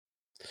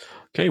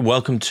Okay,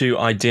 welcome to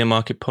Idea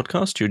Market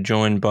Podcast. You're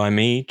joined by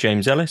me,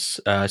 James Ellis,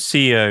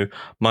 CEO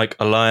Mike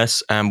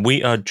Elias, and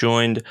we are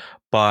joined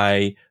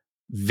by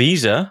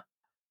Visa,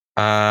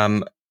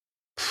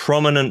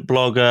 prominent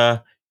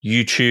blogger,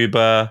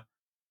 YouTuber,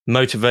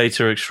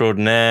 motivator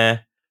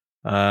extraordinaire,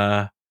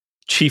 uh,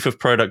 chief of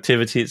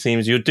productivity. It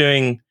seems you're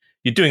doing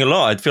a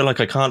lot. I feel like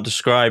I can't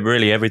describe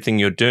really everything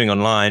you're doing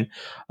online.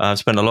 I've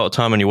spent a lot of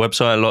time on your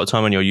website, a lot of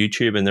time on your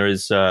YouTube, and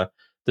there's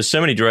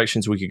so many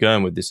directions we could go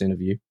in with this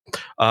interview.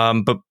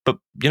 But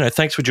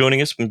thanks for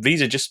joining us. And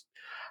Visa, just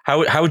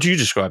how would you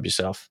describe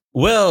yourself?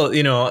 Well,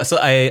 so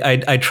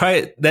I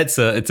try. It's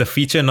a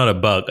feature, not a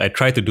bug. I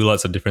try to do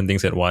lots of different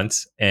things at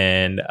once,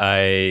 and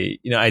I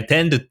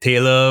tend to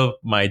tailor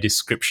my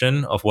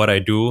description of what I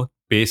do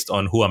based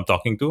on who I'm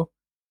talking to.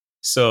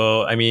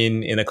 So, I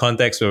mean, in a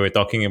context where we're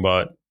talking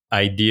about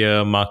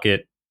idea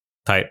market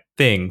type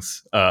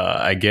things,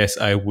 I guess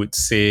I would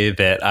say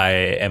that I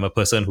am a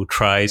person who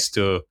tries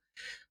to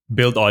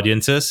build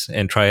audiences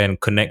and try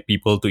and connect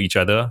people to each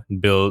other,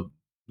 build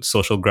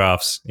social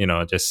graphs.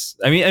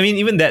 I mean,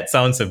 even that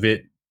sounds a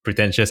bit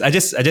pretentious. I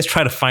just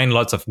try to find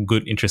lots of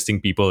good, interesting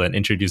people and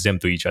introduce them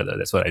to each other.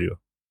 That's what I do.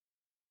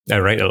 I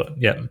write a lot.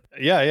 Yeah.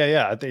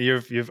 Yeah. I think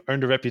you've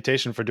earned a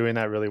reputation for doing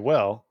that really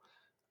well.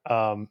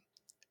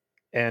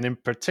 And in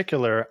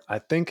particular, I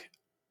think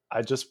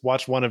I just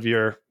watched one of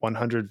your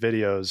 100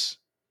 videos,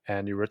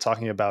 and you were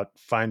talking about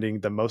finding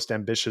the most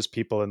ambitious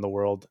people in the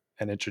world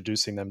and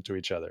introducing them to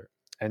each other.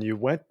 And you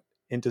went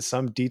into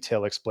some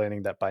detail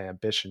explaining that by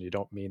ambition, you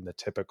don't mean the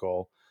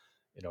typical,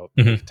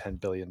 make $10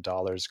 billion,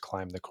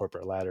 climb the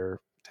corporate ladder,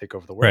 take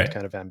over the world Right.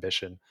 kind of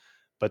ambition,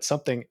 but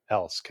something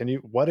else.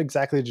 What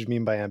exactly did you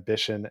mean by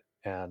ambition,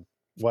 and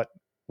what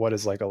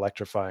is like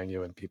electrifying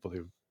you in people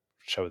who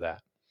show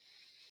that?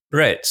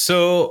 Right.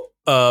 So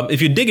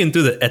if you dig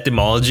into the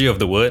etymology of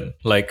the word,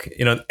 like,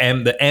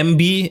 the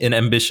ambi in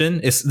ambition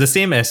is the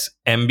same as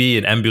ambi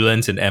in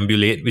ambulance and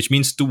ambulate, which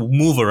means to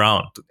move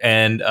around.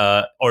 And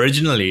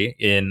originally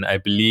in, I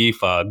believe,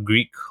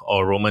 Greek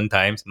or Roman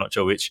times, I'm not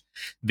sure which,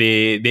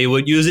 they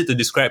would use it to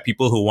describe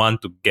people who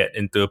want to get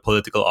into a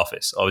political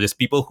office, or just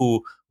people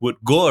who would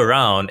go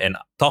around and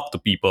talk to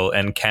people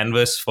and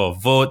canvass for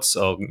votes,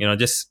 or,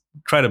 just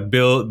try to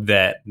build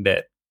that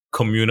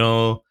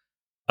communal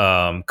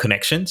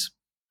connections.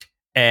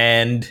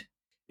 And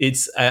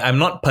I'm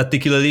not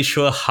particularly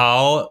sure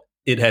how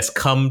it has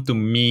come to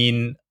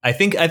mean. I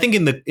think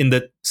in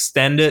the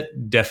standard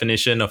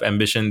definition of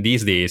ambition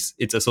these days,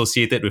 it's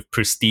associated with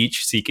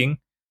prestige seeking,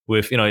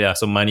 with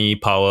so money,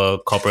 power,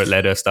 corporate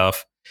ladder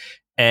stuff.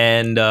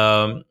 And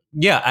I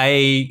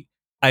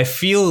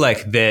feel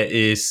like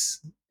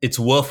it's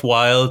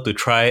worthwhile to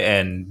try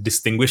and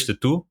distinguish the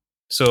two.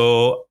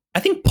 So I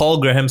think Paul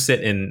Graham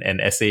said in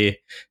an essay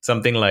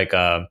something like,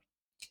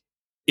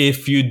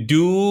 if you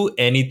do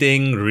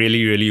anything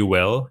really, really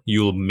well,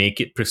 you'll make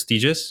it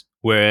prestigious.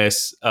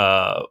 Whereas,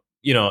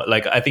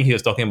 like, I think he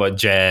was talking about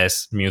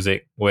jazz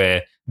music,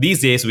 where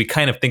these days we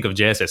kind of think of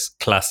jazz as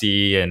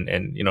classy and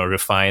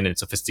refined and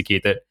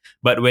sophisticated.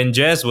 But when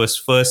jazz was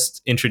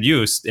first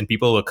introduced and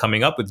people were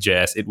coming up with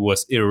jazz, it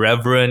was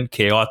irreverent,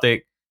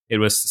 chaotic. It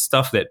was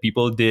stuff that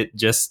people did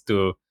just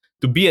to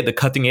be at the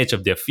cutting edge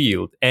of their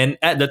field. And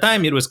at the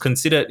time, it was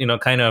considered,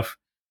 kind of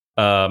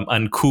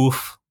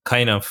uncouth,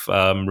 kind of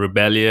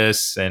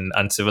rebellious and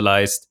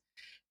uncivilized.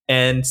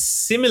 And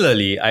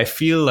similarly, I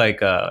feel like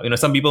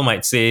some people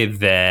might say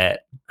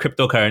that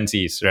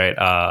cryptocurrencies, right,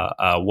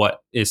 are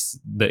what is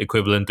the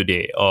equivalent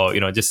today, or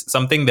just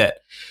something that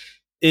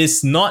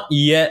is not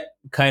yet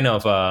kind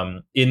of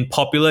in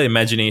popular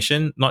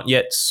imagination, not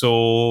yet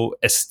so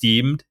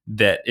esteemed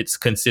that it's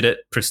considered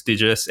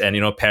prestigious, and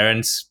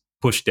parents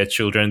push their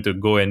children to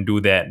go and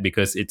do that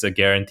because it's a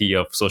guarantee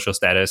of social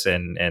status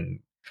and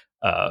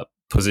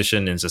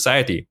position in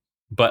society.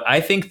 But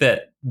I think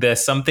that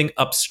there's something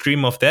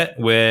upstream of that,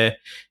 where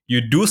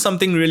you do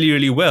something really,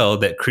 really well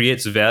that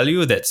creates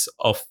value, that's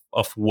of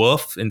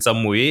worth in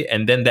some way,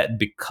 and then that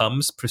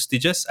becomes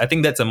prestigious. I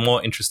think that's a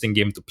more interesting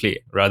game to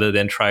play rather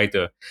than try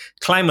to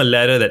climb a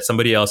ladder that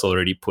somebody else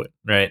already put,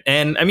 right?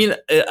 And I mean,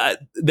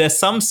 there's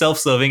some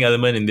self-serving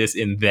element in this,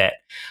 in that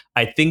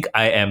I think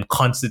I am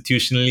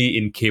constitutionally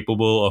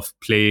incapable of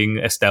playing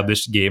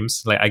established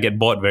games. Like, I get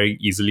bored very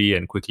easily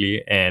and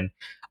quickly, and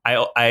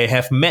I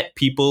have met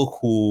people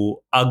who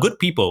are good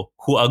people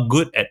who are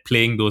good at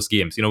playing those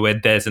games, where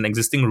there's an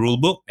existing rule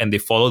book and they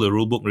follow the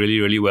rule book really,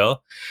 really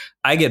well.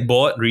 I get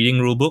bored reading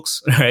rule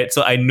books, right?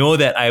 So I know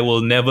that I will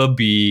never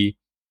be,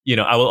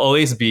 I will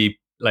always be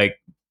like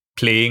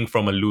playing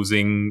from a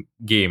losing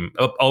game.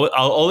 I'll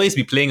always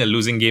be playing a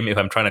losing game if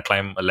I'm trying to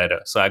climb a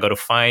ladder. So I got to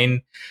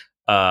find,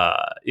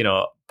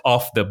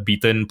 off the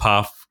beaten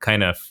path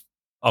kind of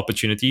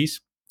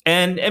opportunities.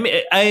 And I mean,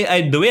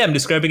 I the way I'm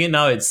describing it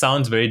now, it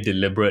sounds very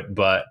deliberate,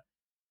 but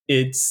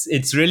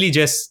it's really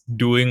just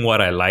doing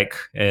what I like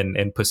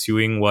and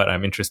pursuing what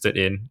I'm interested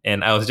in.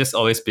 And I was just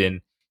always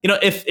been,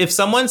 if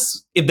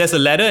there's a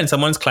ladder and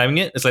someone's climbing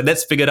it, it's like,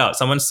 that's figured out.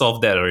 Someone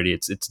solved that already.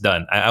 It's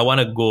done. I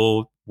want to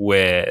go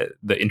where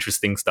the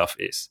interesting stuff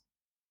is.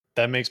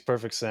 That makes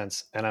perfect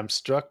sense. And I'm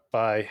struck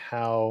by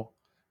how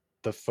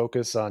the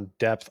focus on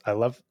depth, I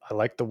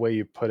like the way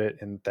you put it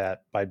in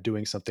that by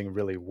doing something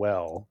really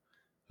well,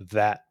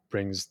 that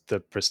brings the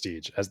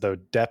prestige, as though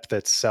depth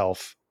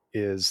itself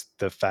is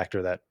the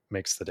factor that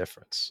makes the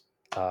difference.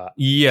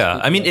 Yeah,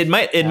 I Speaking mean, of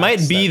it might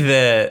apps be that,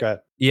 that. go ahead.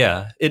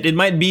 Yeah, it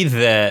might be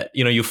that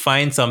you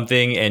find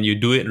something and you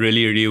do it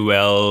really really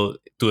well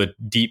to a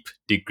deep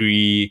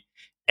degree,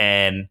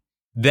 and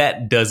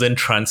that doesn't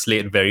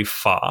translate very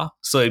far.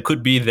 So it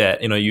could be that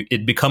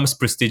it becomes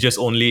prestigious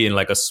only in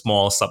like a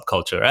small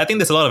subculture. I think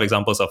there's a lot of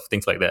examples of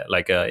things like that,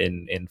 like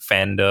in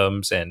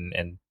fandoms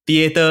and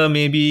theater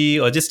maybe,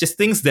 or just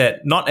things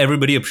that not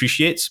everybody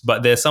appreciates,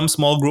 but there's some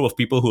small group of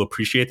people who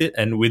appreciate it,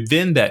 and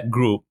within that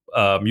group,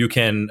 you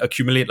can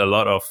accumulate a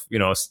lot of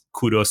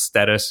kudos,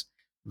 status,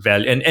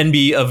 value, and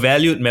be a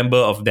valued member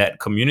of that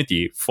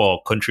community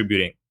for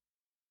contributing.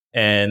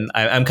 And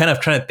I'm kind of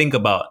trying to think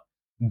about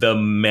the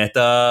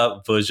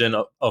meta version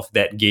of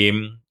that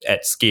game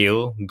at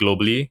scale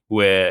globally,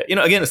 where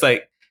again, it's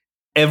like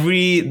there's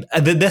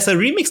a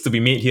remix to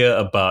be made here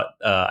about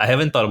I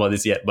haven't thought about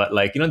this yet, but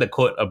like the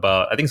quote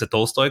about, I think it's a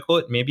Tolstoy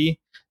quote maybe,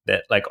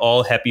 that like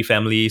all happy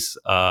families,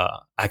 I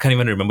can't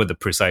even remember the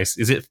precise,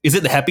 is it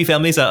the happy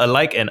families are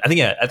alike, and I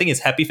think it's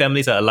happy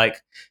families are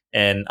alike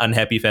and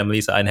unhappy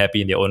families are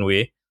unhappy in their own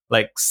way.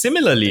 Like I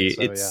similarly,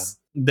 think so,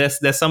 yeah. it's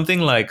there's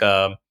something like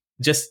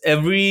just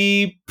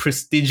every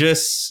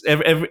prestigious,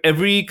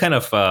 every kind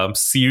of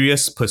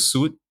serious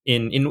pursuit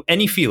in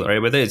any field,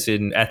 right? Whether it's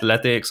in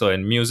athletics or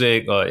in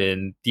music or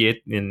in theater,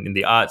 in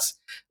the arts,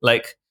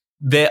 like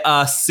there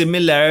are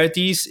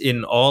similarities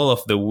in all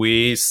of the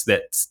ways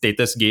that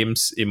status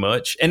games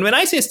emerge. And when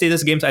I say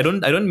status games, I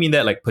don't mean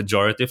that like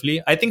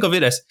pejoratively. I think of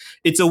it as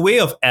it's a way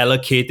of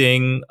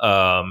allocating,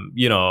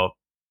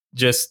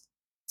 just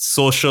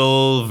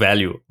social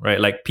value, right?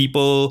 Like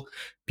people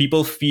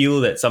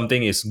feel that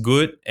something is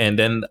good, and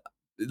then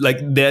like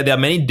there are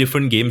many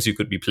different games you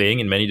could be playing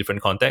in many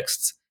different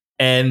contexts,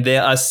 and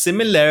there are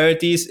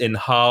similarities in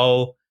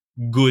how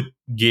good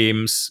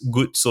games,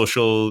 good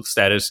social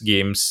status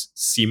games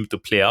seem to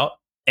play out.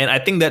 And I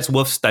think that's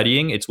worth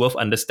studying, it's worth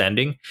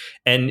understanding.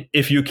 And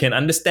if you can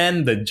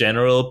understand the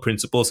general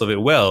principles of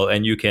it well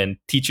and you can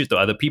teach it to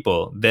other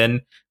people,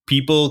 then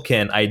people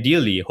can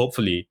ideally,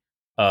 hopefully,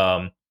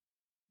 um,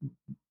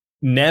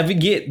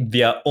 navigate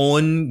their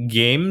own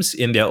games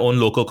in their own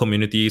local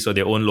communities or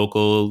their own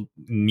local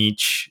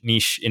niche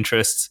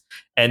interests,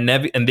 and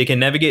and they can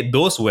navigate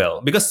those well.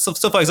 Because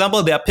so for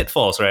example, there are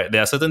pitfalls, right?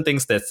 There are certain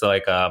things that's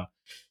like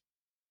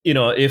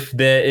if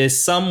there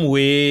is some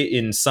way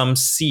in some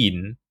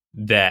scene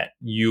that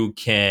you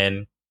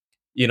can,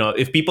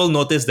 if people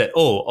notice that,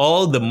 oh,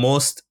 all the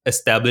most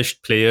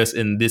established players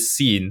in this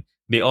scene,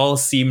 they all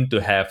seem to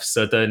have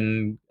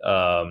certain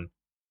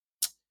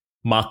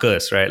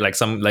markers, right? Like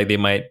they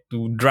might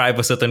drive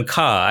a certain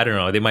car. I don't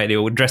know. They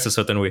will dress a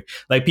certain way.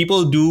 Like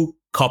people do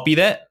copy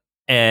that,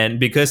 and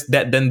because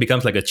that then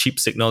becomes like a cheap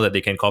signal that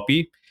they can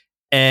copy.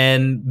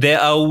 And there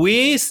are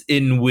ways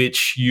in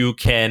which you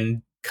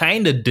can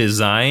kind of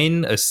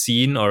design a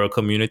scene or a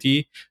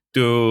community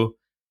to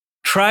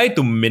try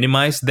to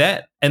minimize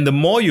that. And the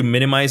more you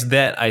minimize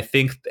that, I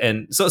think,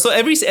 and so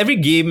every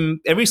game,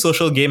 every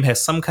social game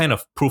has some kind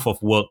of proof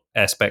of work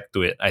aspect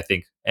to it, I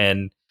think.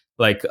 And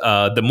like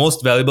the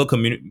most valuable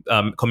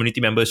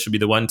community members should be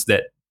the ones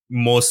that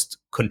most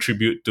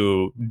contribute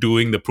to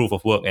doing the proof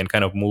of work and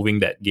kind of moving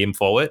that game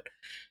forward.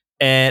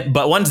 And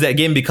but once that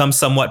game becomes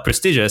somewhat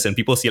prestigious and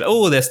people see like,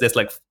 oh, there's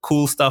like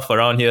cool stuff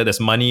around here, there's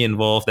money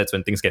involved, that's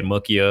when things get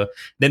murkier.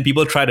 Then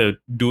people try to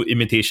do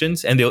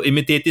imitations, and they'll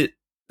imitate it.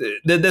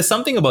 There's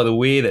something about the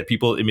way that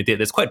people imitate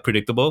that's quite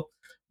predictable.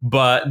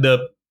 But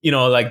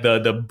like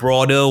the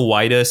broader,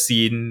 wider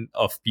scene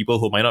of people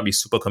who might not be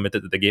super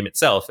committed to the game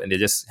itself and they're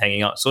just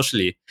hanging out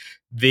socially,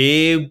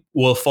 they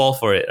will fall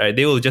for it, right?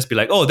 They will just be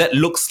like, oh, that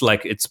looks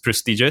like it's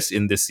prestigious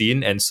in the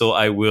scene, and so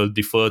I will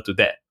defer to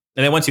that.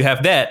 And then once you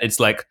have that,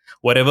 it's like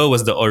whatever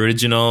was the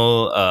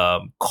original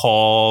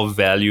core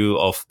value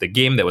of the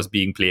game that was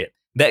being played,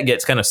 that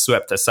gets kind of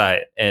swept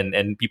aside,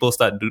 and people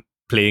start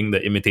playing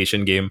the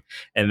imitation game,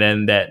 and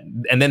then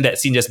that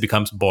scene just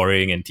becomes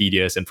boring and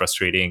tedious and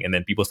frustrating, and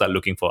then people start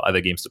looking for other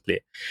games to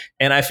play.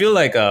 And I feel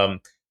like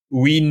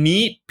we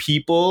need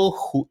people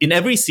who in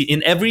every scene,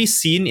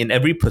 in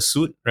every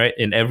pursuit, right,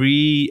 in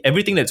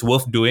everything that's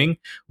worth doing,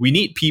 we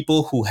need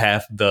people who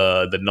have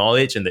the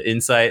knowledge and the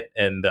insight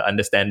and the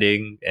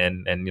understanding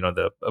and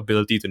the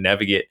ability to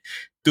navigate,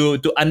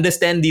 to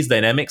understand these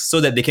dynamics,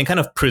 so that they can kind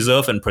of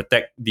preserve and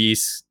protect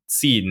these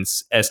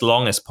scenes as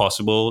long as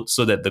possible,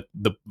 so that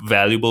the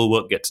valuable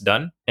work gets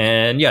done.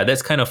 And yeah,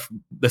 that's kind of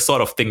the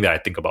sort of thing that I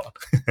think about.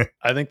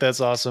 I think that's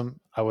awesome.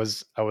 I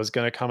was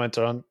going to comment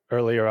on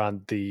earlier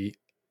on the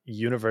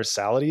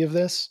universality of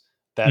this,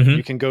 that Mm-hmm.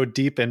 you can go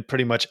deep in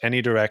pretty much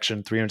any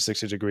direction,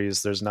 360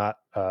 degrees. There's not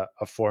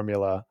a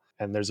formula,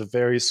 and there's a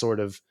very sort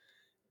of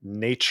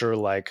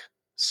nature-like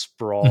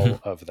sprawl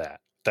Mm-hmm. of that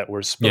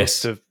we're supposed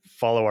Yes. to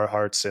follow our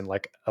hearts in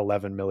like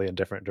 11 million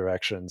different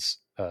directions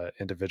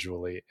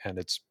individually, and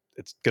it's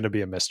it's going to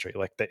be a mystery.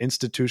 Like the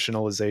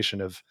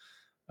institutionalization of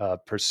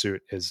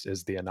pursuit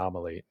is the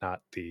anomaly,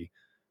 not the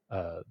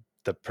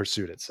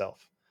pursuit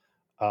itself.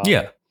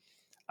 Yeah.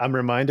 I'm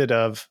reminded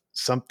of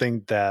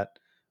something that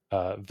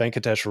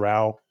Venkatesh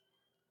Rao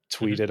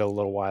tweeted a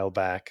little while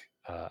back,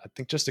 I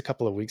think just a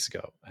couple of weeks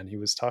ago, and he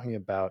was talking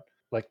about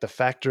like the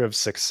factor of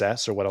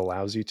success, or what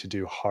allows you to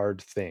do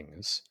hard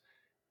things,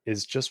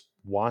 is just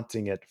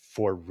wanting it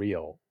for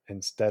real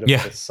instead of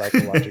Yeah. the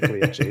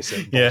psychologically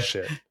adjacent Yeah.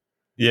 bullshit.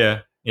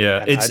 Yeah.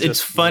 And I It's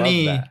just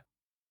funny. love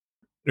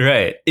that.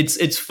 Right.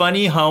 It's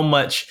funny how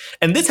much,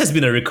 and this has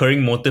been a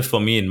recurring motive for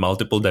me in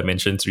multiple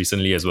dimensions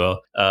recently as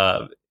well.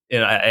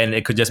 And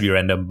it could just be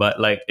random, but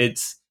like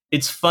it's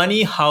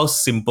funny how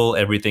simple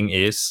everything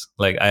is.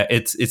 Like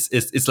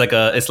it's like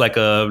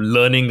a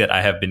learning that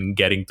I have been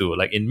getting to,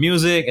 like in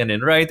music and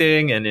in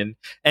writing and in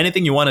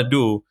anything you want to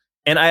do.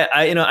 And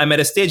I'm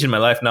at a stage in my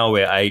life now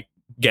where I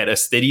get a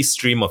steady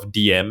stream of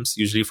DMs,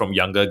 usually from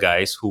younger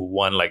guys who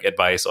want like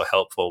advice or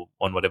help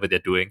on whatever they're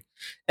doing.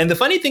 And the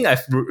funny thing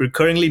I've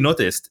recurringly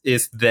noticed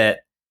is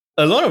that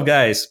a lot of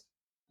guys,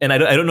 and I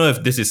don't know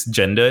if this is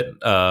gendered.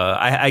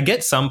 I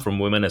get some from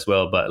women as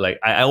well, but like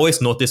I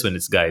always notice when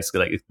it's guys,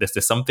 like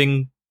there's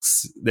something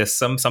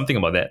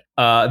about that.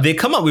 They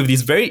come up with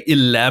these very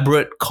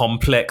elaborate,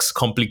 complex,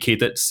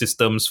 complicated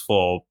systems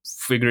for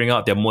figuring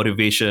out their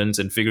motivations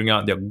and figuring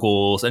out their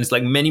goals, and it's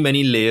like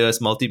many layers,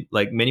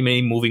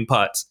 many moving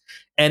parts,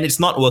 and it's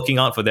not working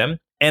out for them.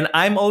 And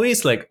I'm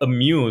always like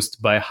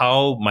amused by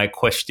how my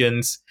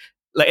questions,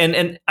 like,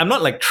 and I'm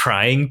not like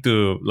trying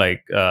to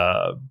like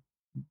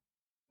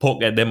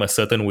poke at them a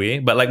certain way,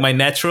 but like my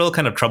natural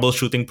kind of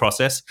troubleshooting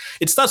process,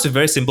 it starts with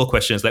very simple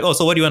questions like, oh,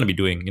 so what do you want to be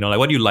doing? Like,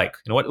 what do you like?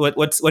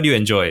 What do you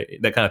enjoy?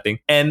 That kind of thing.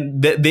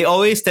 And they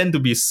often tend to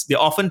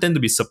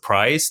be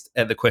surprised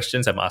at the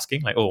questions I'm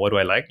asking. Like, oh, what do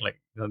I like? Like,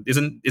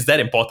 is that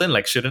important?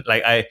 Like,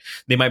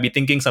 they might be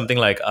thinking something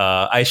like,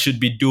 I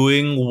should be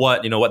doing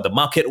what the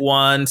market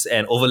wants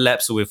and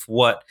overlaps with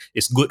what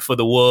is good for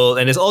the world.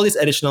 And there's all these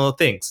additional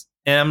things.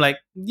 And I'm like,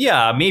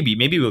 yeah, maybe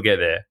we'll get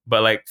there.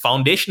 But like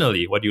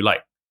foundationally, what do you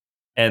like?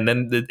 And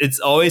then it's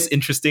always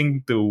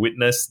interesting to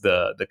witness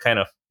the kind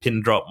of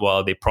pin drop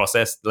while they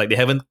process, like they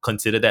haven't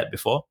considered that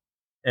before.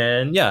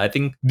 And yeah, I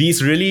think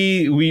these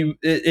really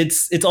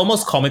it's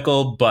almost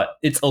comical, but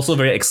it's also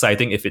very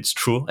exciting if it's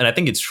true. And I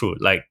think it's true,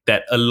 like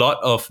that a lot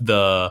of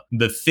the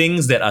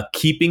things that are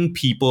keeping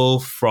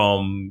people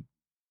from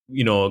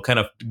kind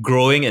of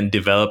growing and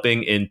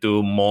developing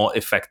into more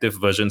effective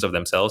versions of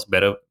themselves,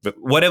 better,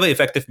 whatever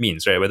effective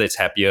means, right? Whether it's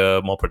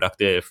happier, more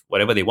productive,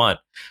 whatever they want.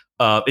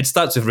 It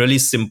starts with really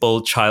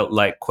simple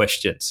childlike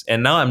questions.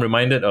 And now I'm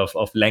reminded of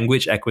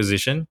language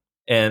acquisition.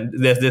 And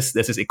there's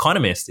this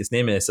economist. His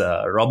name is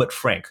Robert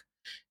Frank,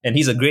 and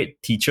he's a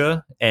great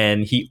teacher.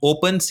 And he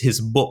opens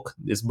his book.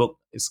 This book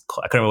is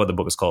I can't remember what the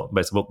book is called, but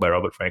it's a book by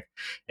Robert Frank.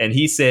 And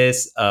he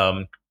says,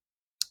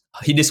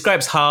 he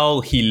describes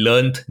how he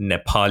learned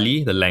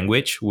Nepali, the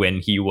language,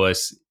 when he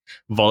was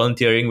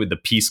volunteering with the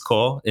Peace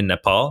Corps in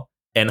Nepal,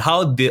 and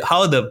how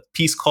the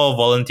Peace Corps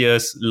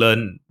volunteers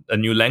learn a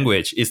new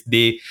language is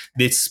they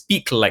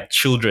speak like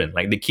children.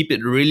 Like they keep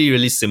it really,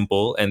 really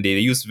simple, and they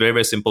use very,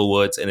 very simple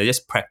words, and they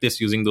just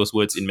practice using those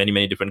words in many,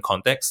 many different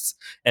contexts.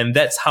 And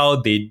that's how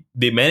they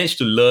managed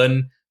to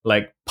learn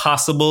like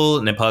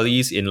passable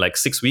Nepalese in like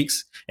 6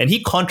 weeks. And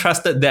he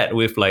contrasted that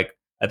with like,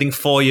 I think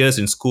 4 years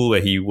in school where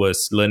he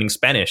was learning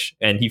Spanish,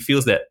 and he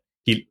feels that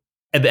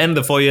at the end of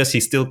the 4 years, he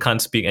still can't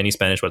speak any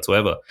Spanish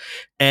whatsoever.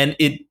 And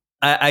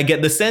I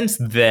get the sense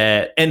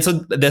that, and so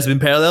there's been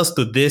parallels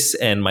to this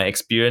and my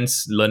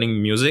experience learning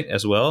music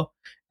as well.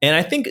 And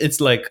I think it's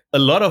like a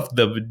lot of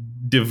the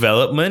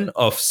development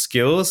of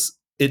skills,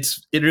 it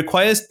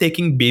requires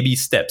taking baby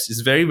steps.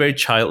 It's very, very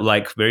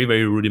childlike, very,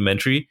 very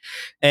rudimentary.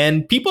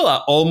 And people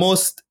are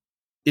almost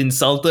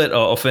insulted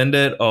or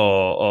offended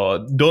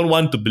or don't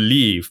want to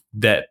believe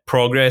that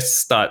progress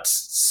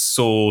starts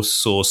so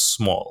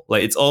small.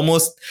 Like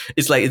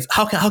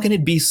how can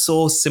it be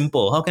so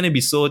simple? How can it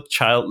be so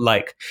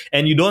childlike?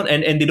 And you don't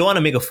and they don't want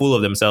to make a fool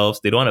of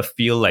themselves. They don't want to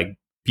feel like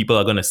people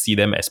are going to see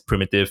them as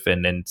primitive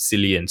and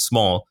silly and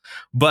small.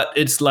 But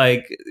it's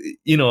like,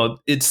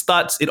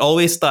 it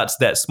always starts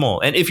that small.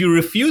 And if you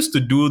refuse to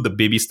do the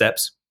baby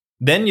steps,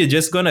 then you're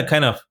just going to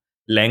kind of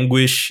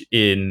languish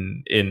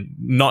in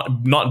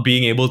not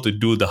being able to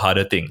do the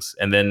harder things,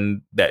 and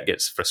then that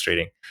gets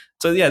frustrating.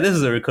 So yeah, this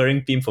is a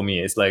recurring theme for me.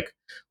 It's like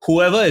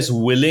whoever is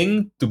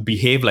willing to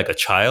behave like a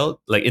child,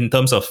 like in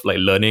terms of like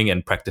learning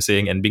and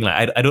practicing and being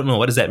like, I don't know,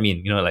 what does that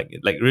mean, like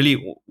really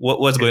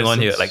what's going on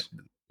here, like,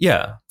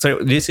 yeah. Sorry,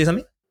 did you say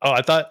something? Oh,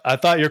 I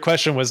thought your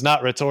question was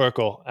not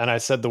rhetorical, and I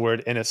said the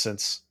word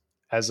innocence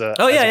as a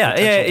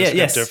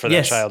descriptor for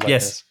that childlikeness.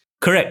 Yes.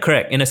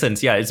 Correct.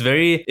 Innocence. Yeah, it's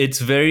very,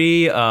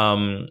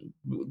 the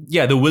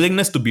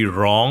willingness to be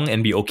wrong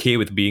and be okay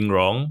with being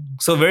wrong.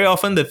 So very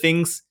often the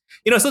things,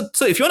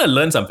 so if you want to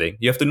learn something,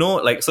 you have to know,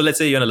 like, so let's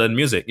say you want to learn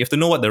music, you have to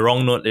know what the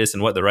wrong note is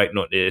and what the right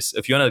note is.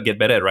 If you want to get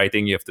better at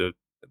writing, you have to,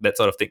 that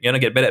sort of thing. You want to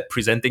get better at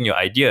presenting your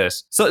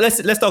ideas. So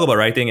let's talk about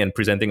writing and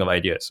presenting of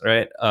ideas,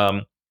 right?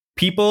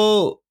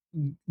 People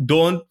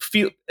don't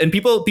feel, and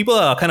people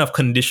are kind of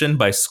conditioned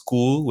by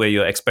school where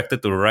you're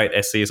expected to write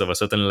essays of a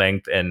certain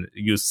length and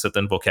use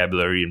certain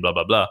vocabulary and blah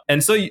blah blah.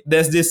 And so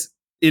there's this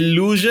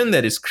illusion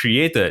that is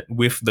created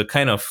with the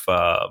kind of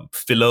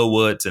filler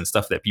words and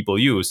stuff that people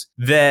use,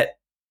 that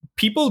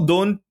people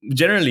don't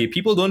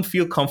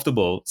feel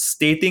comfortable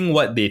stating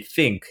what they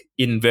think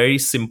in very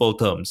simple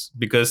terms,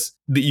 because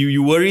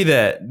you worry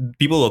that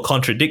people will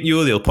contradict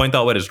you, they'll point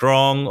out what is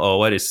wrong or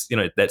what is,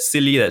 that's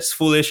silly, that's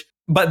foolish.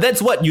 But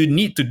that's what you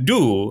need to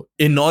do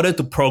in order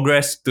to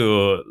progress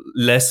to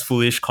less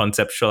foolish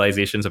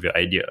conceptualizations of your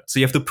idea. So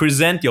you have to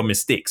present your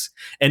mistakes,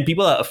 and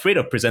people are afraid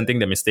of presenting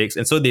their mistakes,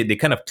 and so they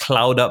kind of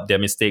cloud up their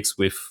mistakes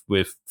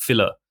with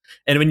filler.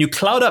 And when you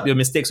cloud up your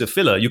mistakes with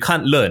filler, you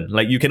can't learn.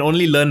 Like, you can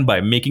only learn by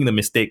making the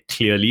mistake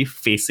clearly,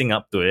 facing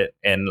up to it.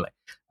 And like,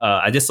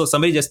 I just saw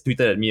somebody just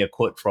tweeted at me a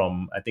quote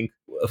from, I think,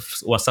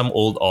 was some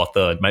old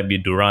author. It might be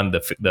Durand,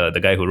 the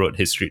guy who wrote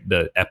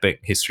the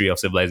epic History of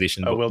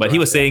Civilization book. But he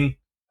was saying,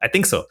 I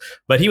think so.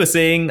 But he was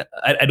saying,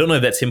 I don't know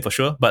if that's him for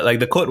sure, but like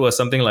the quote was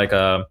something like,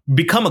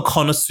 become a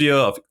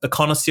connoisseur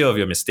of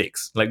your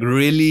mistakes. Like,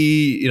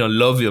 really,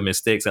 love your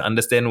mistakes and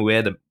understand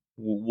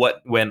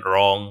what went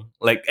wrong.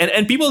 Like,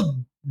 and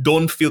people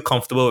don't feel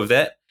comfortable with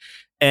that.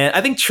 And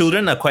I think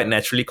children are quite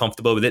naturally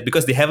comfortable with it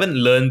because they haven't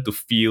learned to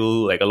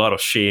feel like a lot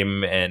of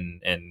shame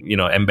and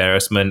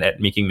embarrassment at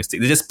making mistakes.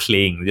 They're just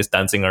playing, they're just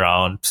dancing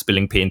around,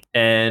 spilling paint.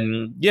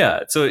 And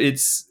yeah, so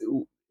it's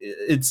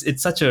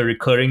such a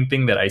recurring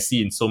thing that I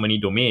see in so many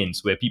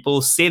domains where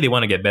people say they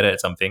want to get better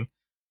at something,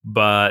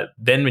 but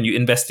then when you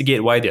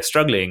investigate why they're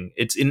struggling,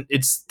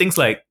 it's things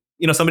like,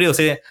 somebody will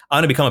say, I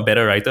want to become a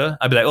better writer.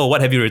 I'll be like, oh, what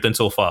have you written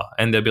so far?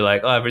 And they'll be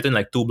like, oh, I've written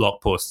like 2 blog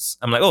posts.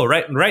 I'm like, oh,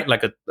 write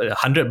like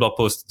 100 blog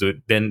posts,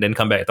 dude. Then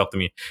come back and talk to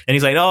me. And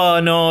he's like, oh,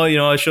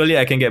 no, surely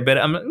I can get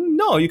better. I'm like,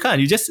 no, you can't.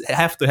 You just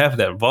have to have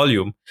that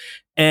volume.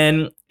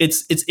 And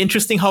it's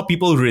interesting how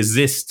people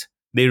resist.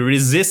 They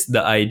resist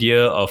the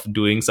idea of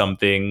doing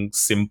something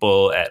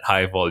simple at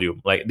high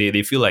volume. Like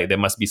they feel like there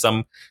must be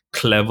some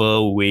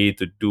clever way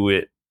to do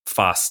it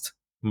fast.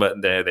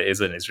 But there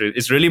isn't.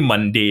 It's really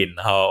mundane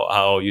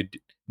how you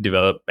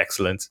develop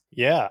excellence.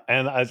 Yeah,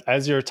 and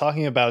as you're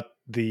talking about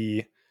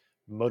the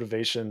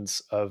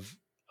motivations of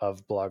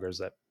bloggers,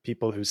 that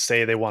people who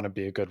say they want to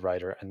be a good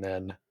writer and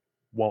then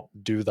won't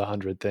do the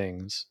 100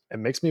 things, it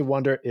makes me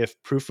wonder if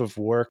proof of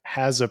work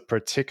has a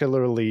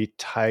particularly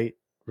tight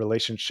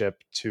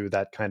relationship to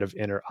that kind of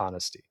inner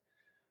honesty.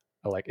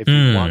 Like, if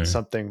you want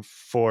something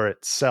for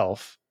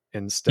itself,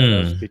 instead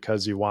of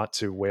because you want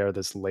to wear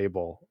this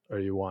label or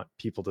you want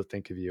people to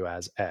think of you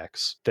as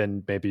X,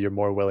 then maybe you're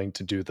more willing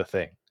to do the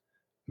thing.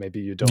 Maybe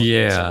you don't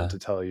need someone to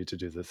tell you to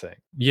do the thing.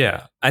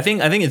 Yeah, I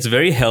think it's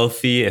very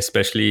healthy,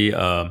 especially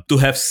to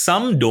have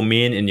some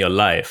domain in your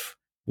life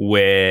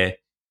where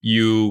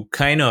you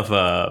kind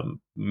of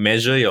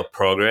measure your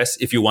progress,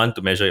 if you want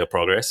to measure your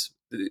progress.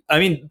 I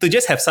mean, to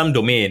just have some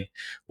domain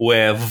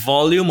where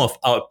volume of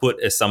output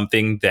is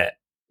something that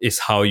is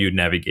how you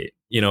navigate.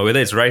 Whether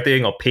it's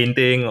writing or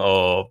painting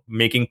or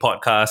making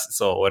podcasts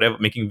or whatever,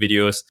 making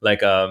videos. Like,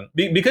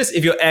 because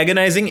if you're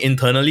agonizing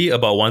internally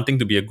about wanting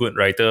to be a good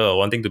writer or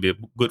wanting to be a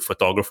good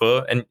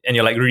photographer, and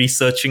you're like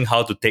researching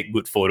how to take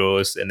good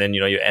photos, and then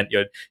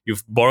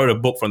you've borrowed a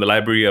book from the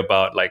library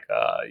about like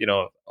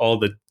all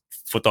the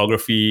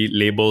photography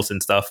labels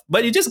and stuff,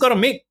 but you just got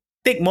to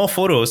take more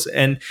photos.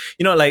 And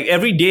like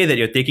every day that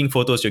you're taking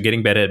photos, you're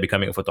getting better at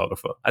becoming a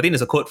photographer. I think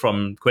there's a quote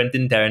from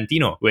Quentin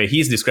Tarantino where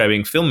he's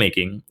describing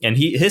filmmaking, and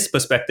his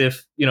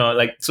perspective,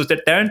 so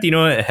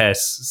Tarantino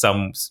has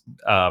some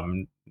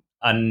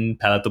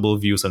unpalatable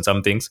views on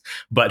some things,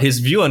 but his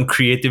view on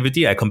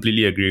creativity I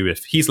completely agree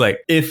with. He's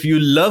like, if you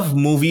love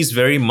movies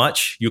very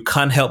much, you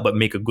can't help but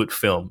make a good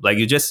film. Like,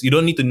 you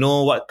don't need to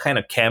know what kind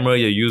of camera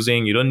you're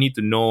using, you don't need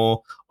to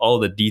know all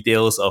the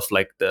details of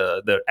like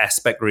the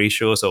aspect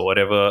ratios or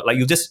whatever. Like,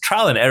 you just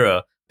trial and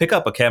error, pick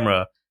up a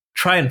camera,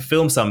 try and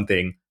film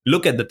something,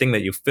 look at the thing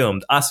that you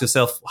filmed, ask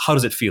yourself, how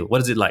does it feel?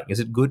 What is it like?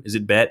 Is it good? Is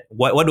it bad?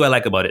 What do I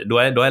like about it? Do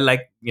I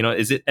like,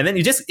 is it? And then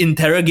you just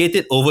interrogate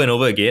it over and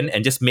over again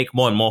and just make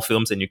more and more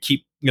films, and you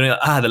keep,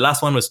 the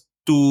last one was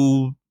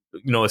too,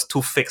 it's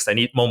too fixed. I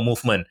need more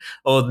movement.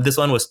 Or this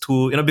one was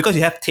too, because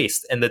you have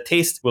taste, and the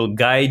taste will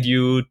guide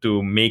you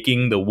to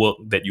making the work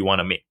that you want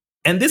to make.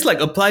 And this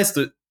like applies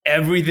to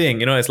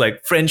everything. It's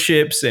like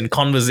friendships and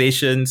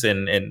conversations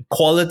and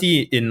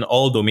quality in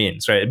all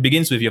domains, right? It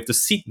begins with, you have to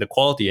seek the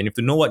quality and you have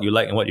to know what you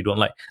like and what you don't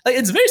like. Like,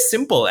 it's very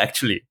simple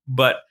actually,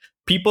 but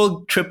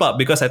people trip up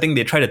because I think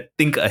they try to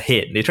think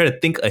ahead. They try to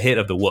think ahead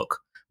of the work.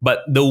 But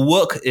the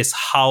work is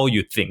how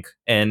you think.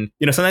 And,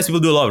 sometimes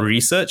people do a lot of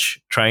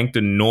research trying to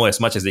know as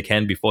much as they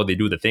can before they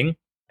do the thing.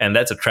 And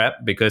that's a trap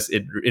because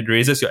it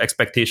raises your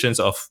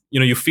expectations of,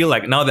 you feel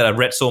like, now that I've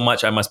read so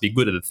much, I must be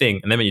good at the thing.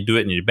 And then when you do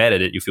it and you're bad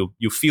at it,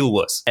 you feel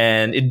worse.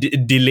 And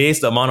it delays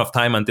the amount of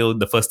time until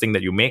the first thing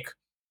that you make.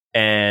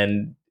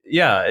 And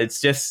yeah,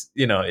 it's just,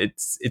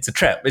 it's a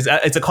trap.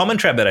 It's a common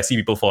trap that I see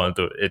people fall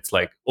into. It's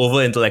like over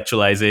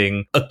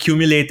intellectualizing,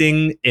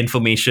 accumulating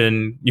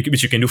information,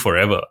 which you can do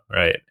forever,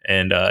 right?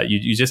 And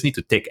you just need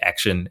to take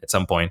action at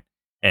some point.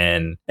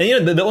 And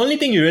the only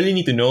thing you really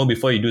need to know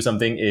before you do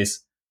something is,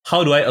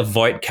 how do I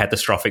avoid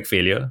catastrophic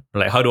failure?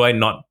 Like, how do I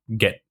not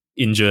get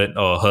injured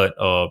or hurt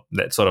or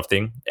that sort of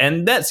thing?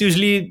 And that's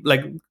usually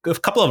like a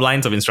couple of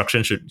lines of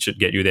instruction should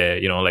get you there.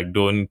 Like,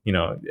 don't,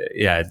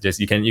 just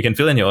you can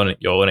fill in your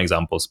own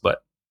examples,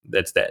 but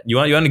that's that. You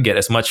want to get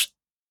as much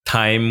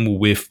time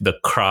with the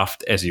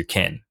craft as you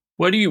can.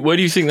 Where do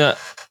you think that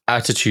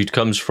attitude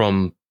comes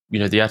from?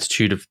 The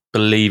attitude of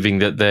believing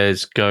that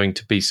there's going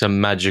to be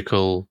some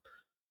magical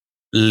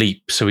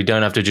leap, so we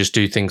don't have to just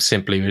do things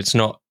simply. It's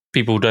not.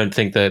 People don't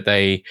think that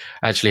they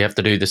actually have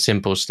to do the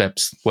simple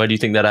steps. Where do you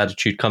think that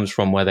attitude comes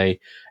from, where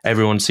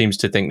everyone seems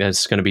to think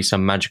there's going to be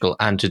some magical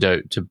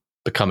antidote to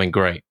becoming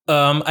great?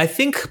 I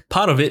think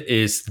part of it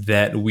is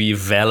that we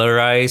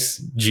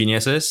valorize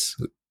geniuses,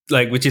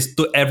 which is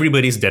to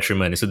everybody's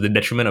detriment. It's to the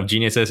detriment of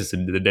geniuses. It's to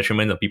the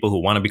detriment of people who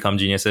want to become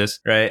geniuses,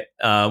 right?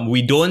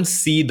 We don't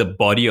see the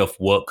body of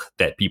work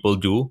that people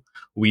do.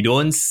 We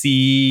don't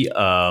see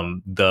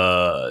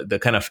the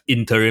kind of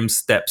interim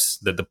steps,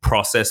 the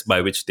process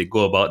by which they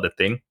go about the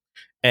thing,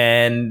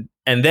 and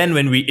then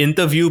when we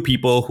interview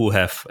people who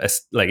have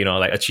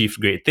achieved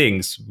great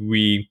things,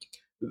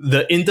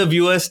 the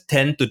interviewers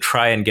tend to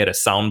try and get a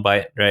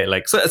soundbite,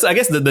 right? So I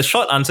guess the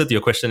short answer to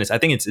your question is, I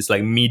think it's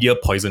like media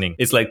poisoning.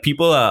 It's like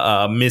people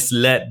are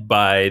misled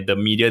by the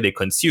media they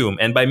consume,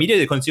 and by media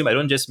they consume, I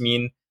don't just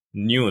mean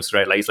news,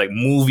 right? Like, it's like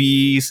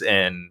movies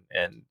and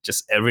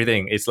just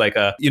everything. It's like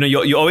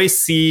you always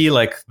see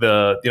like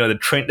the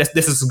trend. There's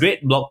this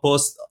great blog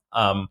post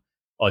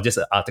or just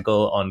an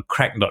article on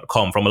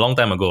crack.com from a long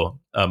time ago.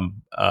 And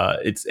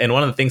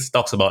one of the things it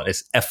talks about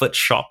is effort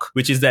shock,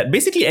 which is that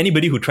basically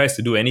anybody who tries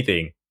to do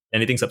anything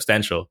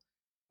substantial,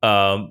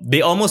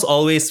 they almost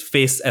always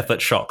face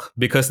effort shock,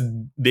 because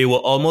they were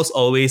almost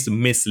always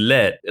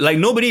misled. Like,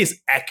 nobody is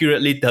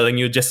accurately telling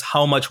you just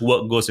how much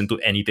work goes into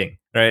anything,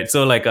 right?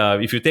 So like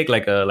if you take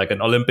like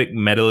an Olympic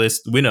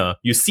medalist winner,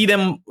 you see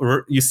them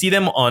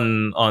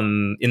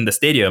on in the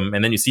stadium,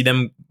 and then you see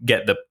them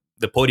get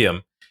the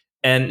podium.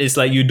 And it's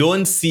like, you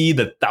don't see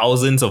the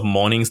thousands of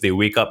mornings they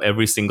wake up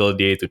every single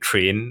day to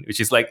train, which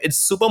is like, it's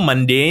super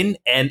mundane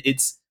and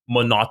it's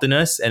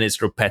monotonous and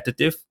it's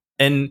repetitive.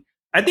 And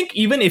I think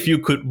even if you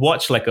could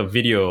watch like a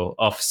video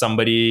of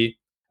somebody,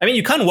 I mean,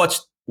 you can't watch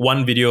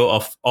one video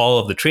of all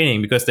of the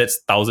training because that's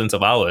thousands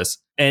of hours.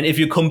 And if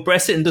you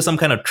compress it into some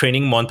kind of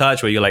training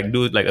montage where you like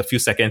do like a few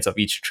seconds of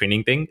each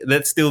training thing,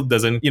 that still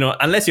doesn't,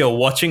 unless you're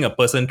watching a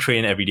person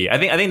train every day. I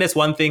think that's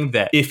one thing,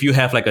 that if you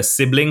have like a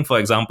sibling, for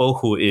example,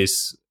 who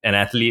is an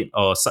athlete,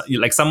 or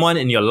like someone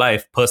in your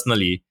life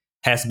personally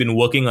has been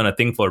working on a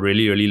thing for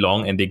really, really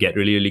long and they get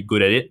really, really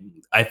good at it,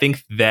 I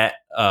think that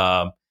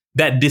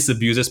that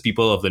disabuses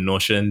people of the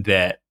notion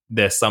that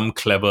there's some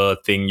clever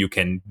thing you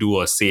can do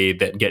or say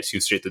that gets you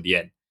straight to the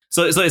end.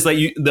 So it's like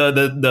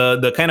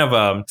the kind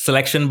of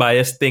selection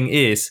bias thing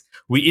is,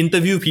 we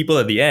interview people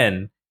at the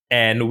end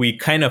and we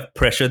kind of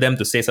pressure them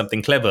to say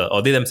something clever,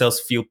 or they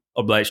themselves feel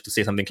obliged to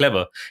say something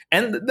clever.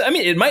 And I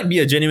mean, it might be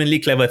a genuinely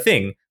clever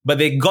thing, but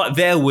they got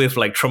there with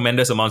like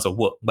tremendous amounts of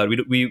work. But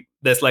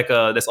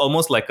there's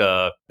almost like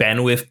a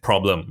bandwidth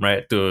problem,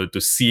 right? To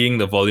seeing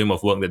the volume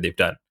of work that they've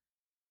done.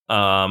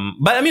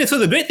 But I mean, so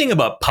the great thing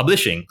about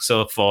publishing,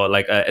 so for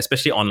like,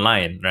 especially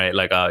online, right?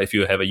 Like if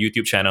you have a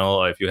YouTube channel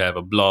or if you have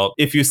a blog,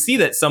 if you see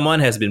that someone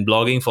has been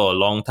blogging for a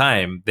long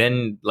time,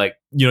 then like,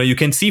 you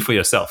can see for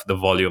yourself the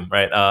volume,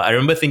 right? I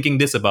remember thinking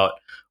this about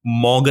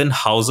Morgan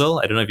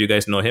Housel. I don't know if you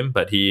guys know him,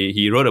 but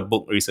he wrote a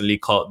book recently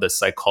called The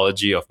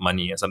Psychology of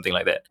Money or something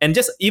like that. And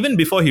just even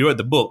before he wrote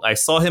the book, I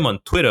saw him on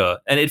Twitter,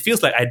 and it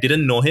feels like I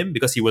didn't know him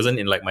because he wasn't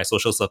in like my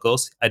social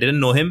circles. I didn't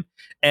know him.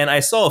 And I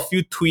saw a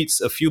few tweets,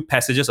 a few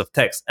passages of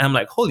text, and I'm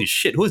like, holy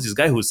shit, who is this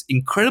guy who's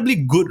incredibly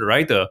good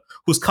writer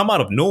who's come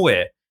out of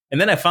nowhere? And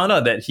then I found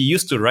out that he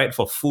used to write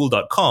for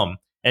Fool.com,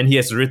 and he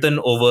has written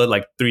over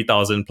like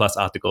 3,000 plus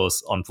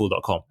articles on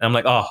Fool.com. And I'm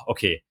like, oh,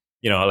 okay.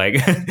 Like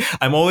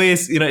I'm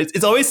always,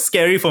 it's always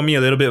scary for me a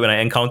little bit when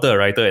I encounter a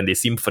writer and they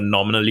seem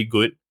phenomenally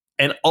good.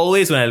 And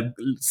always when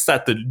I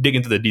start to dig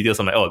into the details,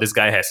 I'm like, oh, this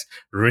guy has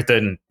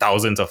written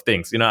thousands of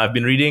things. I've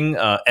been reading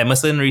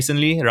Emerson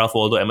recently, Ralph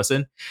Waldo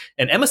Emerson,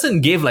 and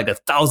Emerson gave like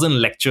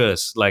 1,000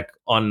 lectures like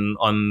on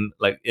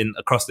like in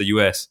across the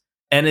US.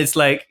 And it's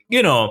like,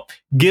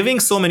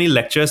 giving so many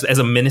lectures as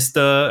a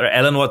minister.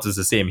 Alan Watts is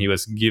the same. He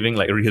was doing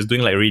like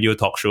radio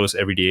talk shows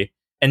every day.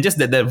 And just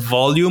that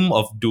volume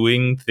of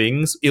doing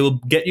things, it will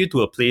get you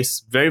to a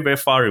place very, very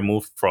far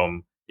removed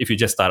from if you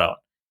just start out.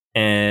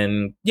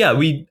 And yeah,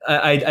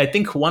 I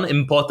think one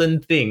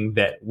important thing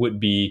that would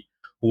be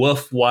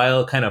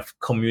worthwhile kind of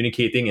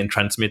communicating and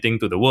transmitting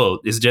to the world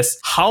is just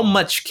how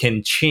much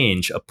can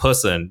change a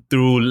person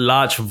through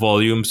large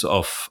volumes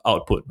of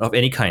output of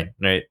any kind,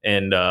 right?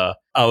 And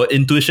our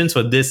intuitions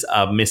for this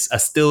are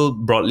still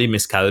broadly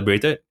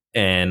miscalibrated.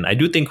 And I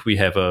do think we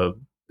have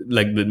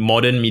like the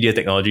modern media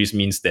technologies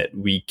means that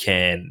we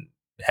can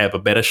have a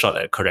better shot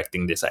at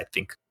correcting this, I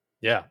think.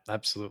 Yeah,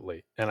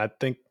 absolutely. And I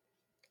think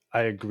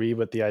I agree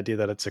with the idea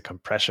that it's a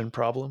compression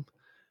problem,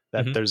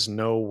 that there's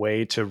no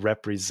way to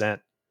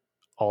represent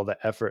all the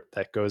effort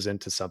that goes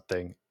into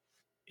something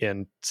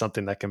in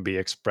something that can be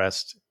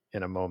expressed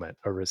in a moment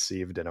or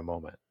received in a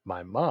moment.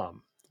 My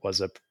mom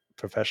was a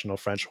professional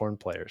French horn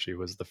player. She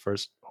was the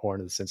first horn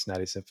of the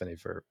Cincinnati Symphony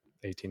for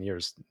 18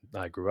 years.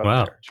 I grew up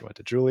Wow. there. She went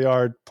to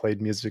Juilliard,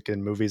 played music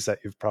in movies that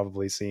you've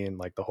probably seen,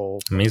 like the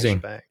whole Amazing.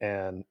 shebang.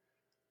 And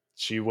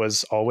she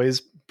was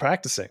always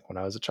practicing when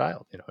I was a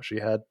child. She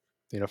had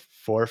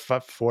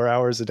 4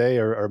 hours a day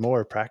or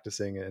more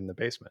practicing in the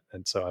basement.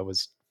 And so I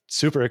was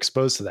super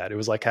exposed to that. It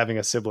was like having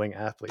a sibling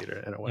athlete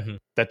in a way. Mhm.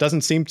 That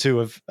doesn't seem to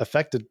have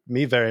affected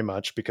me very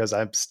much because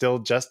I'm still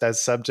just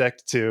as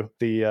subject to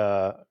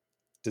the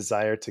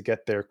desire to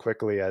get there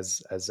quickly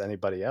as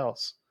anybody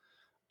else.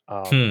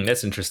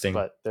 That's interesting.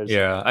 But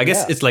I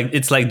guess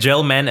it's like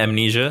gel man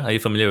amnesia. Are you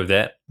familiar with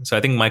that? So I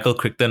think Michael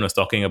Crichton was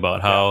talking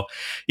about how,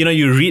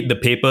 you read the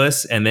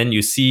papers and then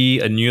you see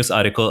a news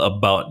article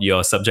about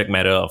your subject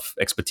matter of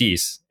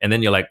expertise. And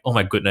then you're like, oh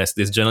my goodness,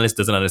 this journalist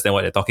doesn't understand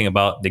what they're talking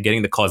about. They're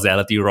getting the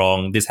causality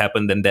wrong. This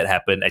happened, then that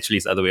happened. Actually,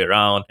 it's the other way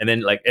around. And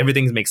then like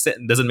everything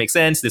doesn't make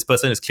sense. This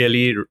person is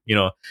clearly,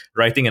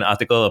 writing an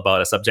article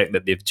about a subject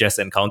that they've just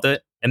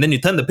encountered. And then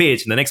you turn the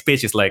page, and the next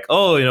page is like,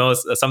 oh,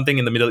 something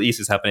in the Middle East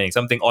is happening,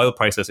 something oil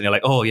prices, and you're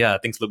like, oh yeah,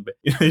 things look bad.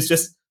 It's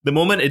just the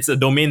moment it's a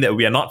domain that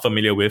we are not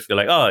familiar with, you're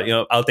like,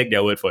 oh, I'll take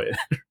their word for it.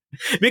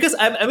 Because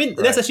I mean,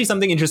 that's actually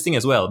something interesting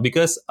as well.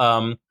 Because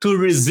to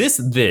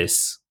resist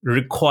this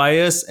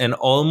requires an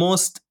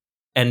almost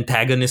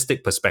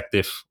antagonistic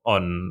perspective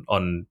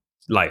on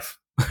life.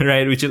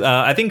 Right, which is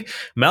I think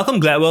Malcolm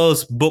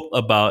Gladwell's book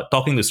about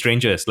talking to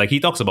strangers, like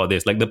he talks about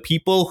this, like the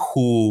people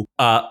who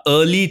are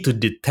early to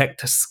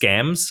detect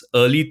scams,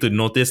 early to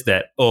notice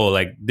that, oh,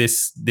 like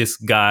this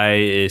guy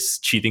is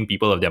cheating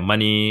people of their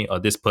money, or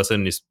this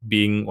person is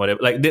being whatever.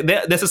 Like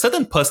there's a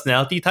certain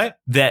personality type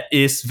that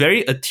is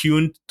very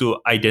attuned to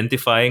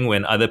identifying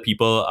when other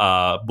people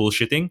are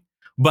bullshitting,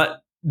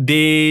 but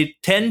they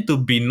tend to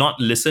be not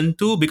listened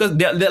to because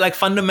they're like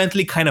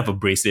fundamentally kind of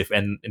abrasive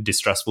and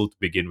distrustful to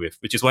begin with,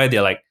 which is why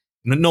they're like,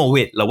 no,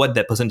 wait, like what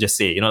that person just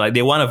say, like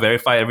they want to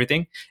verify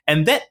everything.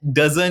 And that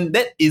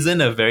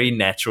isn't a very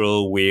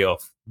natural way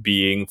of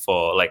being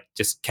for like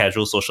just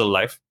casual social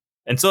life.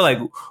 And so like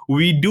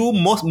we do,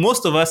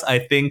 most of us, I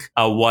think,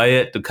 are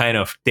wired to kind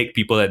of take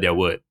people at their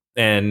word.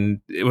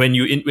 And when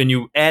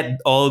you add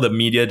all the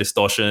media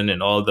distortion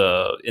and all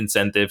the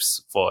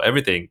incentives for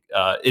everything,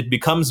 it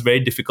becomes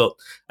very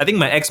difficult. I think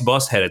my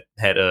ex-boss had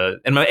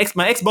and my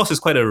ex-boss is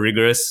quite a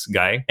rigorous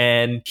guy,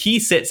 and he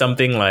said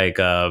something like,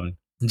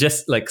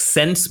 just like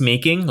sense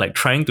making, like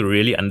trying to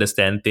really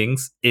understand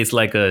things is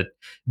like a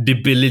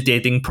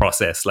debilitating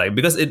process, like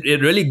because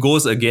it really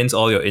goes against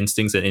all your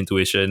instincts and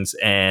intuitions,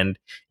 and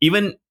if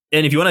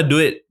you want to do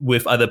it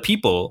with other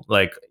people,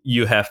 like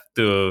you have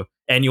to.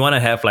 And you want to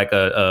have like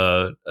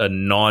a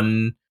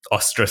non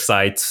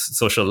ostracized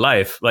social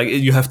life, like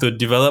you have to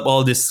develop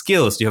all these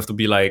skills. You have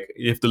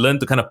to learn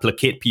to kind of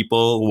placate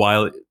people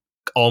while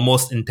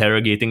almost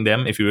interrogating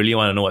them if you really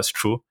want to know what's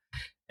true.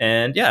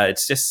 And yeah,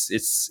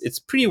 it's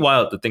pretty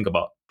wild to think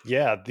about.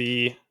 Yeah,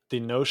 the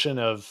notion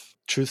of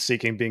truth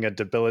seeking being a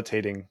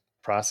debilitating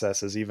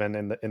process is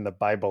even in the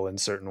Bible in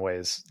certain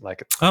ways.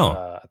 Like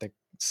I think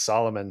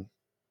Solomon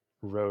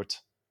wrote,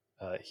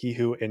 "He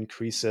who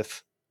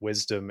increaseth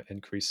wisdom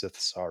increaseth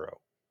sorrow."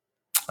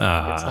 It's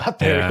not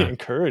very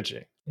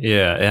encouraging.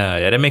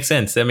 Yeah. That makes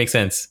sense.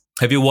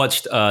 Have you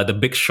watched The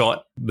Big Short,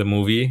 the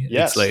movie?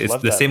 Yes, it's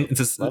the same.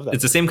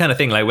 It's the same kind of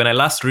thing. Like when I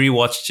last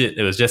rewatched it,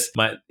 it was just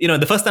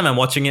the first time I'm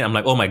watching it, I'm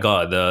like, oh my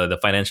god, the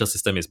financial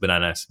system is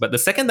bananas. But the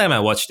second time I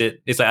watched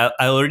it, it's like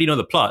I already know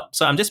the plot,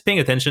 so I'm just paying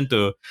attention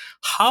to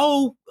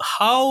how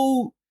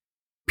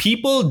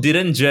people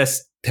didn't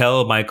just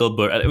tell Michael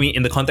Burry. I mean,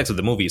 in the context of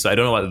the movie, so I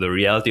don't know what the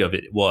reality of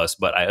it was,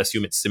 but I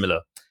assume it's similar.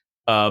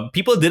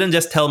 People didn't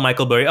just tell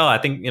Michael Burry, oh, I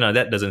think,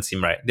 that doesn't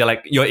seem right. They're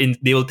like,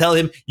 they will tell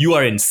him, you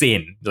are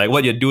insane. Like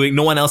what you're doing,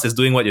 no one else is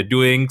doing what you're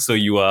doing. So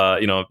you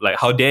are, like,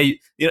 how dare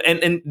you?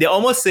 And they're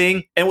almost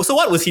saying, and so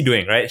what was he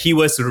doing, right? He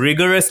was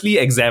rigorously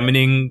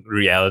examining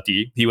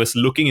reality. He was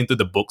looking into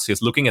the books. He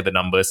was looking at the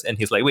numbers, and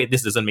he's like, wait,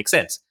 this doesn't make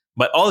sense.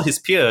 But all his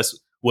peers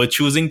were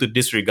choosing to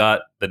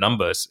disregard the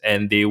numbers,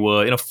 and they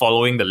were,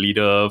 following the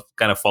leader,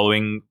 kind of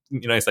following,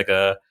 it's like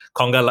a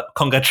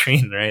conga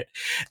train, right?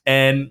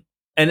 And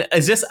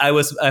it's just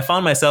I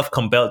found myself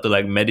compelled to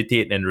like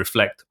meditate and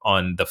reflect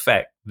on the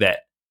fact that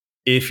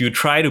if you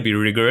try to be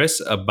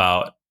rigorous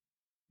about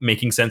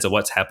making sense of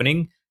what's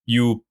happening,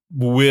 you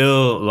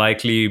will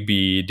likely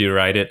be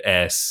derided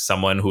as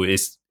someone who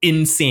is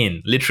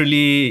insane.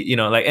 Literally,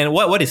 and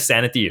what is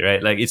sanity,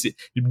 right? Like it's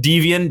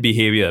deviant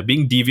behavior,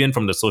 being deviant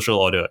from the social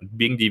order,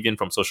 being deviant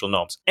from social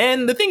norms.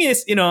 And the thing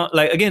is,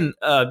 like again,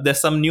 there's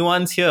some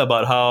nuance here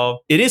about how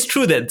it is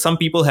true that some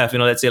people have,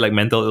 let's say like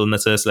mental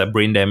illnesses, like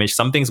brain damage,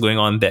 something's going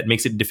on that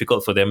makes it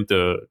difficult for them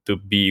to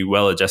be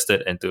well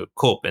adjusted and to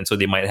cope. And so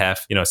they might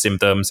have,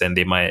 symptoms, and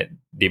they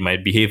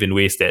might behave in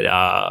ways that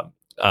are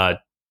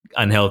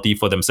unhealthy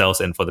for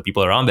themselves and for the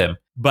people around them.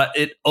 But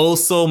it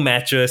also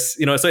matches,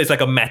 so it's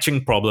like a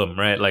matching problem,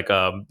 right? Like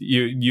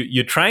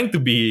you're trying to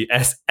be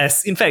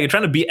in fact, you're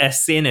trying to be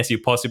as sane as you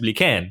possibly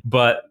can,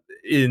 but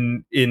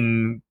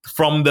in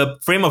from the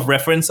frame of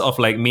reference of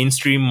like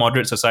mainstream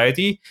moderate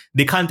society,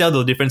 they can't tell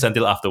the difference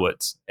until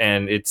afterwards,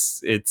 and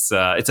it's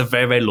a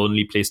very, very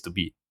lonely place to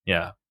be.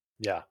 Yeah,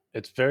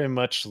 it's very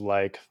much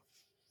like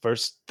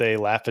first they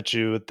laugh at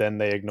you, then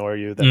they ignore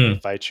you, then they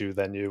fight you,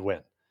 then you win.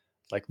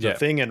 Like the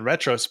thing in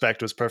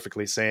retrospect was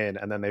perfectly sane,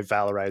 and then they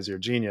valorize your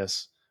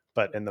genius,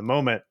 but in the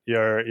moment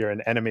you're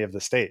an enemy of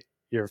the state.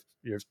 You're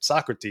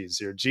Socrates,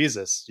 you're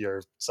Jesus,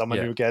 you're someone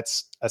who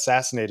gets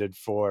assassinated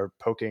for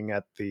poking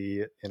at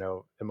the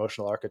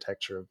emotional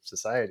architecture of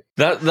society.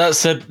 That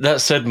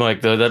said,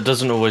 Mike, though, that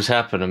doesn't always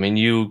happen. I mean,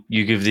 you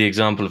give the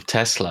example of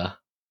Tesla.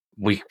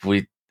 We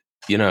we've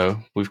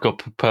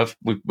got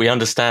we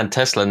understand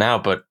Tesla now,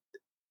 but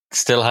we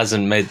still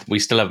haven't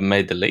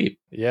made the leap.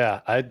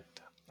 Yeah,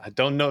 I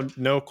don't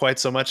know quite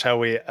so much how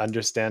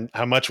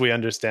much we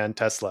understand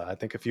Tesla. I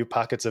think a few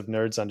pockets of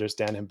nerds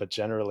understand him, but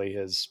generally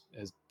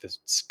the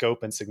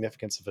scope and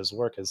significance of his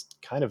work is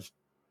kind of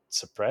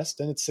suppressed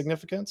in its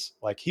significance.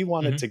 Like he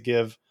wanted to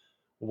give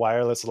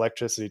wireless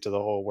electricity to the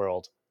whole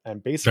world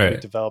and basically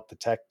develop the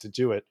tech to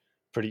do it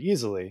pretty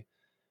easily.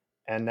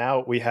 And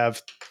now we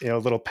have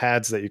little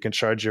pads that you can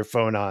charge your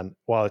phone on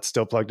while it's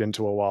still plugged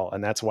into a wall,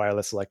 and that's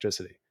wireless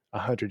electricity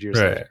 100 years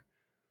later.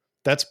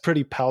 That's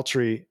pretty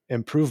paltry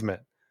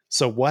improvement.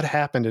 So what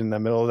happened in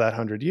the middle of that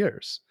 100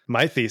 years?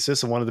 My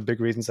thesis, and one of the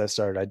big reasons I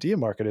started Idea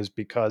Market, is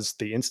because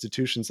the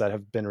institutions that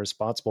have been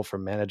responsible for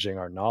managing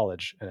our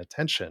knowledge and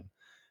attention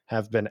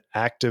have been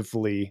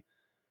actively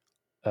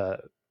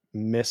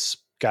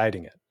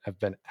misguiding it, have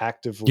been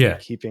actively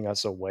keeping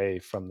us away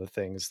from the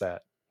things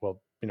that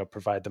will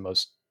provide the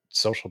most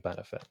social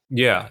benefit.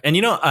 Yeah. And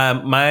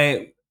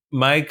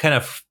my kind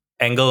of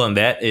angle on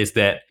that is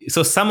that,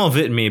 so some of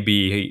it may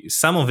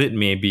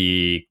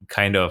be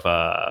kind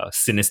of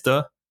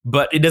sinister,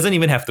 but it doesn't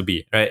even have to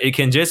be, right? It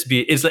can just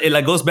be, it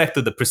like goes back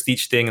to the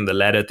prestige thing and the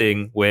ladder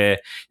thing where,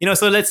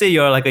 so let's say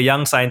you're like a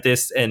young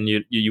scientist and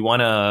you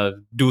want to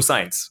do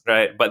science,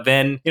 right? But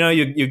then,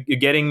 you're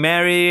getting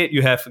married,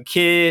 you have a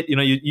kid,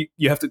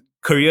 you have to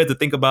career to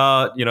think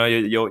about,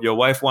 your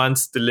wife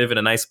wants to live in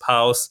a nice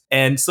house.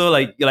 And so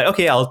like, you're like,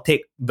 okay, I'll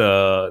take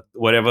the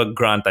whatever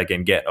grant I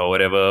can get or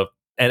whatever.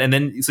 And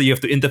then, so you have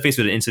to interface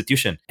with the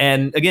institution.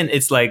 And again,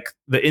 it's like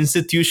the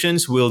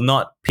institutions will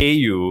not pay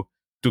you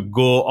to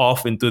go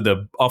off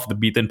the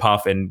beaten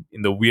path and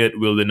in the weird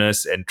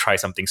wilderness and try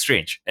something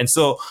strange. And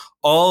so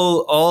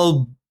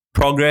all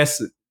progress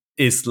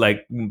is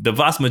like the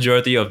vast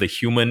majority of the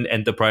human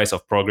enterprise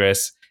of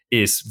progress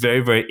is very,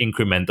 very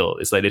incremental.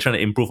 It's like they're trying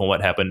to improve on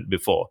what happened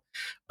before.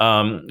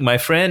 My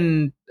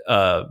friend,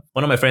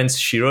 one of my friends,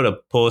 she wrote a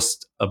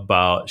post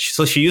about,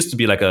 so she used to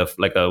be like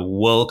a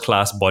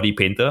world-class body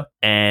painter.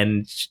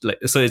 And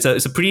so it's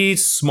a pretty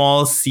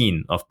small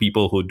scene of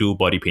people who do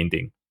body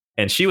painting.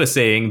 And she was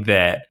saying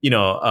that,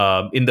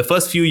 in the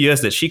first few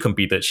years that she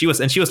competed, she was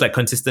like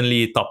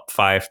consistently top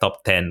 5,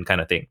 top 10 kind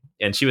of thing.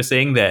 And she was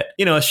saying that,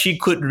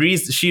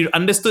 she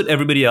understood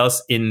everybody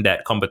else in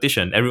that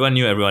competition. Everyone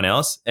knew everyone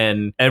else,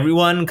 and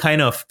everyone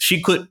kind of, she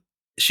could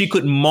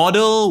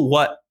model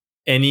what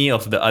any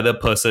of the other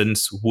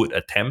persons would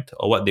attempt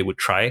or what they would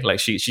try. Like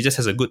she just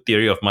has a good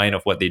theory of mind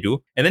of what they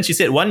do. And then she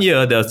said one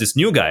year there was this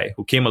new guy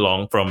who came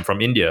along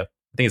from India.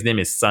 I think his name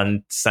is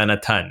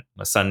Santana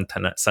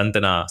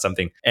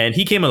something. And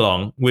he came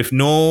along with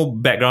no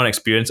background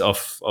experience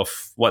of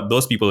what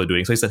those people are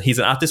doing. So he's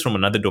an artist from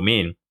another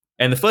domain.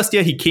 And the first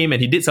year he came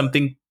and he did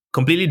something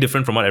completely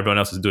different from what everyone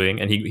else was doing.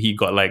 And he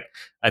got like,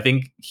 I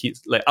think he's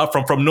like out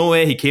from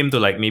nowhere, he came to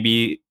like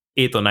maybe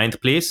 8th or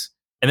 9th place.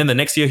 And then the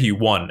next year he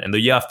won. And the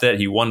year after that,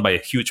 he won by a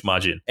huge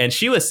margin. And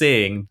she was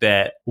saying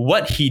that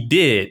what he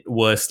did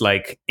was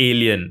like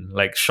alien,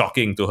 like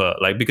shocking to her.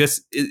 Like,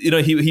 because,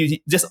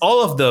 he just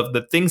all of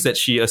the things that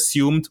she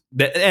assumed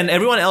that, and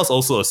everyone else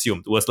also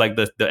assumed, was like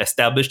the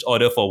established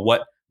order for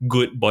what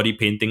good body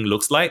painting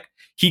looks like.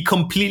 He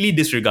completely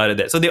disregarded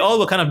that. So they all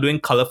were kind of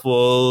doing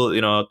colorful,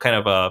 kind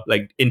of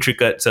like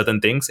intricate certain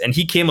things. And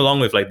he came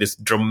along with like this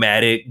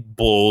dramatic,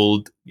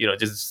 bold,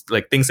 just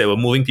like things that were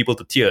moving people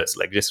to tears,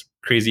 like just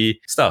crazy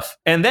stuff.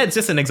 And that's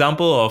just an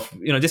example of,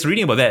 just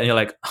reading about that. And you're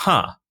like,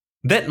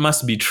 that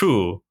must be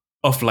true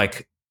of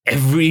like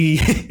every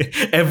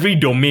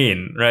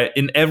domain, right?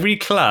 In every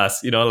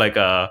class,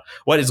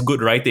 what is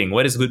good writing?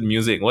 What is good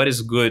music? What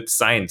is good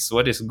science?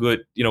 What is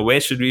good,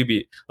 where should we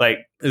be? Like,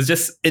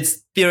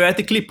 it's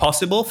theoretically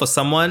possible for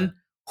someone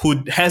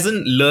who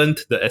hasn't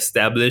learned the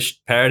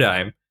established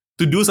paradigm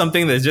to do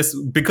something that's just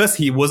because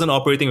he wasn't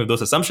operating with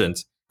those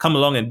assumptions, come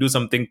along and do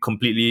something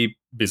completely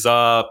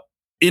bizarre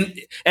in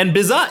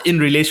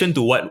relation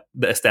to what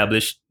the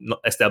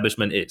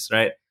establishment is,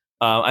 right?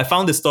 I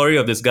found the story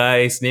of this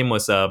guy. His name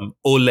was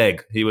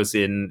Oleg. He was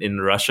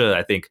in Russia,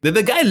 I think.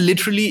 The guy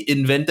literally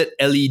invented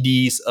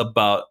LEDs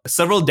about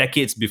several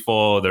decades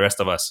before the rest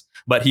of us.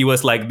 But he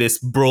was like this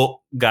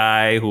broke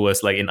guy who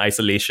was like in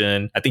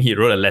isolation. I think he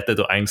wrote a letter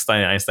to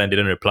Einstein and Einstein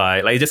didn't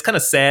reply. Like just kind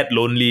of sad,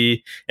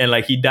 lonely. And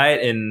like he died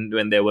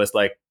when there was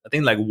like, I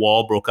think like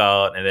war broke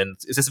out, and then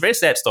it's just a very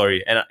sad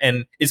story.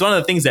 And it's one of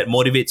the things that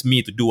motivates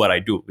me to do what I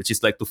do, which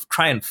is like to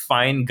try and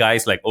find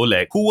guys like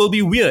Oleg who will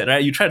be weird,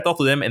 right? You try to talk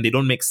to them and they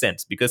don't make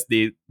sense because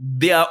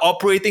they are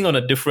operating on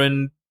a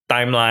different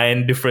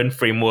timeline, different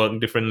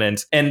framework, different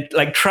lens, and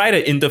like try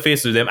to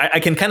interface with them. I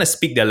can kind of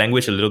speak their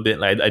language a little bit.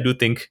 Like I do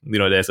think,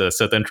 there's a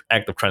certain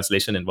act of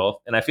translation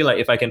involved. And I feel like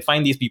if I can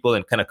find these people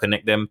and kind of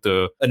connect them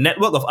to a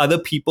network of other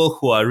people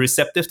who are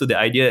receptive to the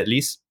idea at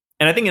least.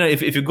 And I think,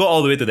 if you go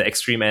all the way to the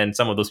extreme end,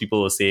 some of those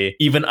people will say,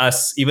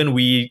 even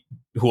we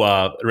who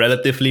are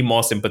relatively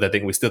more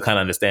sympathetic, we still can't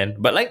understand.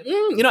 But like,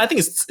 I think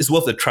it's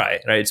worth a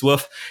try, right? It's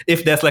worth,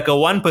 if there's like a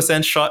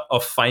 1% shot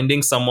of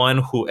finding someone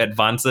who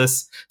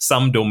advances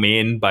some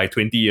domain by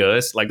 20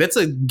 years, like that's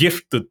a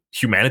gift to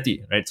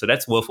humanity, right? So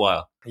that's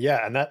worthwhile.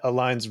 Yeah, and that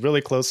aligns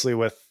really closely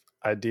with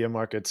Idea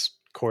Market's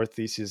core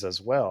thesis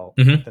as well.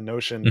 Mm-hmm. The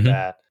notion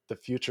that the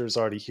future is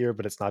already here,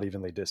 but it's not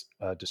evenly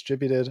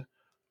distributed,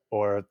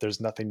 or there's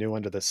nothing new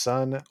under the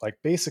sun. Like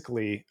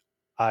basically,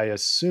 I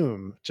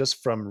assume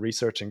just from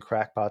researching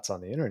crackpots on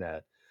the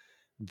internet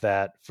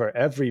that for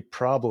every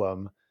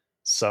problem,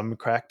 some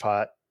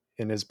crackpot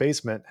in his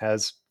basement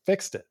has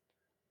fixed it.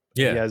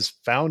 Yeah. He has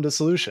found a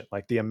solution.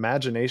 Like the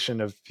imagination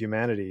of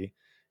humanity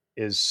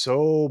is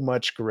so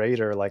much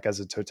greater, like as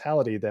a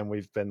totality, than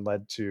we've been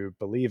led to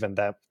believe, and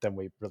than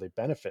we really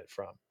benefit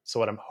from. So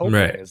what I'm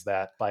hoping is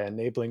that by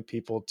enabling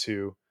people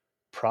to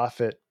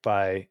profit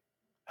by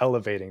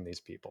elevating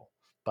these people,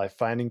 by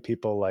finding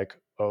people like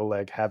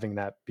Oleg, having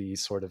that be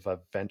sort of a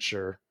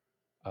venture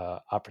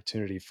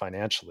opportunity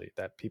financially,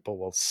 that people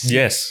will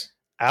seek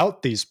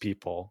out these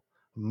people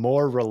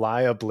more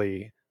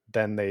reliably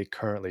than they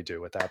currently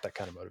do without that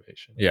kind of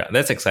motivation. Yeah,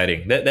 that's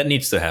exciting. That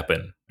needs to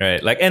happen,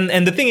 right? Like, and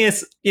the thing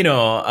is,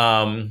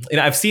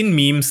 I've seen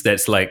memes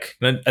that's like,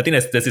 I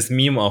think there's this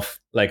meme of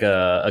like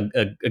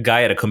a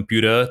guy at a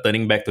computer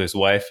turning back to his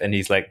wife, and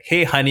he's like,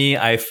 "Hey, honey,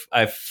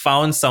 I've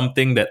found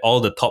something that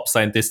all the top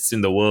scientists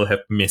in the world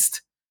have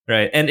missed."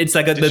 Right, and it's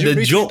like Did you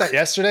the joke that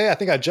yesterday. I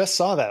think I just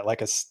saw that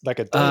like a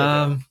day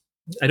ago.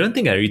 I don't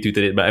think I retweeted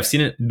it, but I've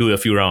seen it do a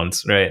few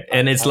rounds, right?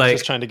 And it's like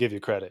just trying to give you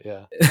credit,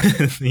 yeah.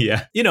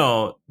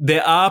 Yeah.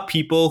 There are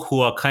people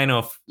who are kind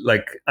of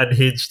like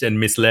unhinged and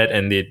misled,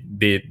 and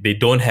they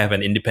don't have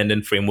an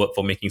independent framework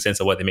for making sense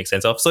of what they make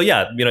sense of. So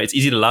yeah, it's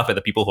easy to laugh at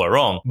the people who are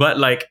wrong, but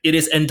like it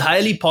is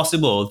entirely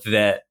possible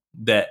that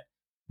there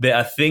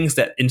are things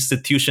that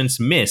institutions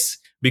miss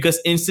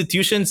because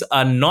institutions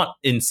are not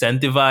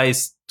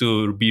incentivized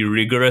to be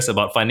rigorous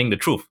about finding the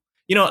truth.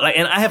 And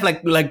I have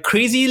like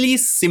crazily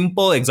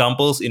simple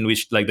examples in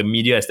which like the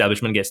media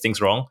establishment gets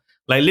things wrong.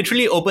 Like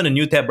literally open a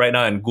new tab right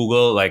now and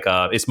Google like,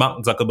 is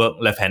Mark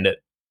Zuckerberg left-handed?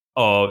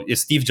 Or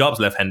is Steve Jobs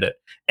left-handed?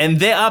 And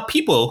there are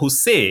people who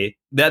say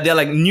that they're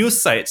like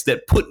news sites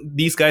that put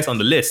these guys on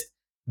the list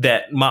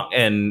that Mark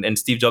and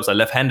Steve Jobs are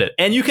left-handed.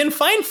 And you can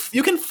find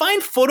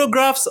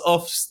photographs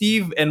of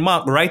Steve and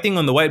Mark writing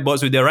on the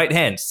whiteboards with their right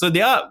hands. So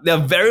they're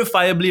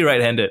verifiably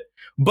right-handed.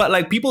 But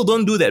like people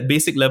don't do that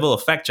basic level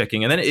of fact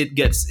checking, and then it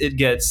gets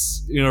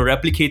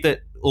replicated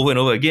over and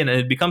over again, and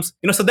it becomes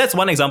so that's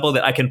one example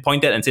that I can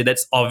point at and say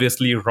that's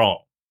obviously wrong.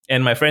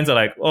 And my friends are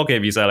like, okay,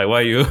 Visa, like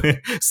why are you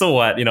so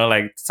what?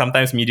 Like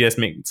sometimes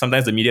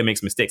the media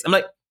makes mistakes. I'm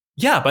like,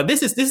 yeah, but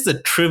this is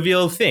a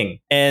trivial thing,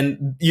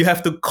 and you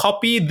have to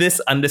copy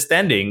this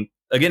understanding.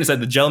 Again, it's like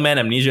the Gell-Mann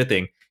amnesia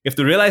thing. You have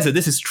to realize that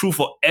this is true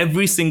for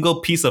every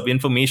single piece of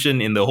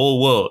information in the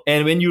whole world.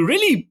 And when you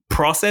really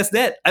process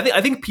that,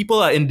 I think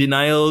people are in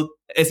denial,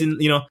 as in,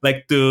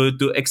 like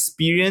to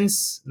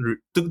experience,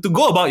 to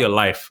go about your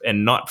life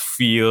and not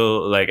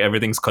feel like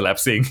everything's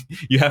collapsing.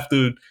 You have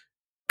to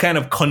kind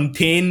of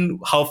contain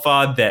how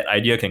far that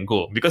idea can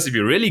go, because if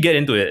you really get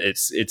into it,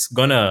 it's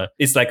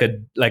like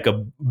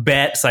a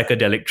bad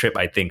psychedelic trip.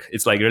 I think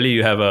it's like really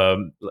you have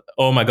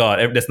oh my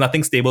god, there's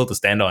nothing stable to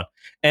stand on.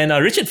 And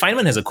Richard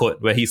Feynman has a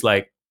quote where he's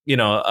like,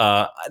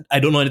 I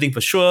don't know anything for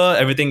sure.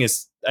 Everything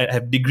I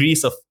have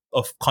degrees of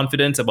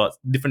confidence about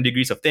different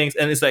degrees of things.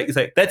 And it's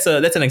like that's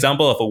an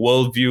example of a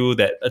worldview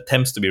that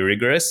attempts to be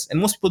rigorous, and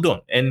most people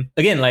don't. And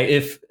again,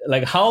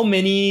 like how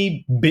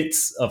many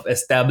bits of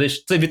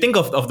established, so if you think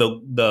of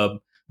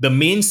the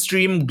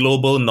mainstream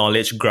global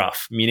knowledge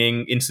graph,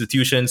 meaning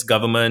institutions,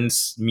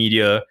 governments,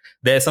 media,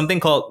 there's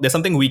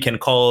something we can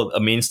call a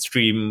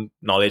mainstream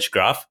knowledge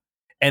graph.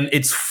 And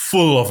it's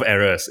full of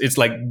errors. It's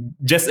like,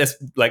 just as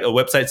like a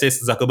website says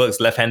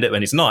Zuckerberg's left-handed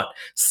when he's not.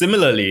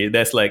 Similarly,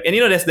 there's like, and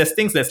there's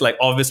things that's like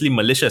obviously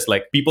malicious.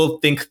 Like people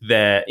think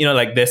that,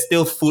 like there's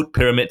still food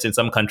pyramids in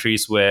some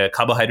countries where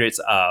carbohydrates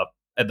are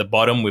at the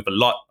bottom with a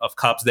lot of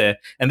carbs there.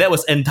 And that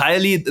was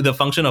entirely the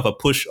function of a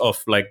push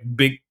of like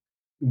big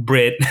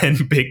bread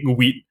and big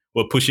wheat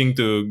were pushing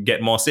to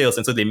get more sales.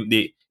 And so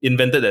they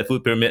invented that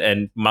food pyramid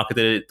and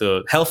marketed it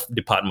to health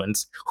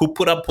departments who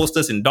put up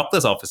posters in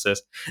doctors'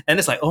 offices. And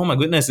it's like, oh my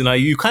goodness,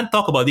 you can't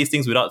talk about these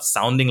things without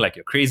sounding like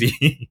you're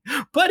crazy.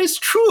 But it's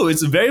true.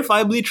 It's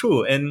verifiably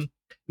true. And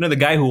the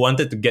guy who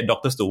wanted to get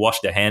doctors to wash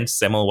their hands,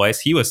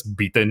 Semmelweis, he was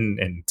beaten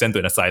and sent to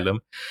an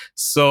asylum.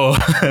 So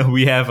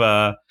we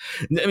have,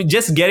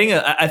 just getting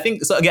I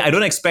think, so again, I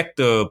don't expect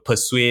to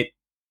persuade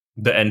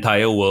the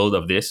entire world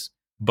of this,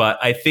 but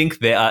I think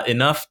there are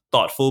enough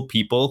thoughtful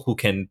people who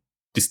can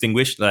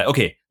distinguish, like,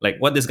 okay, like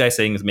what this guy's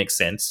saying makes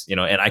sense, and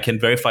I can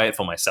verify it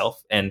for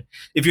myself. And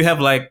if you have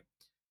like,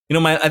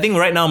 I think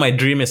right now my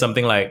dream is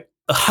something like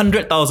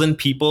 100,000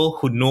 people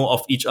who know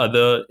of each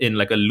other in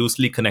like a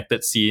loosely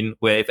connected scene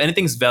where if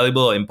anything's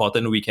valuable or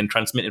important, we can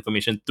transmit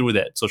information through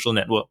that social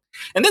network.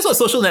 And that's what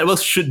social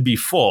networks should be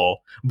for.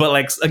 But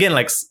again,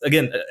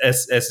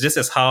 as just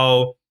as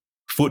how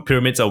food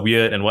pyramids are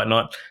weird and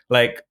whatnot,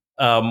 like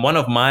one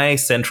of my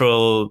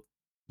central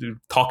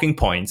talking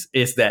points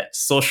is that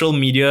social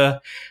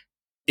media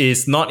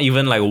is not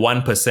even like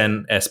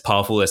 1% as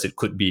powerful as it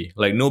could be.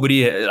 Like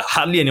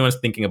hardly anyone's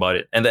thinking about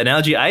it. And the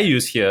analogy I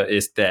use here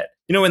is that,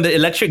 when the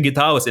electric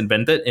guitar was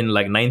invented in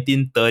like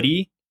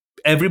 1930,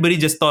 everybody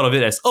just thought of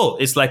it as, oh,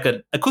 it's like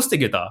an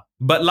acoustic guitar,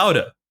 but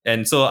louder.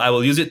 And so I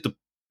will use it to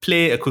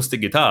play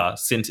acoustic guitar,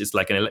 since it's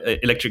like an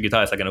electric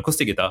guitar, it's like an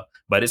acoustic guitar,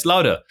 but it's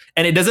louder.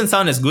 And it doesn't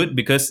sound as good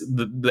because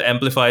the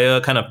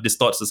amplifier kind of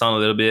distorts the sound a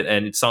little bit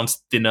and it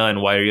sounds thinner and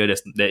wirier.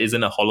 There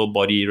isn't a hollow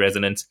body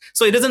resonance.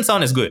 So it doesn't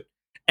sound as good.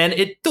 And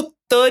it took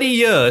 30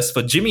 years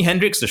for Jimi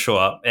Hendrix to show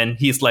up, and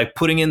he's like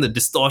putting in the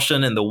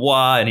distortion and the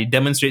wah, and he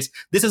demonstrates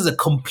this is a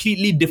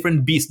completely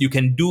different beast. You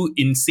can do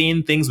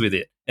insane things with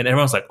it. And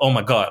everyone's like, oh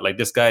my God, like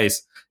this guy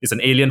is an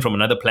alien from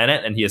another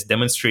planet, and he has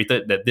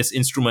demonstrated that this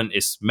instrument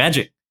is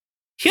magic.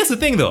 Here's the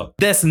thing though,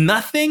 there's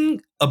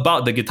nothing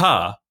about the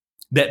guitar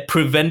that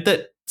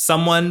prevented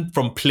someone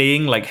from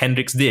playing like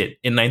Hendrix did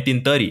in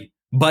 1930.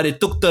 But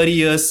it took 30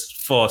 years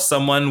for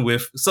someone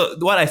so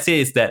what I say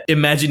is that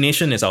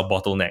imagination is our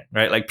bottleneck,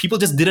 right? Like people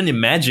just didn't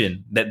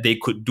imagine that they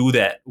could do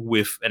that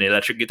with an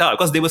electric guitar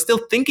because they were still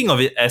thinking of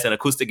it as an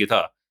acoustic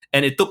guitar.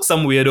 And it took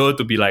some weirdo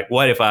to be like,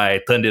 what if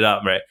I turned it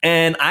up, right?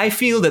 And I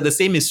feel that the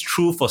same is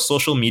true for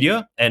social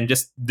media and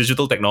just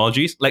digital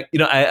technologies. Like,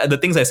 the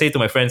things I say to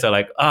my friends are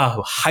like,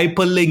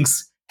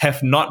 hyperlinks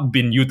have not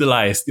been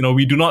utilized.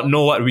 We do not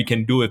know what we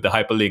can do with the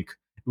hyperlink.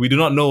 We do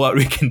not know what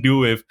we can do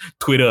with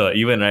Twitter,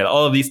 even, right?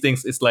 All of these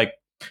things, it's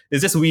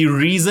just we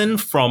reason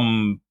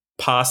from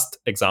past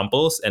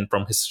examples and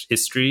from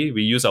history.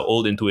 We use our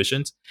old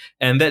intuitions,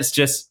 and that's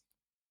just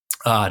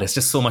there's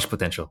just so much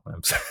potential.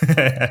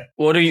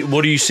 What do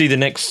you see the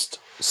next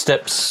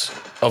steps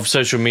of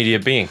social media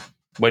being?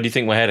 Where do you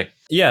think we're heading?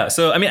 Yeah,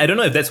 so I mean, I don't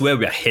know if that's where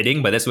we're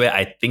heading, but that's where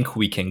I think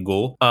we can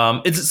go.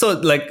 It's so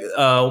like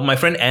my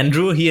friend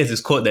Andrew, he has this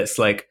quote that's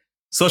like,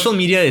 social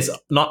media is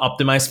not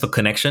optimized for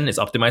connection, it's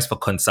optimized for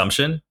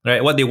consumption,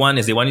 right? What they want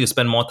is they want you to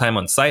spend more time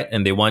on site,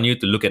 and they want you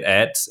to look at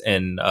ads,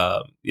 and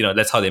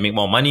that's how they make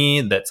more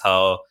money, that's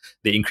how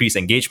they increase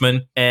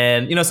engagement.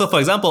 And so for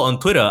example, on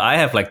Twitter, I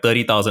have like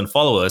 30,000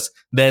 followers.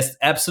 There's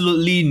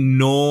absolutely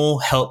no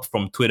help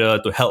from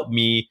Twitter to help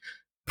me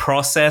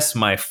process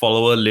my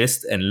follower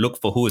list and look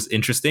for who is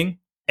interesting.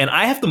 And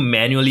I have to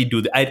manually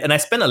do that. And I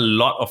spend a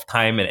lot of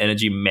time and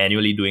energy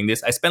manually doing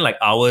this. I spend like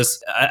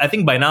hours. I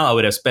think by now I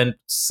would have spent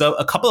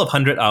a couple of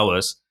 100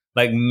 hours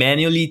like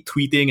manually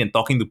tweeting and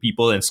talking to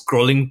people and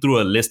scrolling through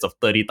a list of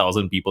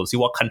 30,000 people, see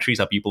what countries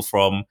are people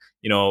from,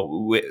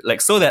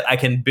 so that I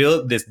can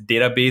build this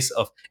database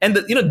of, and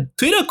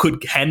Twitter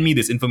could hand me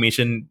this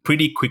information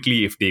pretty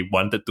quickly if they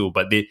wanted to,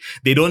 but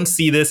they don't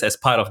see this as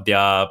part of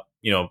their,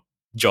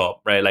 job,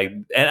 right? Like,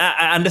 and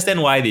I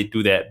understand why they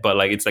do that, but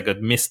like it's like a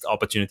missed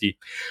opportunity.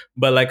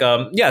 But like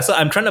so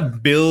I'm trying to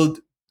build,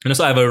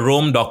 so I have a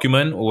Roam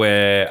document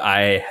where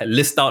I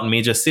list out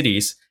major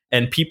cities,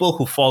 and people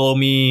who follow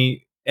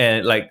me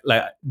and like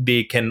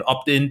they can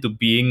opt in to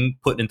being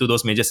put into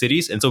those major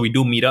cities. And so we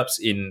do meetups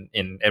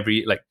in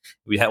every, like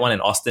we had one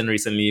in Austin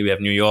recently, we have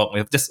New York, we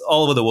have just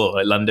all over the world,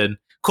 like London.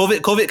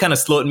 COVID kind of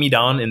slowed me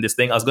down in this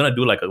thing. I was gonna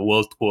do like a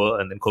world tour,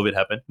 and then COVID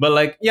happened. But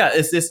like, yeah,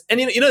 it's this, and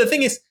the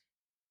thing is,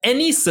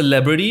 any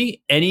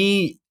celebrity,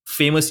 any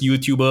famous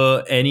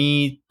YouTuber,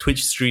 any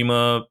Twitch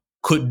streamer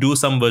could do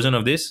some version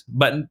of this,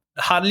 but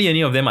hardly any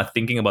of them are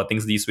thinking about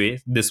things this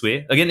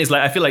way. Again, it's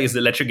like, I feel like it's the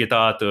electric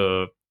guitar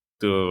to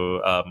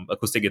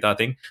acoustic guitar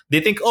thing.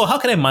 They think, oh, how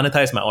can I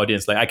monetize my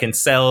audience? Like I can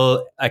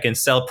sell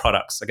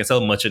products, I can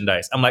sell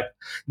merchandise. I'm like,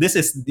 this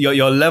is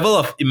your level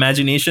of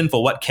imagination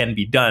for what can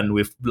be done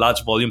with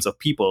large volumes of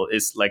people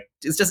is like,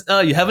 it's just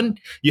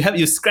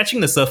you're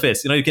scratching the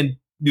surface.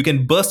 You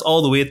can burst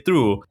all the way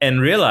through and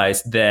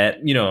realize that,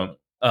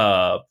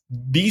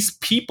 these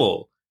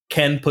people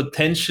can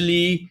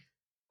potentially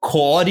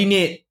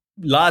coordinate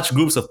large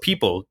groups of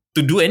people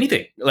to do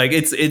anything. Like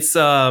it's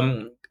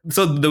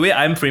so the way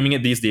I'm framing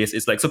it these days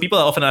is like, so people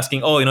are often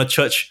asking,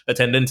 church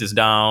attendance is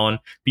down,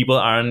 people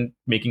aren't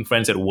making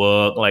friends at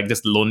work, like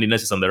just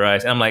loneliness is on the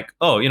rise. And I'm like,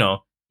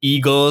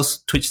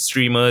 eagles, Twitch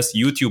streamers,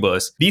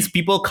 YouTubers. These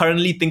people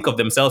currently think of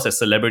themselves as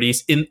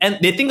celebrities and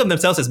they think of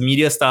themselves as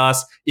media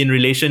stars in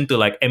relation to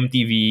like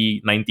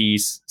MTV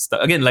 90s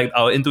stuff. Again, like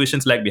our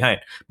intuitions lag behind.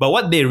 But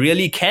what they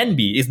really can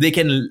be is they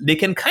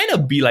can kind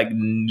of be like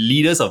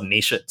leaders of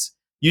nations.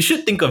 You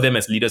should think of them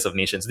as leaders of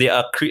nations. They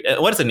are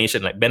what is a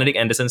nation? Like Benedict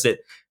Anderson said,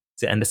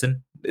 is it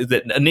Anderson?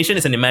 A nation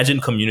is an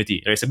imagined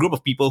community. Right? It's a group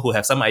of people who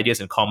have some ideas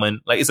in common.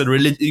 Like it's a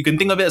religion. You can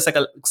think of it as like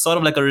a sort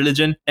of like a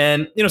religion.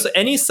 And so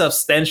any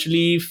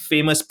substantially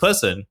famous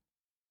person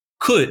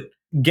could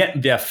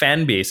get their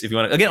fan base, if you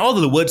want to. Again, all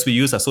of the words we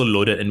use are so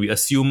loaded, and we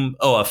assume,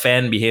 a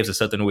fan behaves a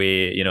certain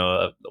way,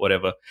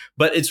 whatever.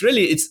 But it's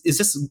really it's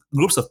just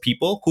groups of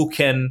people who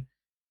can,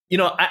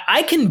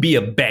 I can be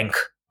a bank.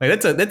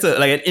 Like that's a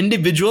like an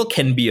individual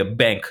can be a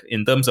bank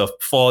in terms of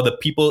for the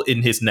people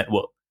in his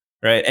network.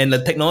 Right. And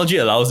the technology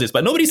allows this,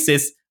 but nobody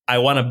says, I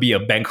want to be a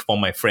bank for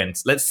my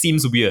friends. That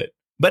seems weird,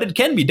 but it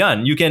can be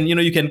done. You can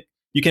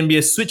be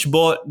a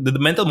switchboard. The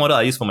mental model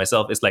I use for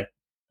myself is like,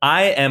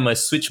 I am a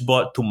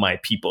switchboard to my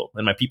people.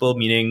 And my people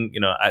meaning,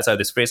 I have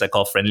this phrase I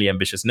call friendly,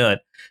 ambitious nerd,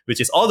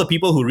 which is all the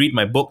people who read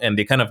my book and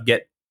they kind of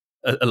get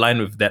aligned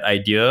with that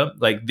idea.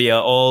 Like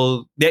they're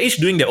each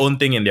doing their own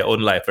thing in their own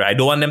life, right? I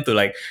don't want them to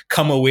like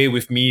come away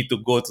with me to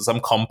go to some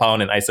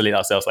compound and isolate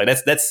ourselves. Like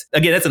that's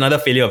another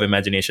failure of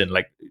imagination.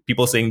 Like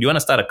people saying, do you want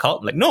to start a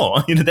cult? Like,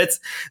 no, that's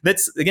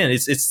again,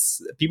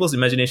 it's people's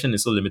imagination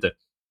is so limited.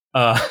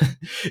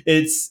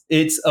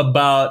 It's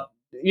about,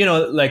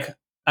 like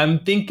I'm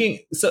thinking,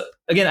 so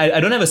again, I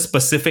don't have a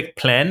specific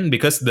plan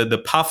because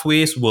the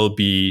pathways will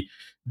be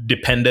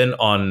dependent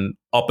on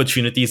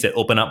opportunities that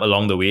open up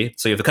along the way.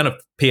 So you have to kind of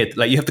pay it,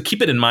 like you have to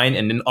keep it in mind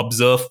and then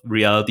observe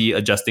reality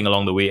adjusting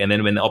along the way. And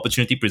then when the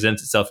opportunity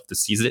presents itself, to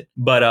seize it.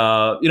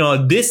 But,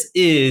 this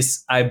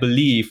is, I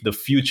believe, the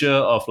future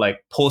of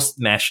like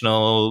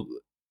post-national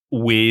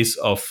ways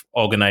of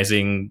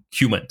organizing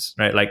humans,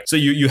 right? Like, so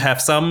you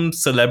have some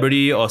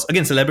celebrity, or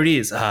again, celebrity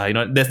is,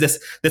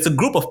 there's a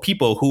group of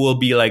people who will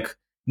be like,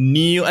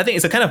 I think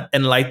it's a kind of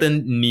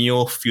enlightened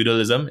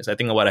neo-feudalism is I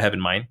think what I have in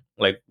mind,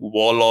 like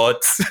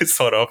warlords,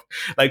 sort of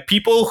like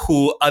people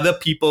who other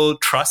people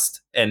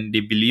trust and they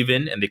believe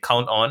in and they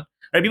count on.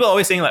 Right? People are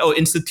always saying like, oh,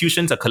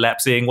 institutions are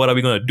collapsing. What are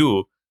we going to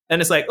do?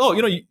 And it's like, oh,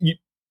 you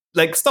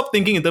like stop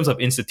thinking in terms of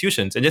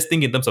institutions and just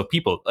think in terms of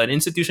people. An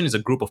institution is a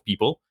group of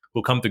people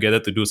who come together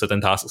to do certain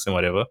tasks and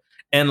whatever.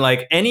 And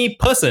like any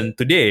person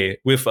today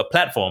with a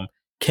platform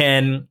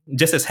can,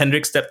 just as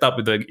Hendrik stepped up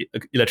with the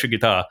electric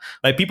guitar,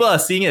 like people are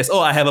seeing it as,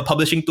 I have a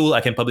publishing tool, I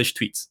can publish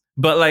tweets.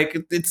 But like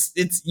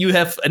it's you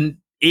have an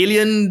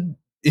alien,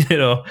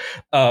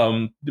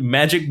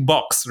 magic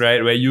box,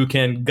 right, where you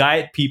can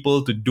guide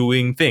people to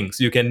doing things.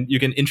 You can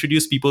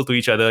introduce people to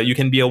each other. You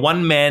can be a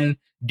one-man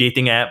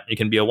dating app. You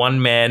can be a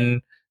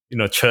one-man,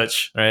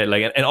 church, right?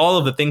 Like and all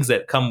of the things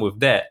that come with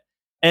that.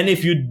 And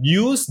if you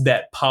use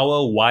that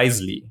power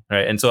wisely,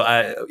 right? And so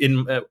I've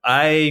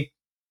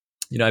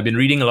been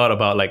reading a lot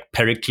about like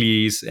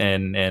Pericles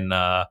and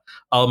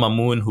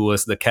Al-Mamun, who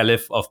was the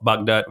Caliph of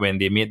Baghdad when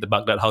they made the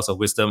Baghdad House of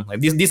Wisdom. Like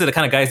these are the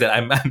kind of guys that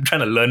I'm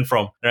trying to learn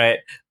from, right?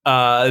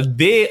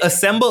 They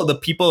assembled the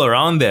people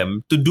around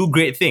them to do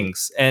great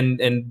things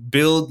and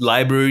build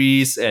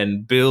libraries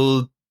and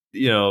build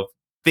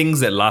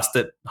things that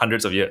lasted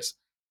hundreds of years.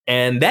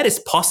 And that is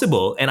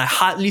possible, and I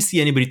hardly see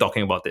anybody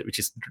talking about it,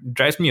 which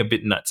drives me a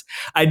bit nuts.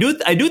 I do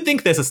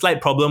think there's a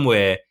slight problem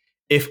where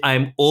if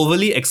I'm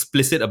overly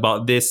explicit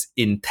about this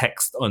in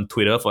text on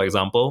Twitter, for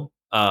example,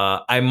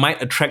 I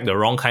might attract the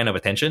wrong kind of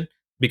attention,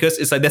 because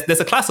it's like there's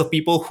a class of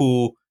people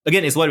who,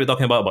 again, it's what we're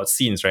talking about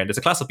scenes, right? There's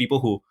a class of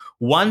people who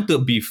want to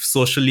be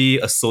socially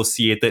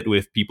associated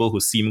with people who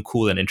seem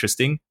cool and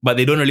interesting, but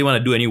they don't really want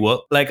to do any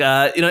work. Like,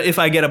 if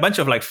I get a bunch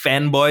of like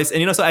fanboys,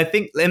 and so I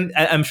think, and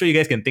I'm sure you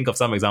guys can think of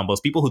some examples,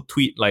 people who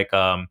tweet like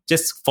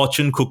just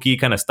fortune cookie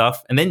kind of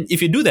stuff. And then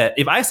if you do that,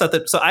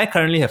 so I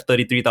currently have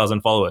 33,000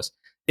 followers.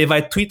 If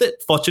I tweeted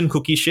fortune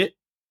cookie shit,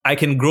 I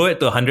can grow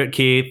it to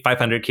 100K,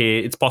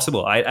 500K. It's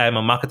possible. I'm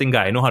a marketing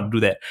guy. I know how to do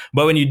that.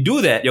 But when you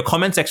do that, your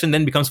comment section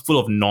then becomes full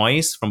of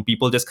noise from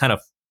people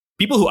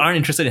people who aren't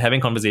interested in having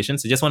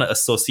conversations. They just want to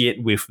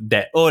associate with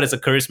that. Oh, there's a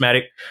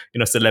charismatic,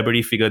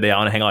 celebrity figure there. I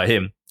want to hang out with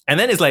him. And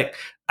then it's like,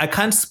 I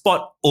can't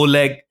spot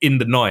Oleg in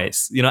the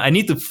noise. I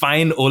need to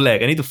find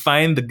Oleg. I need to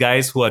find the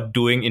guys who are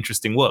doing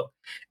interesting work.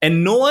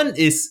 And no one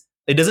is...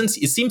 It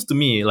seems to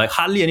me like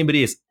hardly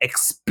anybody is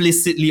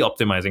explicitly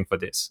optimizing for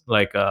this.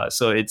 Like,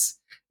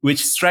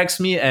 which strikes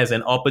me as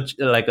an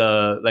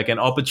opportunity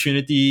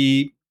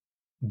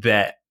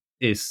that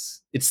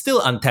it's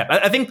still untapped.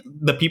 I think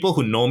the people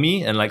who know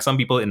me and like some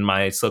people in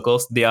my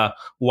circles, they are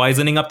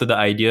wisening up to the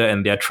idea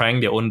and they are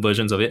trying their own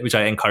versions of it, which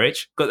I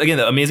encourage. Because again,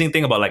 the amazing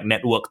thing about like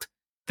networked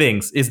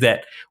things is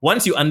that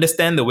once you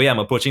understand the way I'm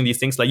approaching these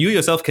things, like you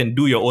yourself can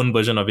do your own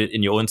version of it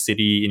in your own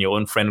city, in your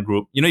own friend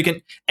group.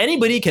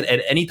 Anybody can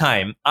at any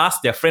time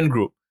ask their friend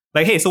group,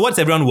 like, hey, so what's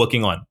everyone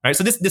working on? Right?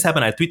 So this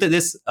happened. I tweeted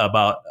this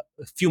about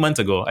a few months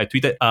ago. I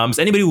tweeted, is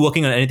anybody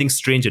working on anything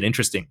strange and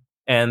interesting?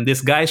 And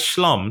this guy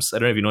Shloms, I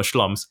don't know if you know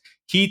Shloms,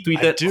 he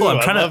tweeted, I do.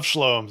 I'm trying I love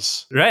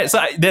Shloms. Right?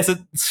 So there's a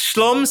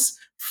Shloms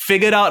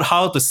figured out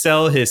how to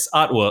sell his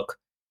artwork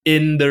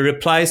in the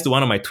replies to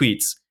one of my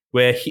tweets.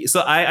 Where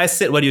I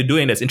said, what are you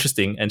doing that's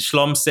interesting? And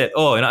Shlom said,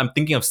 I'm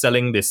thinking of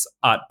selling this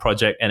art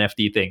project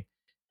NFT thing.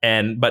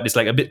 But it's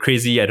like a bit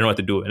crazy. I don't know what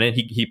to do. And then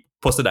he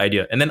posted the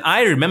idea. And then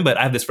I remembered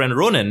I have this friend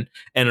Ronan,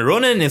 and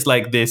Ronan is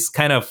like this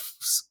kind of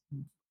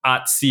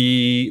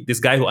artsy, this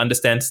guy who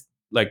understands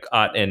like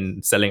art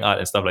and selling art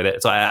and stuff like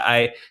that. So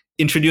I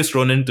introduced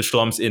Ronan to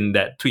Shloms in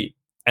that tweet.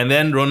 And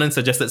then Ronan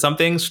suggested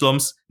something.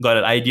 Shloms got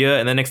an idea,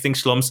 and the next thing,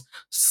 Shloms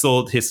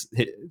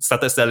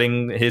started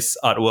selling his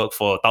artwork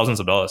for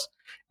thousands of dollars.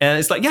 And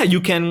it's like, yeah,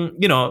 you can,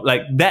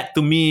 like that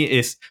to me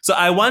is. So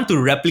I want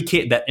to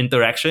replicate that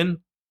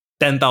interaction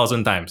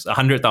 10,000 times,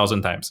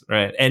 100,000 times,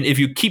 right? And if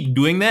you keep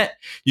doing that,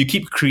 you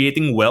keep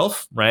creating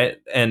wealth, right?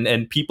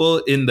 And people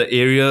in the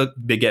area,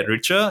 they get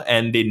richer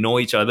and they know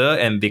each other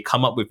and they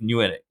come up with new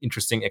and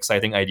interesting,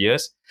 exciting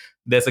ideas.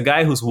 There's a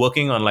guy who's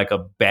working on like a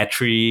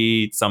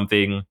battery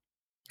something.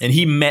 And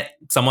he met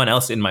someone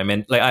else in my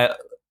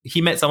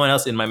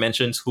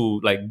mentions who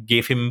like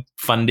gave him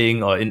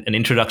funding or an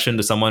introduction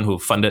to someone who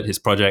funded his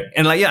project.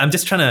 And like, yeah, I'm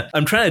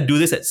trying to do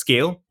this at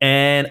scale.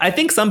 And I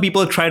think some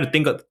people try to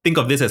think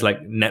of this as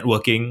like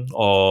networking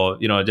or,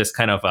 just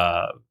kind of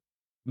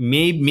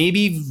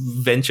maybe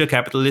venture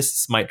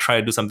capitalists might try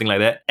to do something like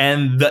that.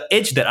 And the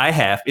edge that I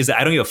have is that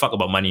I don't give a fuck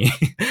about money.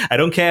 I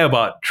don't care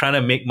about trying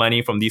to make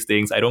money from these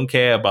things. I don't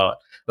care about,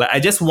 like,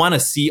 I just want to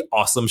see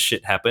awesome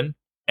shit happen.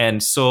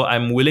 And so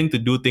I'm willing to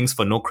do things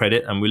for no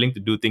credit. I'm willing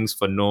to do things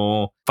for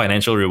no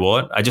financial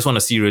reward. I just want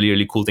to see really,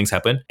 really cool things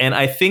happen. And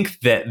I think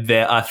that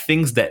there are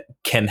things that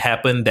can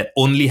happen that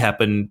only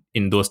happen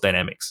in those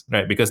dynamics,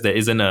 right? Because there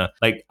isn't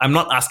I'm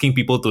not asking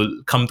people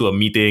to come to a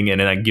meeting and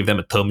then I give them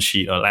a term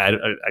sheet, or like,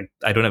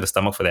 I don't have the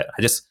stomach for that.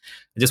 I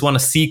just want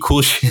to see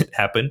cool shit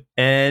happen.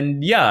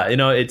 And yeah,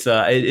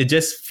 it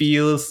just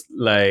feels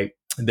like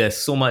there's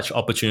so much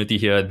opportunity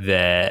here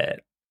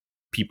that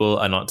people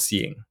are not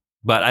seeing.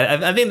 But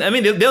I think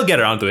they'll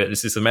get around to it.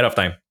 It's just a matter of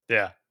time.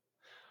 Yeah,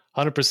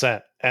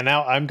 100%. And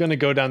now I'm going to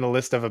go down the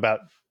list of about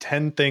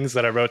 10 things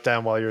that I wrote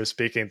down while you were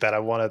speaking that I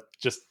want to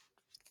just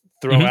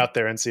throw out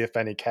there and see if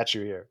any catch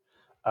you here.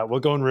 We'll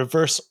go in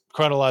reverse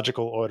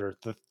chronological order.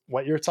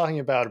 What you're talking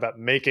about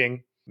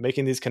making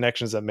these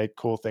connections that make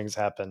cool things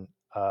happen,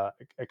 I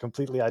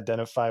completely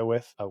identify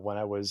with. When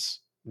I was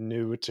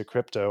new to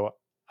crypto,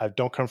 I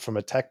don't come from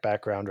a tech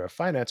background or a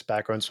finance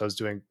background, so I was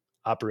doing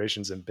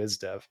operations in biz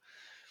dev.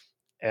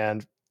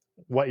 And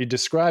what you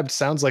described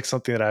sounds like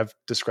something that I've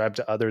described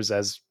to others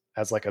as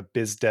like a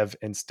biz dev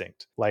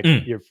instinct. Like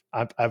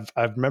I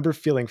remember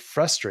feeling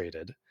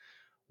frustrated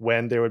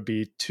when there would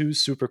be two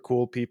super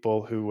cool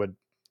people who would,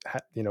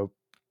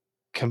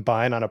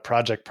 combine on a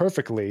project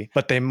perfectly,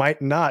 but they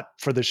might not,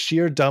 for the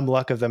sheer dumb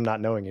luck of them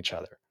not knowing each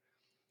other.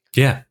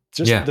 Yeah.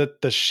 Just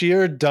the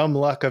sheer dumb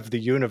luck of the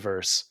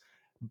universe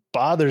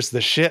bothers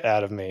the shit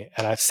out of me.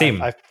 And I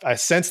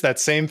sense that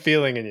same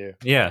feeling in you.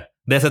 Yeah.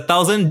 There's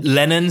 1,000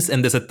 Lennons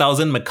and there's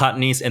 1,000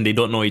 McCartneys and they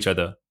don't know each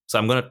other. So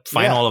I'm going to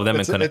find all of them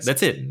and connect.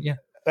 That's it. Yeah.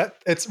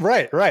 It's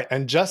right.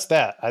 And just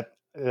that,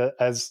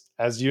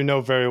 as you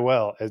know very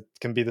well, it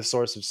can be the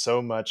source of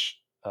so much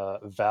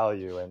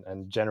value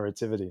and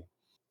generativity.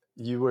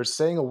 You were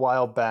saying a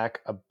while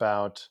back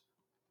about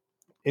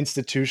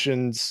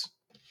institutions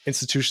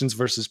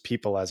versus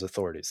people as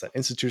authorities, that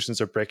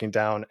institutions are breaking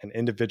down and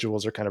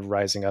individuals are kind of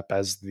rising up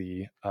as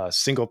the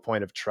single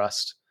point of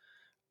trust.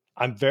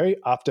 I'm very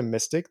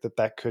optimistic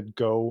that could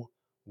go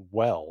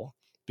well,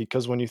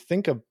 because when you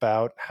think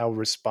about how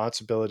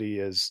responsibility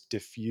is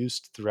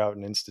diffused throughout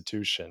an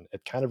institution,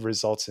 it kind of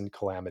results in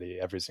calamity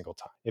every single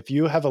time. If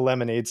you have a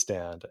lemonade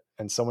stand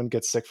and someone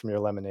gets sick from your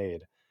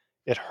lemonade,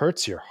 it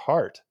hurts your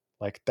heart.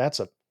 Like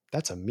that's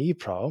a me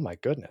problem. Oh my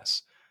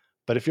goodness.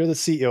 But if you're the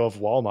CEO of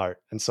Walmart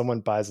and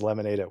someone buys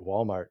lemonade at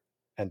Walmart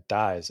and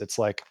dies, it's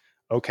like,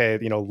 okay,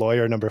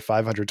 lawyer number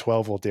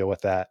 512 will deal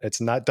with that.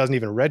 Doesn't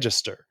even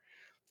register.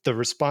 The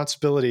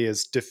responsibility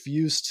is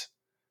diffused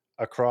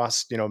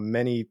across,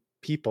 many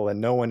people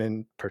and no one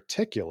in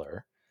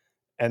particular,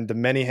 and the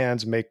many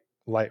hands make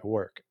light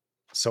work.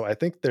 So I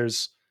think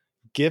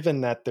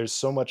given that there's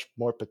so much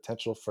more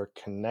potential for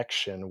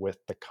connection with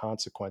the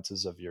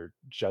consequences of your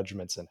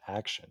judgments and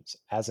actions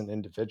as an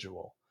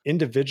individual,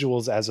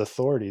 individuals as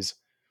authorities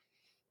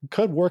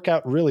could work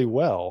out really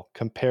well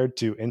compared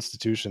to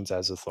institutions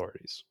as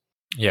authorities.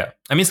 Yeah.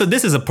 So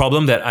this is a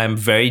problem that I'm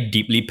very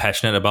deeply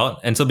passionate about.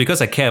 And so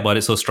because I care about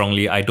it so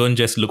strongly, I don't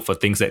just look for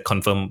things that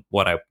confirm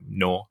what I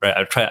know,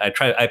 right?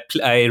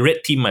 I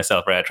red team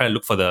myself, right? I try to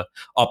look for the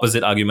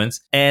opposite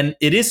arguments. And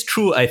it is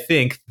true, I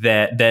think,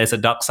 that there's a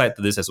dark side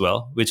to this as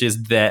well, which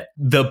is that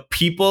the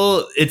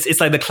people,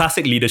 it's like the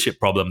classic leadership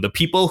problem. The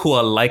people who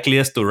are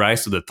likeliest to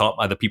rise to the top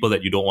are the people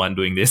that you don't want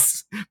doing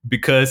this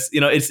because,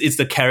 it's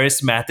the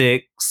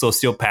charismatic,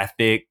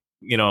 sociopathic,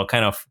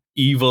 kind of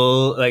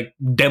evil, like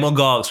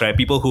demagogues, right?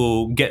 People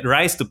who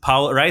rise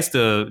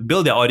to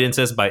build their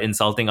audiences by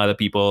insulting other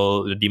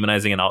people,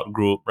 demonizing an out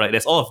group, right?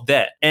 There's all of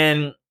that.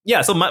 And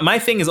yeah, so my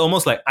thing is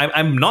almost like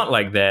I'm not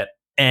like that.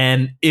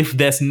 And if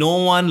there's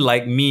no one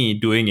like me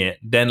doing it,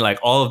 then like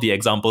all of the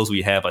examples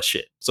we have are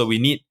shit. So we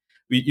need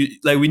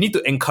we need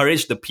to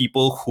encourage the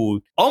people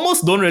who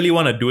almost don't really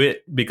want to do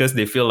it because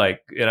they feel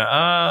like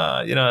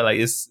like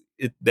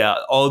there are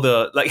all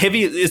the like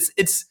heavy.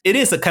 It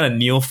is a kind of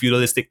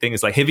neo-feudalistic thing.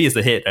 It's like heavy is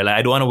the head. Right? Like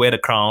I don't want to wear the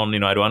crown.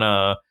 I don't want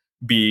to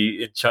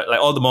be in charge. Like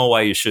all the more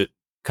why you should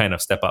kind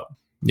of step up.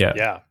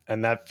 Yeah,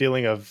 and that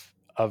feeling of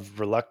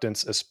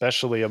reluctance,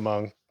 especially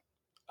among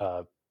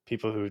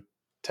people who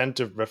tend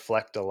to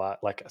reflect a lot,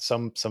 like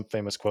some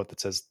famous quote that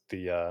says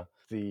the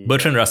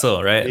Bertrand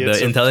Russell, right?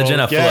 The intelligent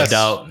are full of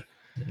doubt.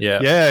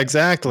 Yeah,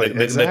 exactly.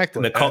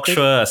 The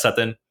cocksure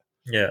Sutton.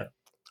 Yeah.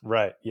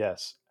 Right.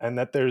 Yes. And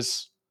that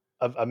there's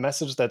a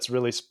message that's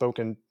really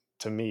spoken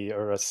to me,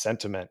 or a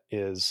sentiment,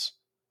 is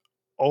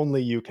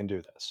only you can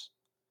do this.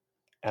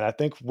 And I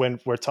think when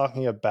we're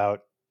talking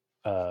about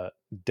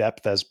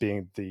depth as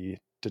being the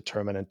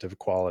determinant of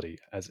quality,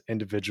 as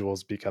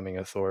individuals becoming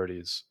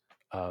authorities,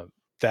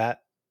 that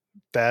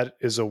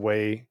is a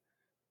way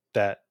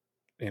that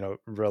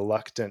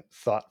reluctant,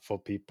 thoughtful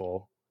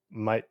people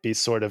might be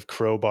sort of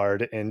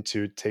crowbarred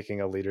into taking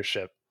a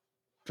leadership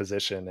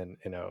position and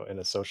in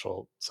a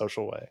social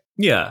way.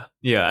 Yeah.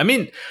 I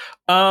mean,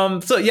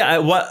 so yeah,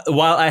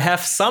 while I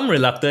have some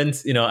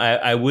reluctance,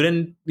 I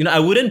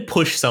wouldn't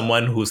push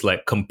someone who's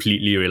like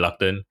completely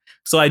reluctant.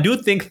 So I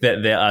do think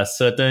that there are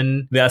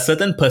certain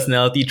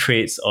personality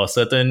traits or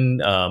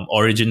certain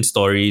origin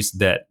stories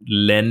that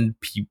lend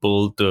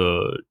people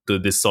to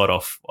this sort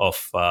of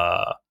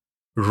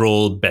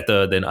role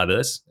better than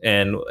others.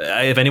 And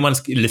if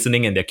anyone's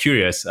listening and they're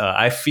curious,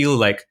 I feel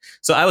like,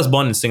 so I was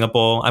born in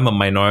Singapore. I'm a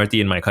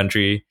minority in my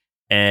country.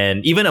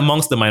 And even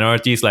amongst the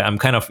minorities, like I'm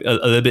kind of a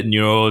little bit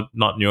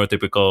not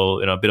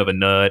neurotypical, a bit of a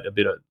nerd, a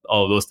bit of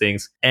all of those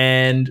things.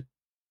 And,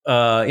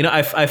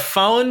 I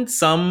found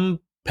some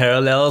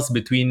parallels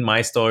between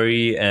my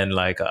story and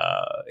like,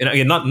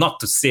 not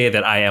to say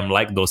that I am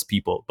like those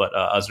people, but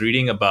I was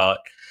reading about,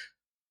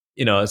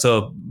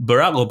 so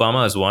Barack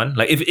Obama is one.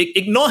 Like, if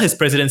ignore his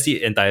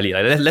presidency entirely,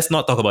 like let's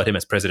not talk about him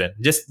as president.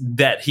 Just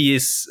that he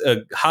is a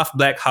half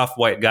black, half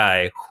white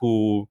guy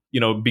who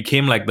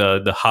became like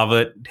the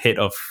Harvard head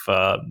of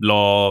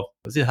law.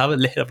 Was it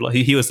Harvard head of law?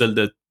 He was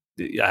the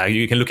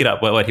you can look it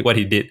up what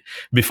he did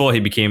before he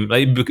became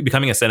like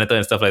becoming a senator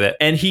and stuff like that.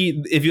 And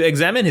if you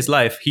examine his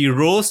life, he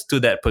rose to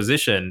that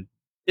position.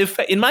 If,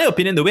 in my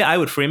opinion, the way I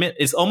would frame it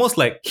is almost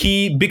like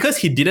because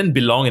he didn't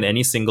belong in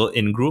any single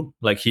in-group,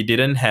 like he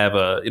didn't have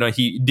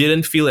he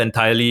didn't feel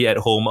entirely at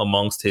home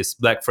amongst his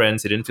black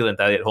friends. He didn't feel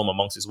entirely at home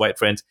amongst his white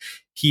friends.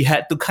 He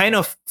had to kind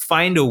of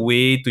find a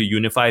way to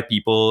unify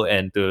people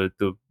and to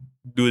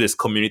do this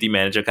community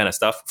manager kind of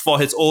stuff for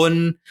his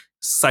own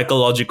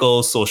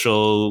psychological,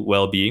 social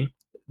well-being.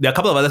 There are a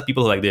couple of other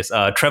people like this.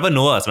 Trevor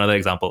Noah is another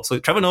example. So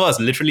Trevor Noah is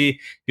literally,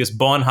 he was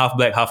born half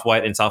black, half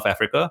white in South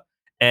Africa,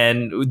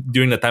 and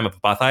during the time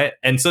of apartheid.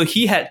 And so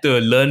he had to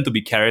learn to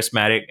be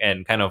charismatic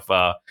and kind of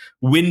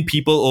win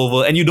people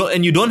over. And you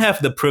don't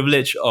have the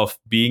privilege of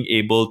being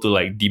able to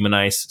like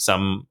demonize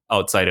some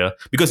outsider,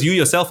 because you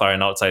yourself are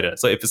an outsider.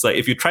 So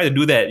if you try to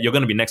do that, you're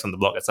going to be next on the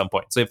block at some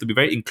point. So you have to be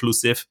very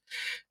inclusive.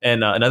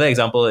 And another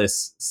example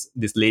is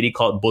this lady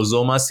called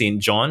Bozoma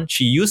St. John.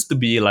 She used to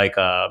be like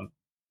a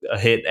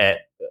head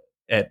at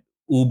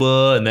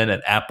Uber and then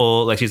at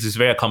Apple. Like, she's this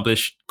very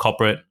accomplished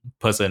corporate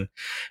person,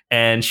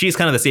 and she's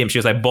kind of the same. She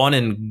was like born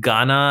in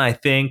Ghana, I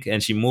think,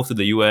 and she moved to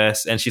the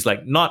US, and she's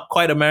like not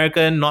quite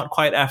American, not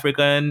quite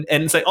African,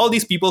 and it's like all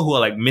these people who are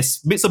like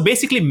so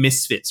basically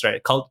misfits,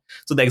 right?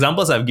 So the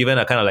examples I've given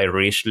are kind of like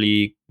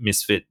racially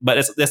misfit,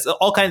 but there's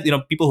all kinds,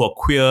 people who are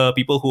queer,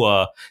 people who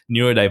are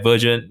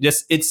neurodivergent.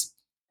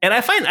 And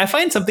I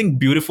find something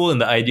beautiful in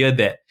the idea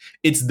that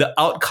it's the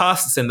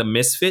outcasts and the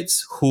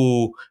misfits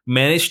who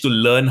manage to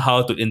learn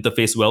how to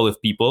interface well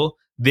with people.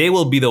 They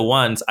will be the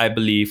ones, I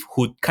believe,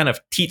 who kind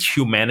of teach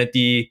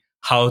humanity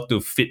how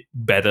to fit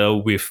better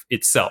with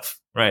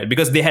itself, right?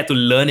 Because they had to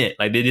learn it.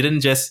 Like, they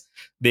didn't just,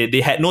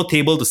 they had no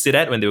table to sit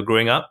at when they were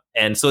growing up.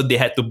 And so they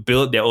had to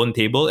build their own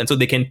table. And so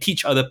they can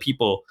teach other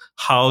people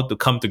how to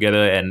come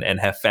together and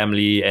have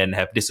family and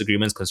have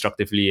disagreements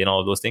constructively and all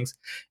of those things.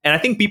 And I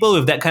think people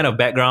with that kind of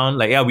background,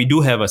 like, yeah, we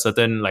do have a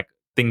certain like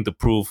thing to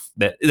prove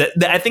that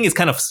I think is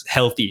kind of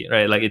healthy,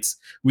 right? Like, it's,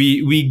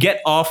 we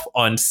get off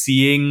on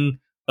seeing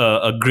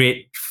a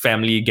great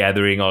family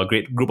gathering or a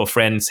great group of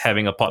friends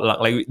having a potluck.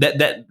 Like,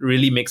 that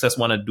really makes us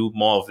want to do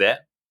more of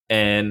that.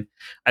 And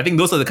I think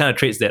those are the kind of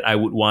traits that I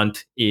would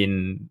want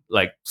in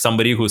like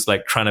somebody who's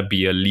like trying to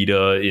be a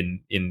leader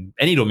in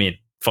any domain,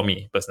 for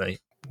me personally.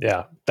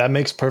 Yeah, that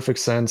makes perfect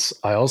sense.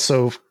 I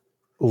also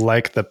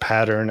like the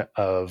pattern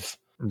of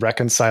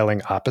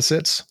reconciling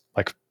opposites,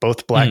 like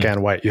both black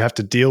and white. You have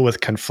to deal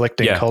with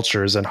conflicting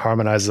cultures and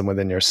harmonize them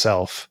within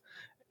yourself,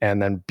 and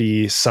then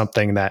be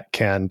something that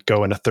can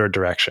go in a third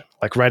direction,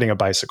 like riding a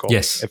bicycle.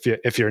 Yes.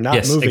 If you're not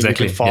moving,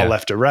 exactly. You can fall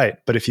left or right.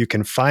 But if you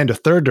can find a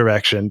third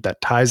direction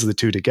that ties the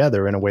two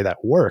together in a way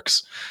that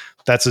works,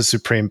 that's a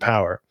supreme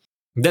power.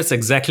 That's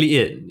exactly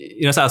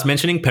it. So I was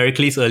mentioning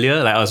Pericles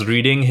earlier. Like I was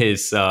reading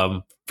his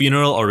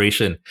funeral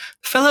oration.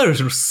 The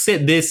fella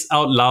said this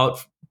out loud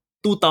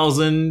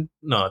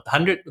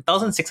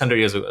 1,600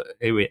 years ago.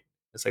 Hey, wait.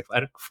 It's like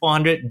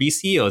 400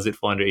 BC or is it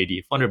 400 AD?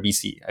 400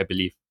 BC, I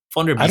believe.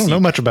 400 BC. I don't know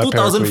much about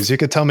 2000. Pericles. You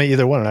could tell me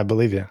either one and I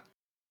believe you.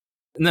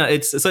 No,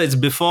 it's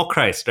before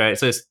Christ, right?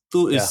 So it's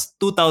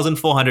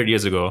 2,400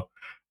 years ago.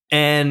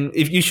 And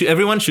if you should,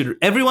 everyone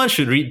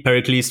should read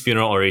Pericles'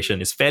 funeral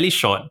oration. It's fairly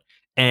short,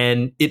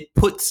 and it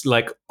puts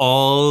like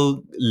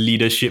all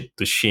leadership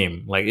to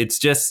shame. Like it's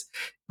just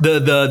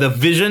the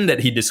vision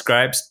that he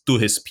describes to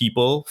his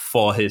people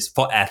for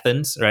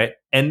Athens, right?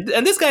 And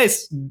this guy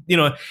is,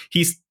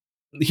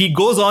 he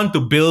goes on to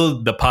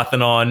build the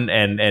Parthenon,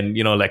 and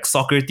like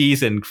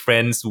Socrates and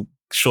friends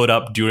showed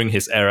up during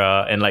his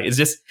era, and like it's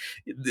just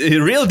a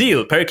real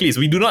deal. Pericles,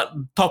 we do not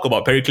talk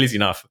about Pericles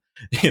enough.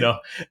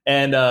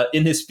 And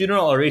in his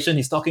funeral oration,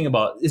 he's talking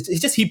about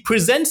he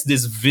presents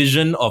this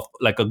vision of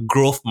like a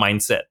growth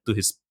mindset to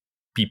his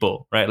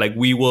people, right? Like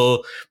we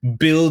will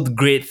build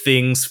great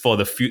things for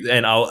the future,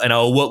 and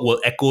our work will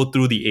echo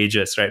through the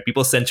ages, right?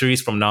 People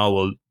centuries from now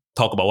will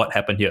talk about what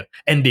happened here,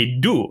 and they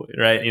do,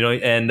 right?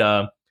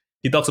 And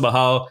he talks about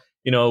how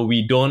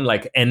we don't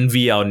like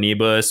envy our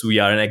neighbors. We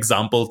are an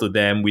example to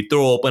them. We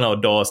throw open our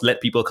doors, let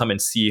people come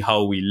and see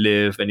how we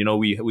live, and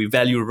we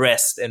value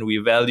rest, and we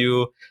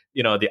value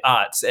the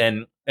arts,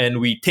 and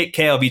we take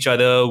care of each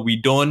other. We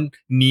don't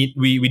need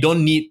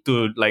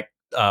to like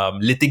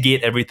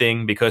litigate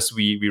everything because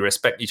we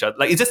respect each other.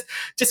 Like it's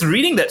just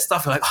reading that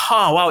stuff, like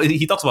wow.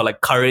 He talks about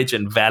like courage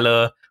and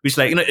valor, which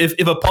like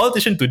if a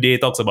politician today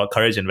talks about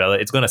courage and valor,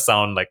 it's gonna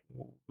sound like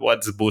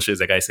what's bullshit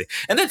that guy say.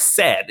 And that's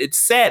sad. It's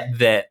sad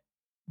that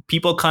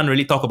people can't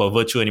really talk about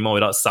virtue anymore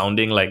without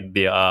sounding like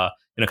they are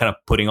kind of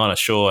putting on a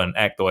show and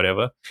act or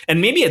whatever.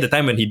 And maybe at the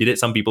time when he did it,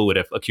 some people would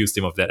have accused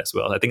him of that as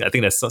well. I think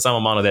there's some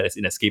amount of that is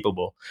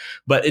inescapable.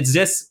 But it's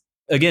just,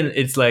 again,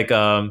 it's like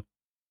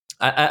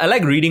I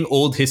like reading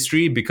old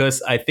history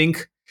because I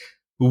think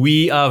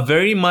we are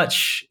very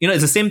much,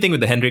 it's the same thing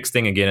with the Hendrix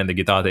thing again and the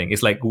guitar thing.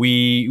 It's like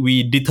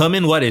we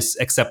determine what is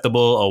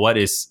acceptable or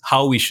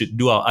how we should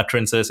do our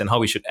utterances and how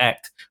we should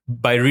act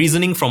by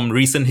reasoning from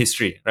recent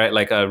history, right?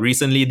 Like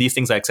recently these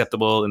things are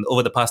acceptable, and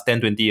over the past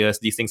 10, 20 years,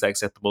 these things are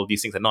acceptable,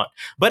 these things are not.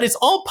 But it's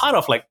all part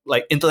of like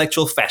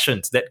intellectual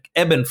fashions that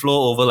ebb and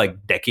flow over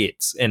like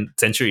decades and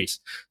centuries.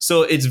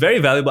 So it's very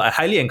valuable. I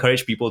highly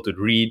encourage people to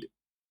read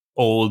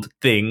old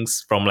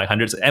things from like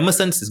hundreds.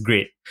 Emerson's is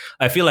great.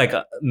 I feel like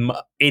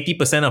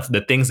 80% of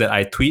the things that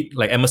I tweet,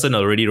 like Emerson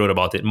already wrote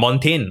about it.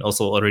 Montaigne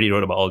also already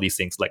wrote about all these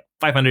things. Like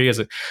 500 years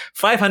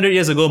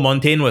ago,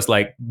 Montaigne was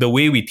like, the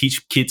way we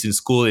teach kids in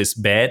school is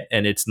bad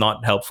and it's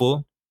not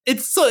helpful.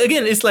 It's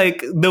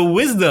like the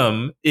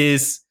wisdom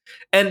is.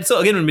 And so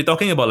again, when we're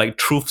talking about like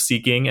truth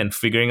seeking and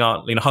figuring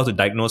out, how to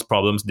diagnose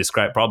problems,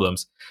 describe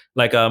problems,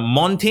 like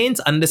Montaigne's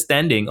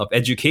understanding of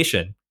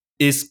education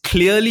is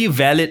clearly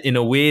valid in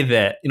a way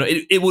that,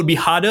 it would be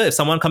harder if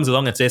someone comes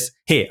along and says,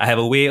 hey, I have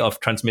a way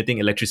of transmitting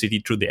electricity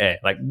through the air.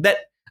 Like that,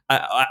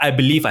 I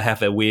believe I have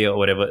that way or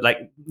whatever. Like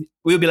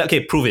we'll be like,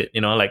 okay, prove it,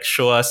 like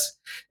show us.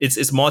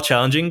 It's more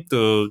challenging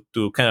to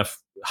kind of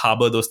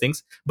harbor those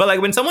things. But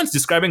like when someone's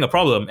describing a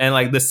problem and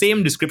like the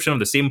same description of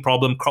the same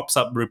problem crops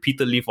up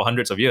repeatedly for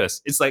hundreds of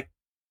years, it's like,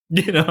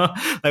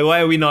 like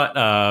why are we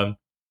not,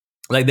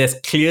 like there's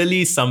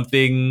clearly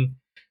something.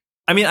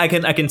 I mean, I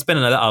can spend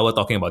another hour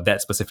talking about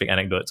that specific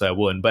anecdote, so I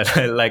won't. But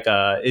like,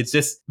 it's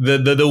just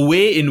the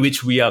way in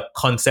which we are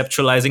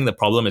conceptualizing the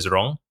problem is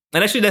wrong.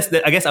 And actually,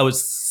 I guess I would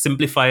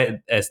simplify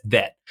it as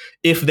that.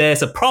 If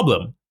there's a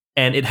problem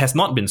and it has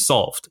not been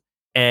solved,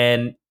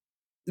 and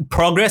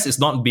progress is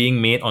not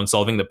being made on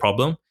solving the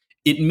problem,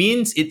 it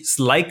means it's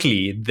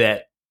likely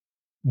that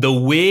the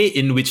way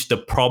in which the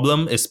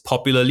problem is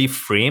popularly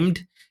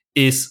framed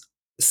is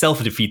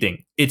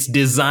self-defeating. It's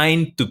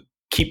designed to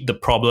keep the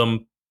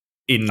problem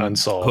in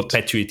unsolved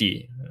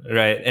perpetuity,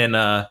 right? And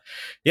and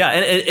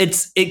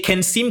it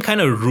can seem kind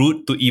of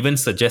rude to even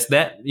suggest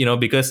that,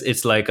 because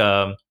it's like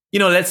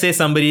let's say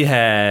somebody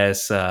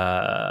has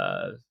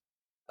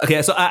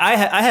okay, so I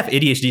have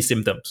ADHD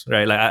symptoms,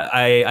 right? Like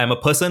I'm a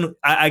person,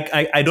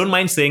 I don't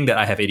mind saying that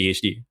I have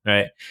ADHD,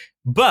 right?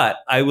 But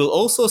I will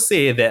also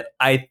say that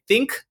I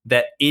think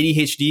that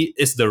ADHD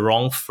is the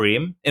wrong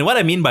frame. And what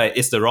I mean by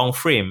it's the wrong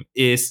frame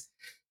is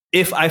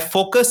if I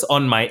focus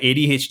on my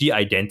ADHD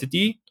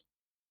identity,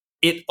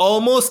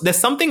 there's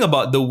something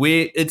about the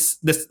way there's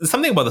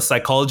something about the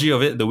psychology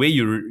of it, the way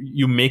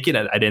you make it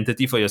an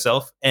identity for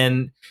yourself,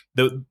 and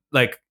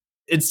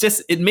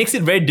it makes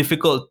it very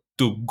difficult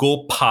to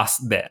go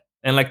past that.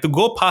 And like to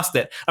go past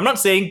that, I'm not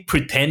saying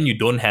pretend you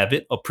don't have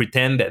it or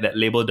pretend that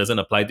label doesn't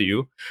apply to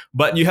you,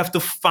 but you have to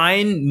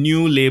find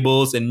new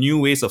labels and new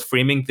ways of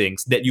framing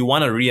things that you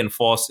want to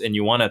reinforce and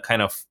you want to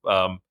kind of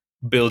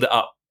build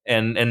up.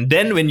 And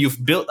then when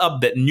you've built up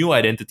that new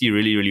identity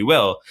really, really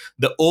well,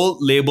 the old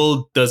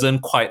label doesn't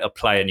quite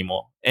apply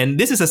anymore. And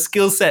this is a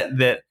skill set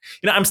that,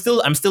 I'm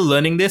still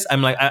learning this.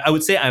 I'm like, I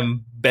would say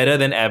I'm better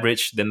than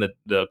average than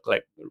the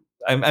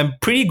I'm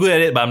pretty good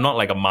at it, but I'm not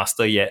like a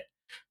master yet.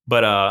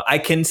 But I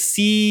can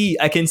see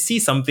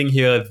something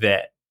here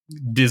that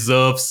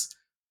deserves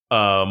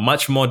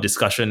much more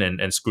discussion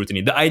and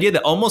scrutiny. The idea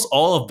that almost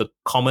all of the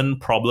common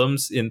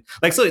problems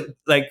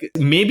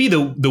maybe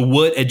the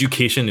word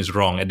education is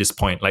wrong at this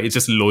point. Like, it's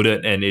just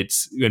loaded, and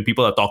it's when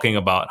people are talking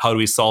about how do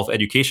we solve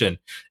education,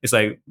 it's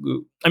like,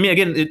 I mean,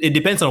 again, it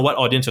depends on what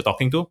audience you're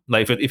talking to.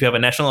 Like, if you have a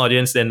national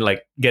audience, then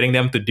like getting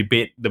them to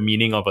debate the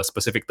meaning of a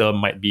specific term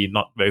might be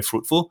not very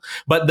fruitful.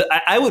 But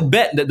I would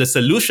bet that the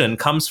solution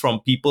comes from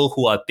people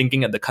who are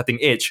thinking at the cutting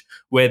edge,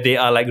 where they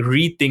are like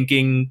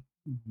rethinking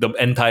the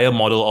entire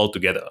model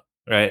altogether,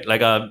 right? Like,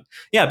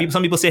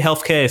 some people say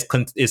healthcare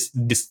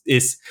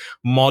is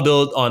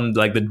modeled on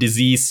like the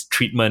disease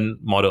treatment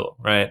model,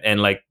 right?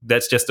 And like,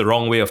 that's just the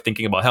wrong way of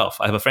thinking about health.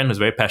 I have a friend who's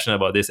very passionate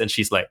about this, and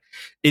she's like,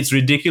 it's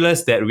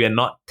ridiculous that we are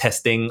not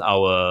testing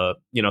our,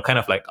 kind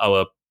of like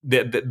our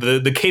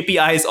the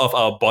KPIs of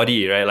our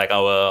body, right? Like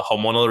our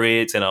hormonal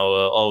rates and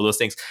our all those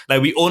things.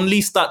 Like, we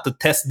only start to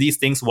test these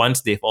things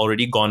once they've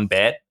already gone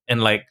bad,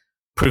 and like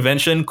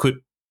prevention could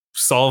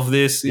solve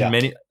this in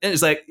many. And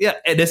it's like,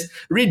 there's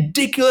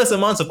ridiculous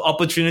amounts of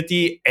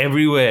opportunity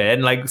everywhere,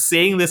 and like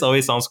saying this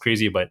always sounds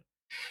crazy, but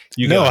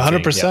you know,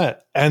 100%.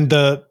 And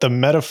the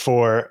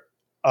metaphor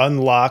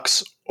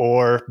unlocks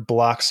or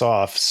blocks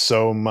off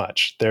so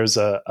much. There's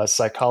a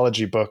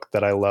psychology book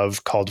that I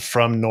love called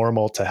From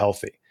Normal to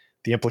Healthy.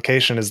 The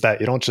implication is that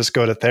you don't just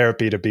go to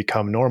therapy to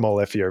become normal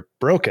if you're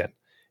broken.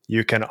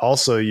 You can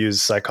also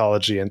use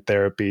psychology and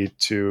therapy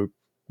to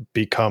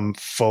become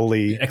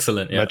fully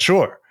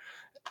mature.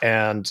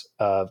 And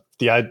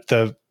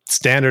the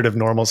standard of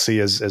normalcy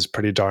is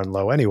pretty darn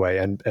low anyway,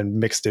 and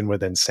mixed in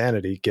with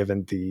insanity,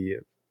 given the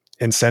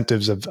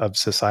incentives of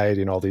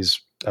society and all these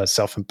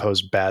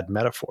self-imposed bad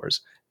metaphors.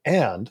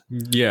 And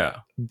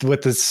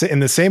with in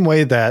the same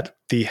way that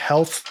the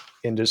health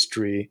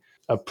industry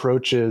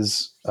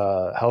approaches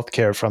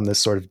healthcare from this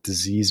sort of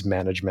disease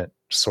management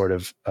sort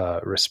of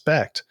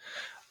respect,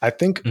 I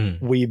think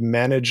we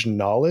manage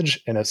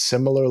knowledge in a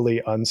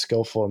similarly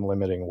unskillful and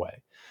limiting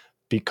way.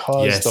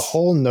 Because the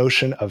whole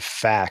notion of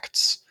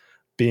facts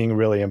being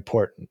really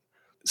important.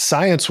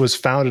 Science was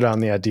founded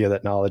on the idea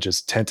that knowledge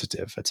is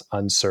tentative, it's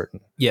uncertain.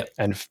 Yeah.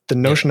 And the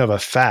notion of a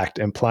fact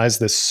implies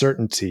this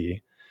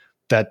certainty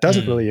that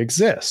doesn't really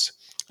exist.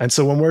 And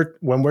so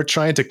when we're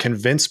trying to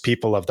convince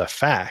people of the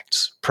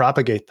facts,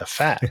 propagate the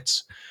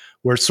facts,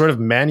 we're sort of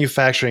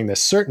manufacturing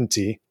this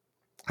certainty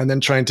and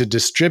then trying to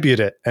distribute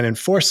it and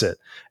enforce it.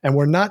 And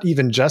we're not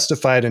even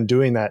justified in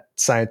doing that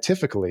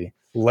scientifically,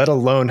 let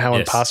alone how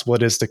impossible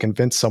it is to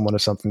convince someone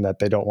of something that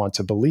they don't want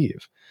to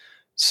believe.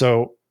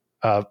 So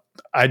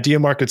Idea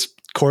Market's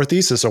core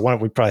thesis, or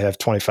we probably have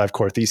 25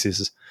 core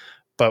theses,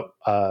 but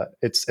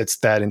it's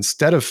that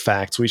instead of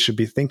facts, we should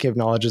be thinking of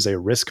knowledge as a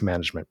risk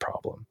management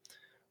problem.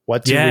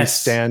 What do we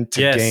stand to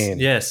gain?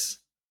 Yes.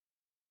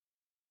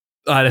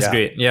 Oh, that's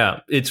great.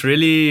 Yeah, it's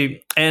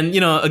really, and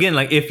again,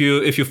 like if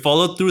you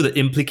follow through the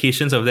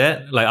implications of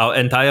that, like our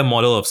entire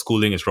model of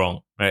schooling is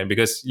wrong, right?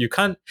 Because you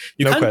can't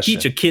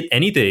teach a kid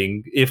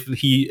anything if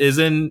he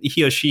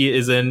or she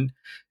isn't,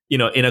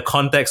 in a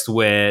context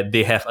where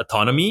they have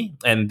autonomy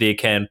and they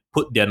can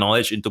put their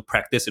knowledge into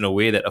practice in a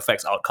way that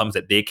affects outcomes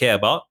that they care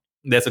about.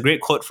 There's a great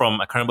quote from,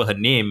 I can't remember her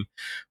name,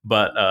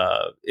 but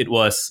it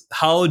was,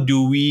 how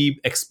do we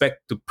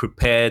expect to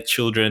prepare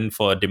children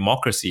for a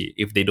democracy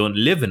if they don't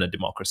live in a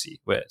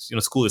democracy? Whereas,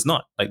 school is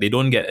not. Like, they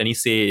don't get any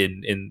say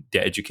in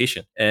their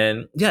education.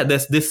 And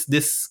there's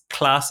this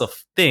class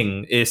of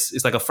thing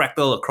is like a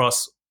fractal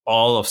across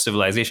all of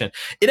civilization.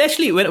 It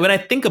actually, when I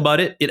think about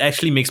it, it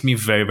actually makes me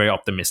very, very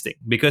optimistic,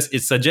 because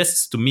it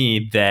suggests to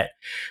me that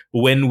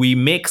when we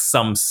make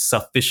some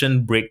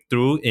sufficient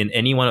breakthrough in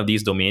any one of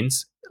these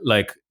domains,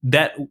 like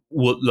that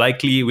would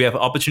likely, we have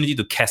an opportunity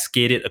to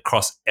cascade it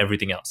across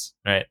everything else,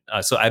 right?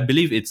 So I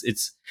believe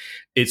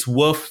it's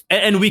worth,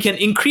 and we can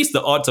increase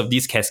the odds of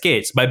these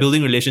cascades by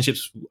building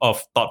relationships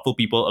of thoughtful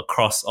people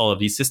across all of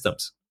these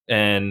systems.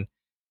 And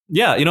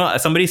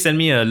somebody sent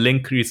me a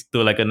link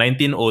to like a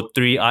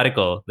 1903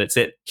 article that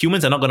said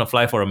humans are not going to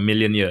fly for 1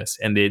 million years,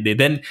 and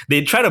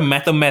they try to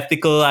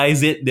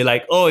mathematicalize it. They're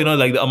like,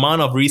 like the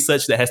amount of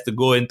research that has to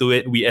go into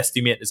it, we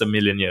estimate is 1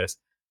 million years.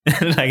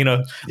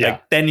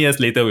 Like 10 years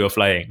later we were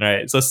flying,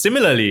 right? So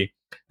similarly,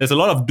 there's a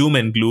lot of doom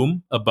and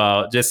gloom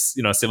about just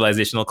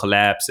civilizational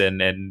collapse, and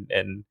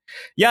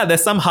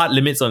there's some hard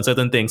limits on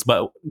certain things,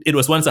 but it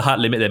was once a hard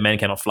limit that man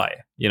cannot fly,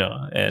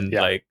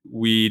 like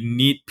we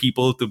need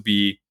people to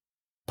be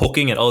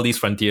poking at all these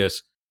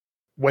frontiers.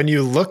 When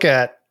you look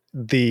at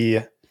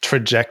the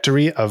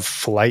trajectory of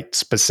flight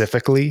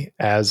specifically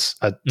as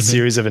a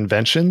series of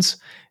inventions,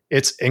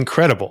 it's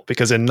incredible,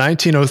 because in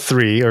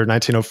 1903 or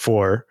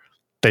 1904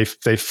 they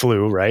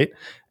flew, right?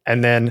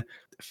 And then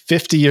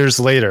 50 years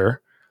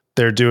later,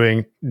 they're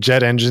doing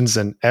jet engines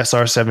and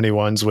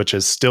SR-71s, which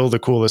is still the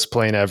coolest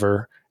plane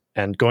ever,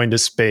 and going to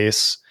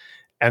space.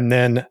 And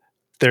then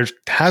there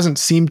hasn't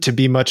seemed to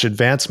be much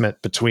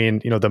advancement between,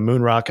 the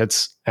moon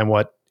rockets and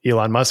what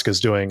Elon Musk is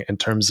doing in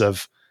terms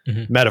of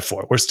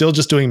metaphor. We're still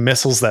just doing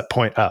missiles that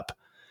point up.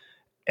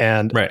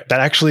 And that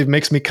actually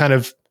makes me kind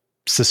of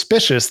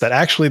suspicious that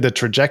actually the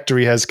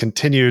trajectory has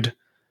continued,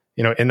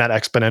 in that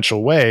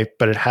exponential way,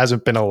 but it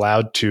hasn't been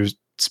allowed to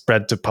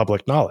spread to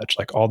public knowledge,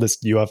 like all this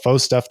UFO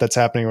stuff that's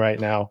happening right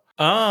now.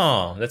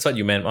 Oh, that's what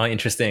you meant. Oh,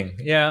 interesting.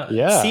 Yeah.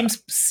 Yeah.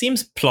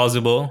 Seems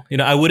plausible.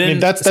 I wouldn't. I mean,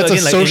 that's a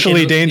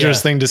socially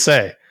dangerous thing to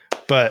say,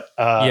 but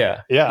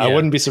I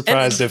wouldn't be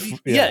surprised if.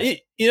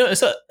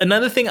 So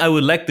another thing I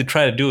would like to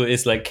try to do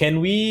is like, can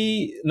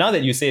we? Now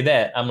that you say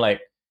that, I'm like,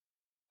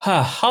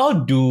 how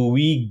do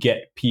we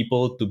get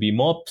people to be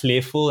more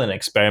playful and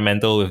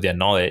experimental with their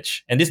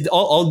knowledge? And this,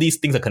 all these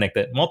things are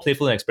connected. More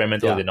playful and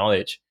experimental with their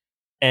knowledge,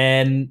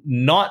 and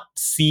not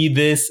see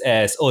this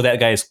as, oh, that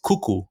guy is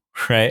cuckoo,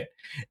 right?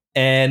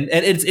 And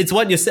it's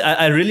what you say.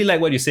 I really like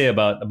what you say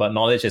about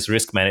knowledge as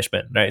risk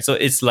management, right? So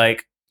it's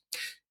like,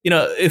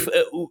 if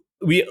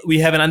we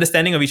have an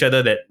understanding of each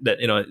other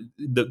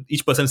that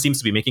each person seems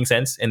to be making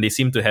sense and they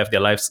seem to have their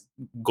lives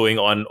going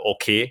on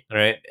okay,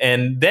 right?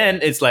 And then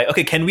it's like,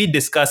 okay, can we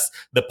discuss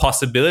the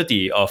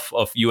possibility of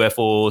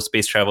UFO,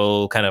 space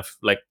travel, kind of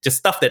like just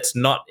stuff that's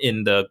not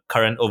in the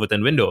current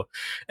Overton window?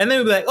 And then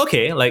we'll be like,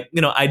 okay, like,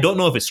 I don't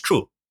know if it's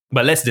true,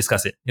 but let's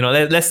discuss it.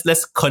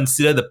 Let's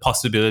consider the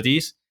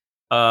possibilities.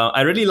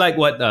 I really like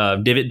what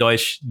David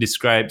Deutsch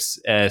describes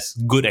as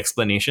good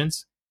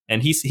explanations.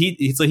 And he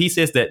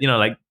says that,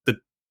 like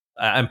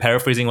I'm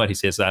paraphrasing what he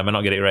says, so I might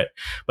not get it right.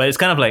 But it's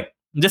kind of like,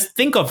 just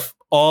think of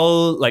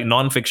all like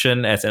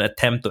nonfiction as an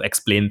attempt to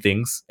explain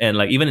things. And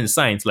like even in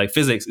science, like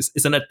physics,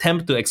 it's an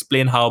attempt to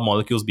explain how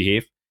molecules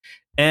behave.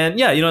 And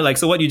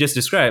so what you just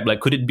described,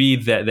 like, could it be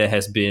that there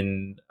has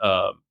been,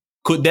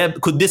 could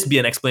this be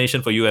an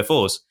explanation for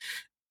UFOs?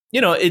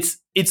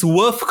 It's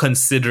worth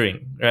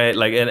considering, right?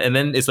 Like, and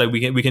then it's like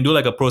we can do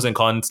like a pros and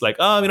cons, like,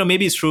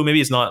 maybe it's true, maybe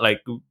it's not,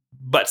 like,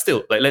 but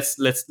still, like,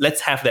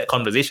 let's have that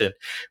conversation.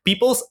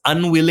 People's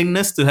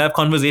unwillingness to have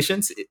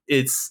conversations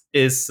is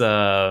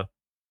I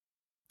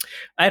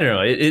don't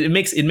know. It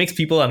makes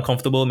people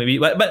uncomfortable, maybe.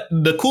 But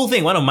the cool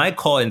thing, one of my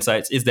core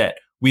insights is that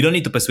we don't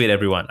need to persuade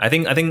everyone. I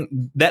think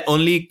that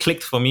only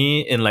clicked for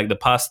me in like the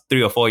past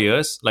 3 or 4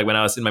 years. Like when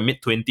I was in my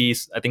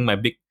mid-20s, I think my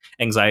big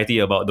anxiety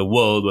about the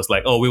world was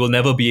like, oh, we will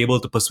never be able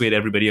to persuade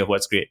everybody of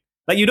what's great.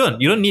 Like you don't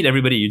need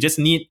everybody. You just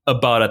need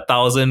about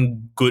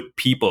 1,000 good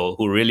people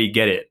who really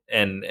get it.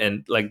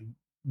 And like,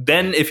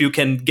 then if you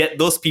can get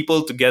those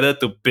people together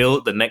to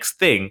build the next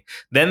thing,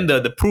 then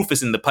the proof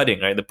is in the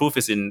pudding, right? The proof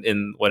is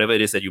in whatever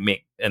it is that you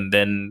make. And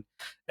then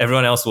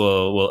everyone else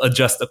will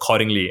adjust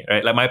accordingly,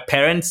 right? Like my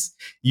parents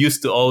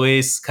used to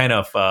always kind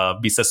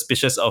of be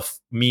suspicious of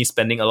me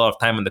spending a lot of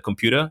time on the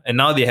computer. And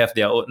now they have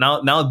their own,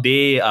 now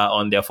they are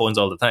on their phones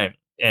all the time.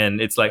 And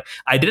it's like,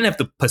 I didn't have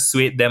to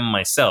persuade them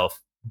myself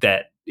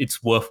that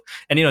it's worth,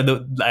 and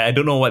I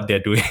don't know what they're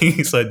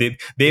doing. So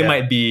they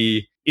might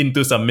be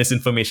into some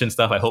misinformation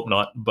stuff. I hope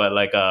not. But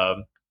like,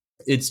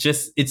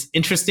 it's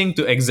interesting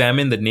to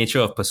examine the nature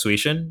of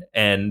persuasion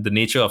and the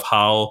nature of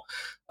how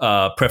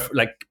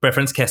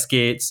preference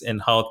cascades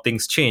and how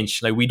things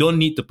change. Like we don't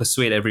need to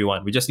persuade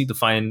everyone. We just need to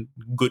find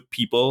good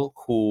people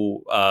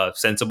who are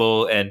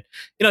sensible and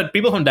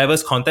people from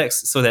diverse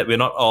contexts, so that we're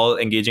not all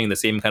engaging in the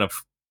same kind of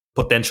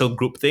potential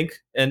groupthink.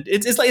 And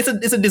it's like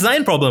it's a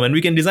design problem, and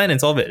we can design and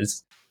solve it.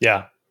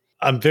 Yeah,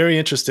 I'm very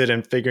interested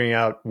in figuring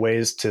out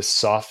ways to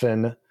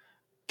soften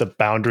the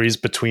boundaries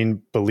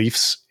between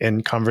beliefs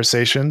in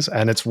conversations.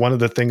 And it's one of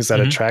the things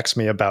that attracts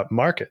me about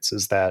markets,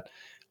 is that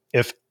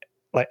if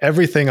like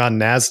everything on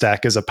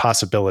NASDAQ is a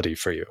possibility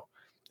for you,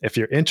 if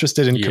you're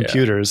interested in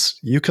computers,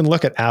 you can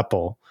look at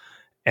Apple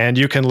and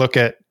you can look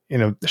at,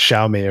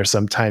 Xiaomi or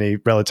some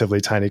relatively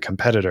tiny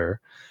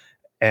competitor.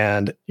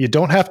 And you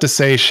don't have to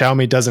say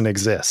Xiaomi doesn't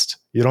exist.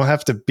 You don't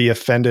have to be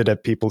offended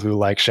at people who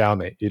like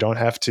Xiaomi. You don't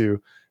have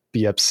to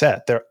be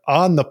upset. They're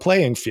on the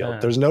playing field.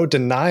 There's no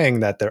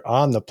denying that they're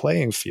on the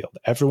playing field.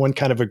 Everyone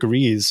kind of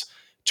agrees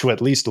to at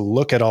least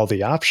look at all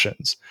the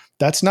options.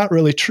 That's not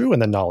really true in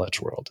the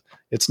knowledge world.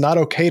 It's not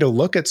okay to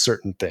look at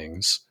certain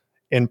things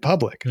in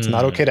public. It's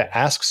not okay to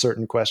ask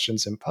certain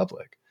questions in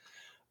public.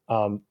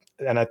 And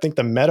I think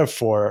the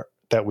metaphor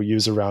that we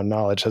use around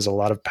knowledge has a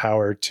lot of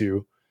power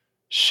to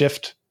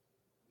shift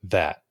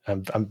that.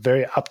 I'm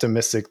very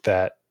optimistic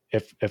that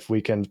if we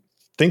can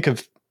think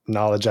of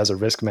knowledge as a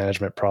risk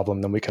management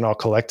problem, then we can all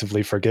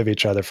collectively forgive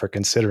each other for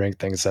considering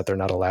things that they're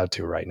not allowed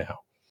to right now.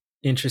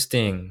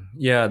 Interesting.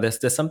 Yeah,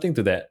 there's something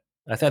to that.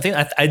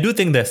 I do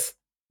think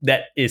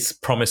that is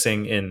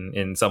promising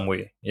in some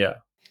way. Yeah.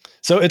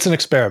 So it's an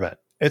experiment.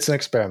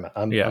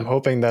 I'm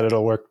hoping that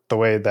it'll work the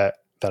way that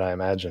I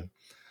imagine.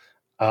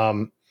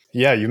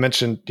 You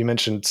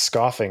mentioned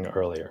scoffing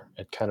earlier.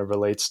 It kind of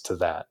relates to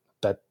that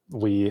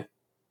we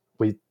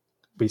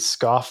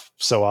scoff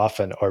so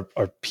often, or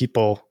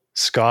people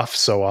scoff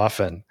so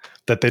often,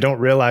 that they don't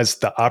realize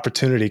the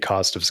opportunity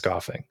cost of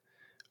scoffing.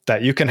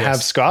 That you can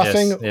have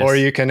scoffing, or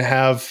you can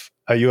have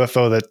a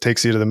UFO that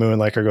takes you to the moon,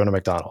 like you're going to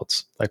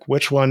McDonald's. Like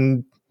which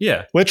one?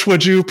 Yeah. Which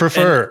would you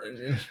prefer?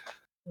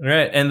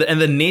 Right. And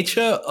the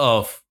nature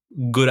of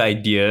good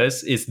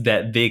ideas is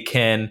that they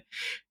can,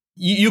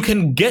 you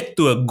can get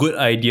to a good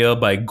idea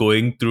by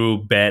going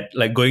through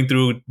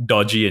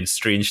dodgy and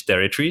strange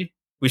territory,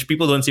 which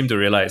people don't seem to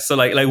realize. So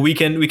like we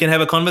can have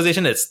a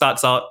conversation that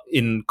starts out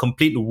in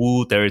complete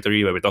woo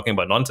territory where we're talking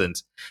about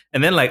nonsense,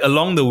 and then like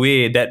along the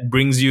way that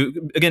brings you,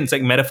 again, it's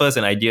like metaphors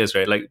and ideas,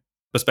 right? Like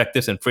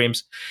perspectives and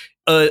frames.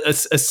 A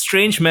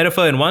strange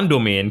metaphor in one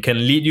domain can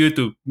lead you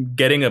to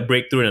getting a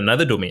breakthrough in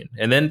another domain,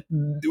 and then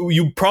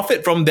you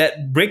profit from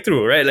that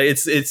breakthrough, right? Like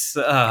it's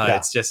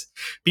just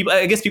people.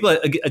 I guess people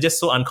are just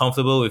so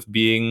uncomfortable with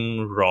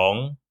being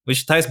wrong,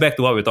 which ties back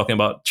to what we're talking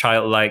about,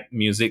 childlike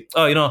music.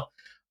 Oh,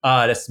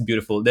 that's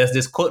beautiful. There's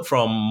this quote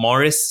from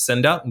Maurice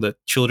Sendak, the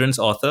children's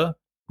author,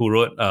 who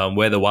wrote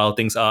Where the Wild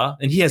Things Are.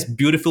 And he has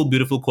beautiful,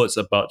 beautiful quotes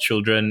about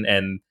children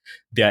and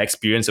their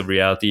experience of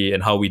reality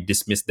and how we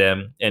dismiss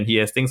them. And he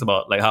has things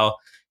about like how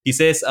he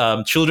says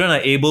children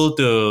are able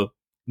to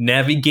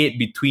navigate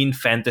between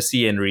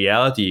fantasy and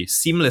reality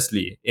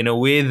seamlessly in a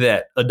way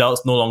that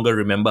adults no longer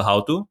remember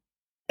how to.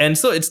 And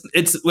so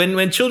it's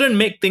when children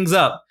make things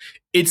up,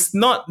 it's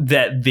not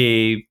that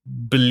they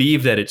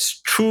believe that it's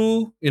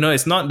true.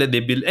 It's not that they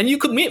believe, and you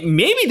could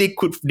maybe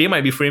they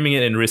might be framing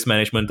it in risk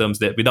management terms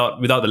that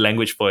without the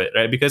language for it,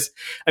 right? Because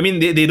I mean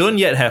they don't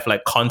yet have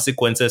like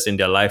consequences in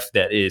their life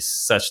that is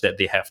such that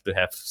they have to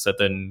have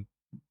certain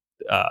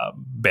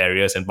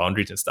barriers and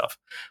boundaries and stuff.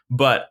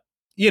 But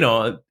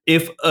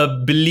if a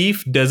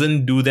belief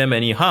doesn't do them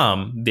any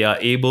harm, they are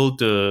able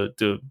to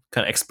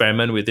kind of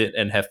experiment with it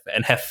and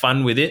have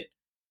fun with it.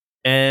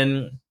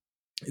 And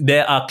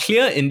there are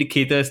clear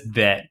indicators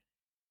that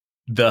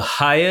the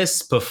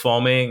highest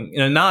performing,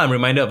 now I'm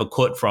reminded of a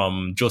quote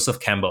from Joseph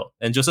Campbell.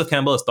 And Joseph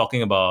Campbell is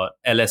talking about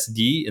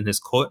LSD in his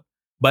quote,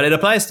 but it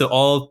applies to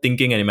all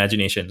thinking and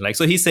imagination. Like,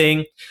 so he's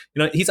saying,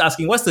 he's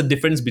asking what's the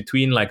difference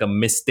between like a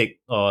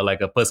mystic or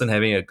like a person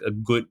having a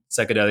good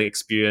psychedelic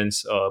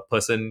experience, or a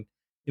person,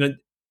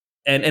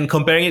 and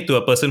comparing it to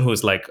a person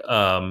who's like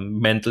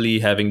mentally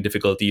having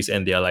difficulties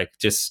and they're like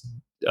just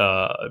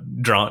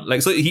drown.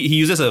 Like, so he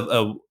uses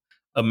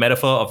a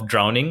metaphor of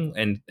drowning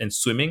and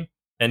swimming,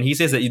 and he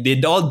says that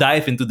they all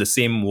dive into the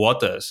same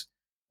waters,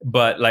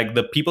 but like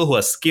the people who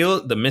are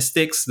skilled, the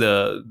mystics,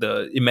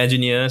 the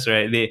Imagineers,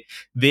 right,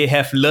 they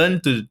have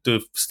learned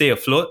to stay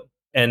afloat,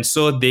 and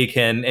so they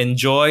can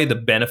enjoy the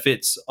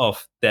benefits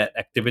of that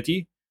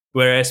activity.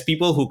 Whereas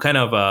people who kind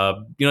of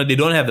they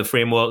don't have the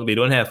framework, they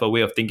don't have a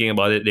way of thinking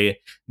about it,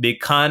 they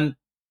can't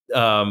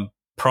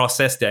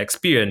process their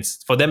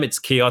experience. For them it's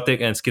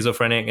chaotic and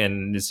schizophrenic,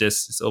 and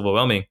it's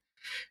overwhelming.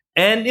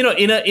 And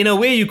in a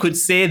way you could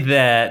say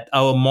that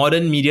our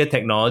modern media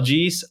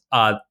technologies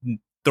are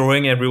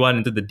throwing everyone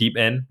into the deep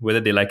end,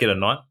 whether they like it or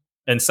not.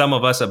 And some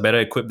of us are better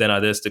equipped than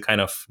others to kind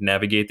of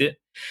navigate it.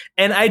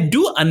 And I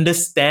do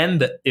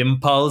understand the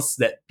impulse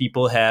that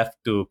people have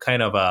to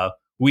kind of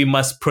we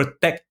must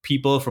protect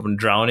people from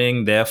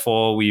drowning,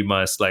 therefore we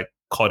must like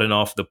cordon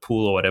off the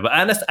pool or whatever.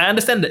 I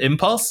understand the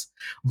impulse,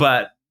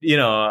 but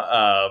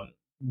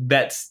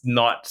that's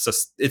not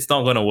it's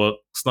not going to work.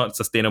 It's not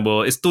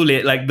sustainable. It's too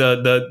late. Like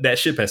that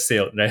ship has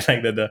sailed, right?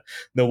 Like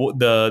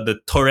the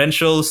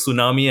torrential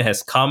tsunami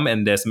has come,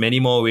 and there's many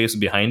more waves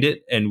behind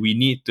it, and we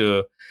need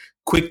to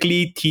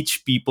quickly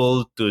teach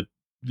people to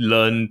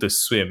learn to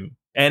swim.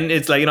 And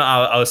it's like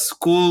our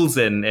schools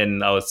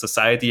and our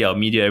society, our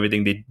media,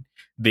 everything,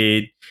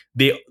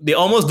 they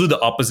almost do the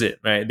opposite,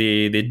 right?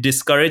 They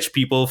discourage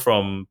people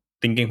from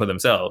thinking for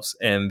themselves,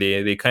 and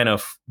they kind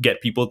of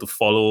get people to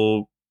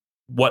follow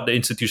what the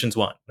institutions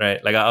want,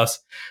 right? Like I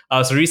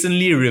was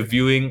recently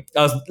reviewing,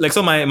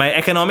 so my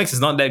economics is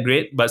not that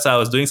great, but so I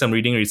was doing some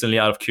reading recently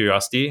out of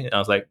curiosity, and I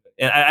was like,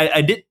 and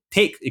I did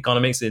take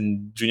economics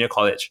in junior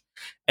college,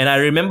 and I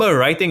remember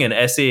writing an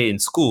essay in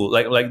school,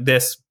 like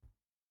there's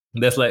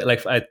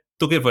like I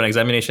took it for an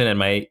examination at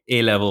my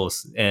A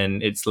levels,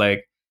 and it's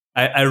like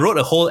I wrote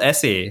a whole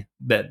essay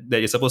that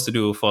you're supposed to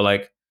do for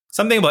like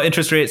something about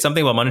interest rates,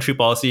 something about monetary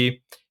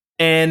policy,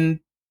 and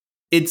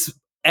it's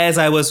as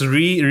I was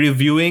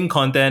reviewing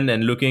content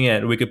and looking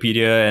at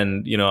Wikipedia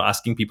and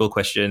asking people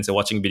questions and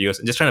watching videos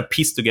and just trying to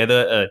piece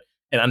together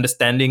an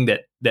understanding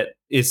that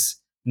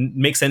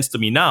makes sense to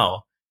me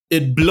now.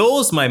 It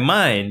blows my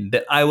mind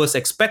that I was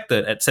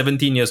expected at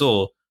 17 years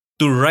old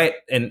to write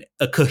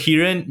a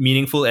coherent,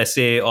 meaningful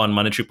essay on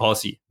monetary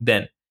policy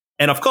then.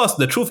 And of course,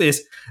 the truth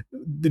is,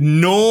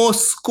 no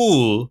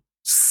school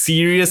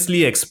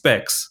seriously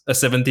expects a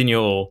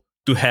 17-year-old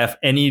to have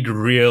any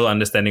real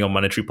understanding of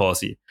monetary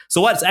policy.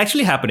 So what's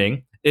actually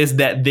happening is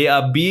that they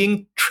are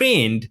being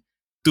trained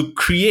to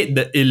create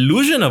the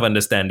illusion of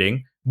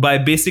understanding by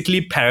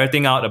basically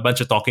parroting out a bunch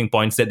of talking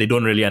points that they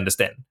don't really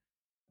understand.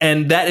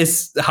 And that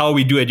is how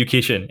we do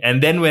education.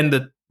 And then when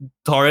the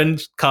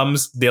torrent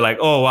comes, they're like,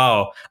 oh,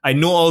 wow, I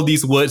know all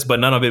these words, but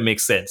none of it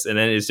makes sense. And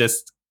then it's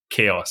just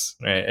chaos,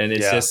 right? And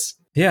it's just,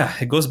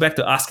 it goes back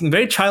to asking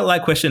very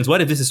childlike questions.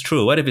 What if this is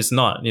true? What if it's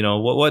not?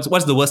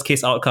 What's the worst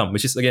case outcome?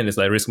 Which is, again, it's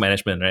like risk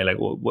management, right? Like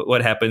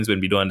what happens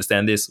when we don't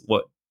understand this?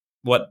 What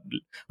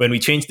when we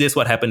change this,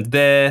 what happens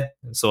there?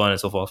 And so on and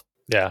so forth.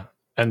 Yeah.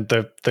 And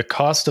the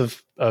cost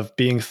of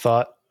being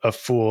thought a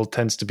fool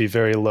tends to be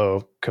very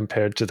low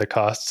compared to the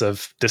costs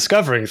of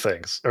discovering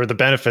things, or the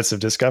benefits of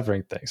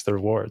discovering things, the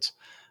rewards.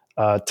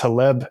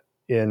 Taleb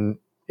in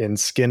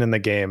Skin in the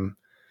Game,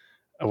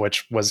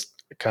 which was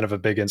kind of a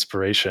big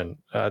inspiration.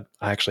 I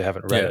actually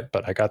haven't read it,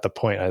 but I got the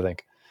point, I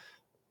think.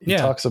 He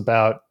talks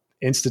about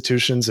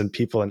institutions and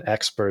people and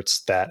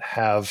experts that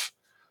have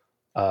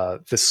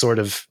this sort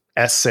of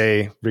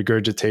essay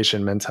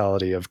regurgitation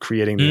mentality of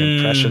creating the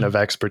impression of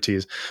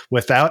expertise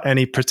without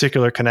any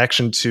particular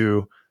connection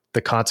to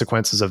the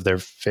consequences of their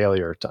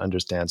failure to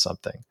understand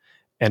something.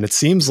 And it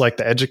seems like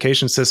the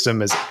education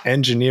system is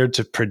engineered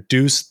to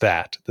produce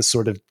that, the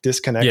sort of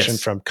disconnection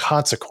from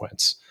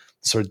consequence,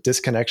 the sort of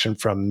disconnection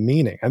from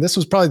meaning. And this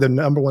was probably the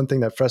number one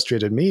thing that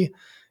frustrated me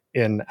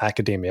in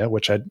academia,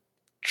 which I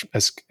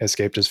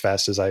escaped as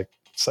fast as I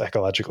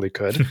psychologically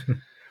could,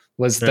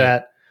 was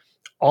that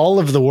all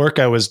of the work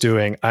I was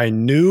doing, I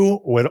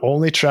knew would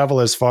only travel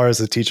as far as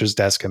the teacher's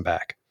desk and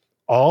back.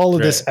 All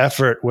of this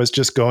effort was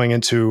just going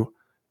into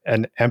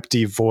an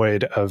empty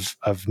void of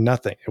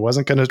nothing. It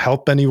wasn't going to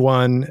help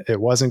anyone. It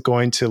wasn't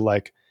going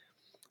to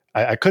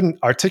I couldn't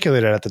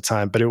articulate it at the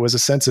time, but it was a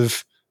sense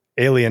of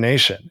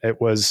alienation. It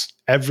was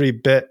every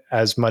bit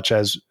as much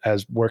as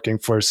working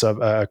for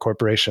a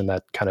corporation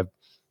that kind of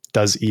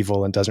does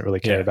evil and doesn't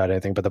really care about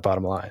anything but the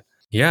bottom line.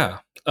 Yeah.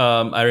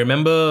 I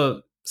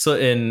remember, so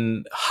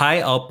in High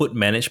Output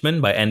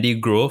Management by Andy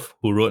Grove,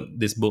 who wrote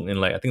this book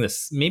in I think the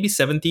maybe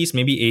 70s,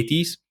 maybe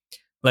 80s.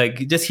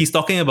 He's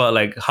talking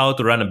about how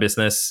to run a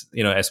business,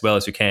 as well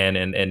as you can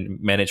and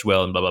manage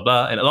well and blah, blah,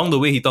 blah. And along the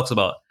way, he talks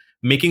about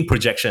making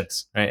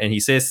projections, right? And he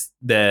says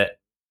that,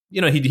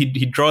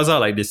 he draws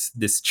out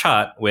this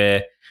chart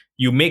where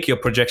you make your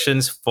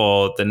projections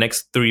for the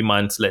next 3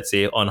 months, let's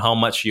say, on how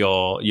much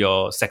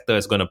your sector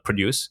is going to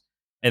produce.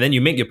 And then you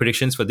make your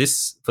predictions for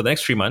the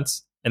next 3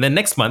 months. And then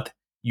next month,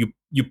 you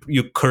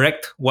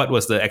correct what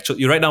was the actual,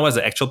 you write down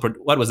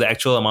what was the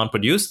actual amount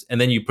produced,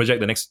 and then you project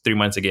the next 3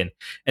 months again.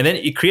 And then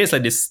it creates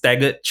this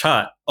staggered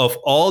chart of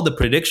all the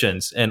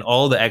predictions and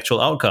all the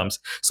actual outcomes.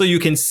 So you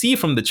can see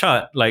from the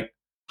chart,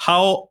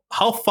 how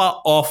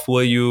far off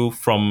were you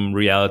from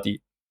reality?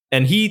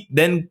 And he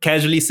then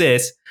casually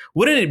says,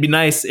 wouldn't it be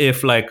nice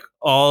if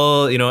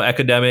all,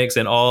 academics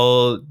and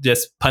all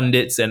just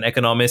pundits and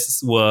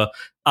economists were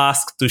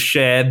asked to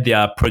share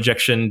their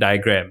projection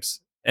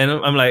diagrams? And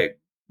I'm like,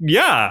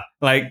 yeah,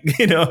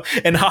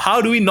 and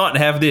how do we not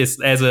have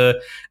this as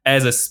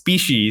a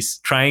species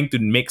trying to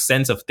make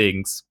sense of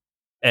things,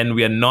 and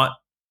we are not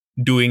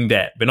doing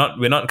that?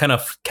 We're not kind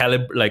of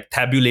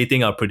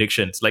tabulating our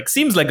predictions.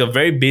 Seems like a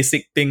very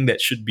basic thing that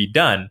should be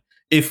done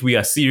if we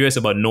are serious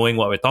about knowing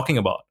what we're talking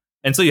about.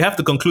 And so you have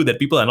to conclude that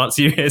people are not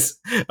serious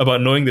about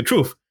knowing the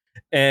truth.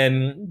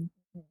 And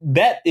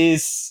that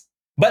is,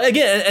 but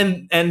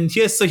again, and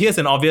here's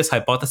an obvious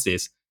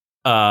hypothesis.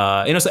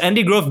 So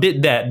Andy Grove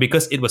did that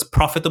because it was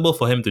profitable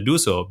for him to do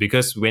so,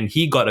 because when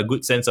he got a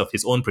good sense of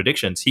his own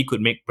predictions, he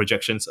could make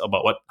projections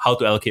about how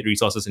to allocate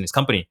resources in his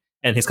company,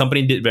 and his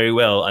company did very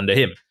well under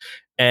him.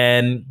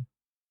 And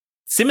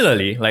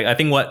similarly, I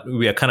think what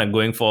we are kind of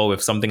going for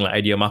with something like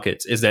Idea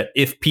Markets is that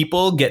if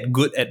people get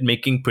good at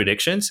making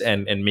predictions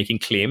and making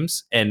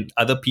claims, and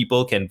other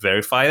people can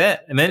verify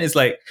that, and then it's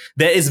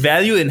there is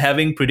value in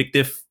having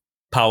predictive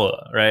power,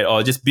 right?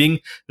 Or just being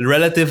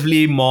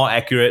relatively more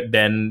accurate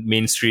than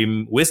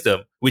mainstream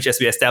wisdom, which, as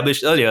we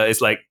established earlier,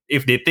 is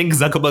if they think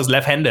Zuckerberg's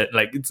left-handed,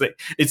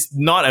 it's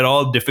not at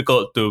all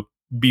difficult to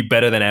be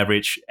better than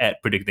average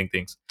at predicting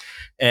things.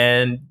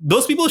 And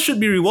those people should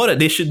be rewarded.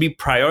 They should be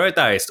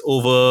prioritized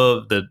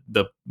over the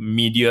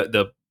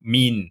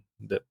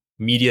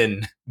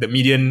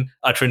median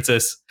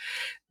utterances.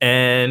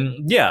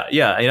 And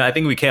I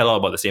think we care a lot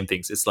about the same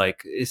things.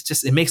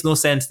 It makes no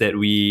sense that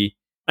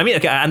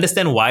I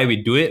understand why we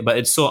do it, but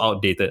it's so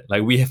outdated.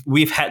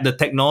 We've had the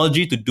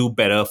technology to do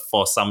better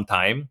for some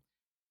time,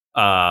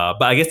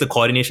 but I guess the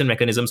coordination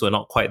mechanisms were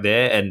not quite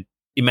there, and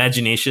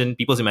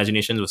people's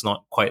imagination was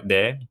not quite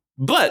there.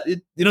 But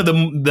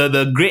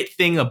the great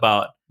thing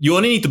about, you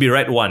only need to be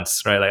right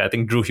once, right? I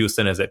think Drew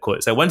Houston has that quote.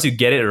 It's once you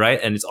get it right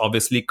and it's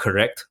obviously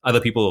correct, other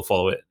people will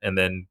follow it, and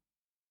then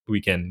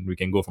we can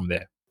go from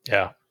there.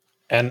 Yeah,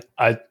 and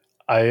I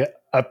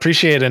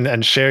appreciate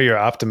and share your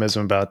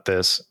optimism about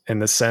this, in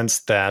the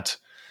sense that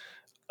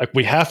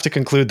we have to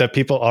conclude that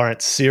people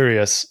aren't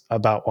serious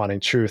about wanting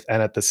truth,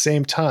 and at the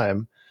same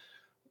time,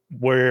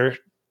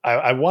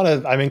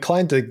 I'm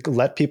inclined to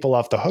let people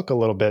off the hook a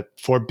little bit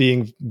for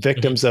being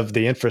victims of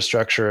the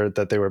infrastructure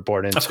that they were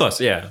born into. Of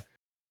course, yeah.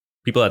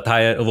 People are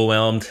tired,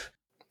 overwhelmed.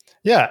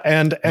 Yeah,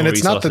 and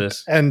it's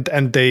resources.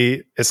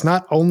 It's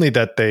not only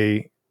that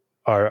they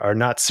are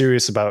not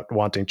serious about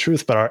wanting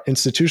truth, but our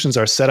institutions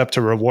are set up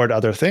to reward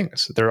other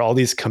things. There are all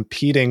these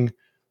competing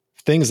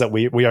things that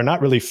we are not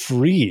really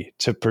free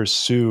to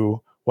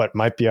pursue what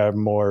might be our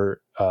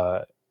more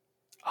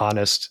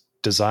honest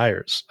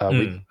desires.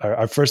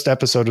 Our first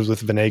episode was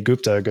with Vinay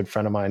Gupta, a good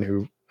friend of mine,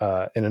 who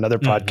in another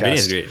podcast.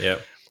 Vinay's great, yeah.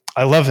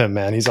 I love him,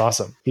 man. He's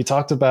awesome. He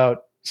talked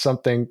about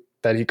something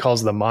that he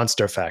calls the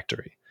monster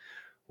factory,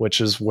 which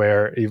is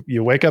where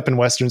you wake up in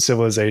Western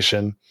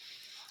civilization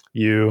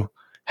You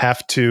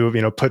have to,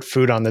 put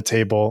food on the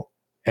table,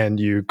 and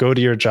you go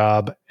to your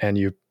job, and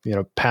you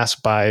pass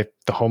by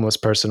the homeless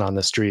person on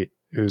the street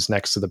who's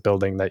next to the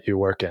building that you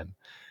work in.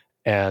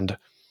 And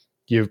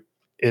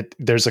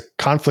there's a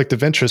conflict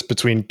of interest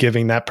between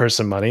giving that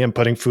person money and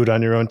putting food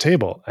on your own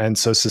table. And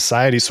so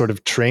society sort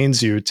of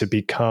trains you to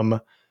become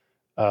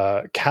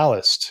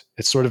calloused.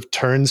 It sort of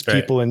turns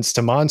people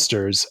into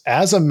monsters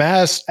as a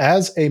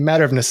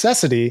matter of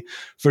necessity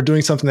for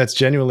doing something that's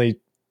genuinely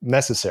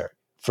necessary,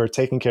 for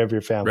taking care of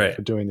your family,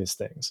 for doing these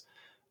things.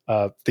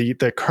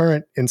 The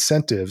current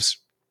incentives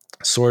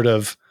sort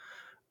of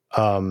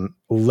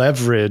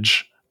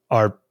leverage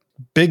our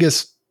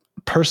biggest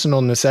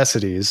personal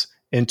necessities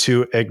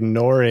into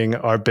ignoring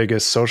our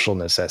biggest social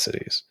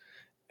necessities.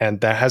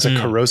 And that has a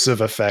corrosive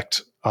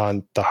effect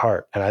on the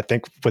heart. And I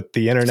think with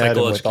the internet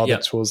and with all the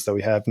tools that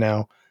we have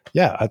now,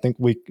 I think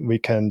we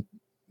can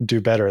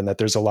do better, and that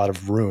there's a lot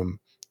of room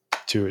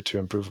to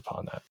improve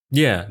upon that.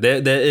 Yeah,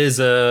 there is,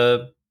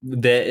 to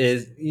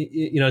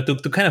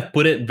kind of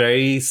put it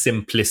very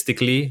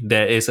simplistically,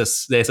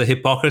 there's a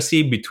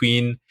hypocrisy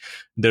between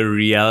the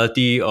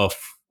reality of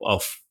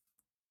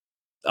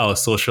our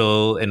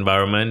social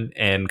environment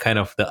and kind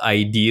of the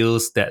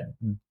ideals that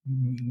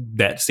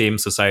same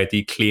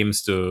society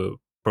claims to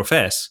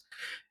profess.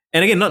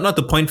 And again, not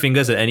to point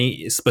fingers at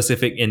any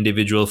specific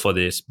individual for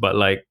this, but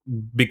like,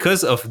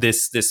 because of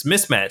this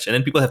mismatch, and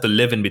then people have to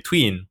live in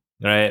between,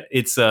 right?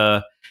 It's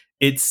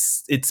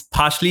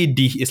partially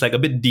it's like a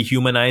bit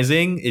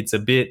dehumanizing. It's a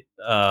bit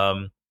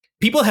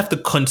people have to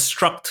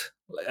construct.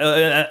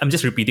 I'm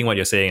just repeating what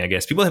you're saying, I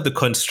guess. People have to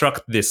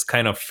construct this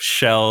kind of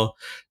shell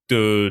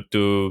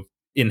to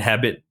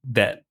inhabit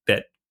that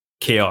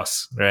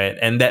chaos, right?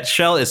 And that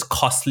shell is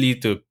costly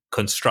to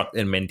construct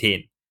and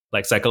maintain,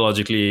 like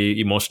psychologically,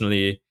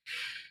 emotionally,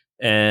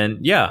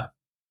 and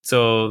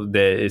so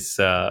there's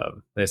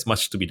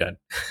much to be done.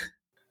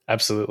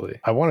 Absolutely.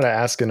 I wanted to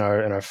ask in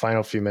our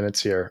final few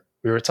minutes here,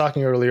 we were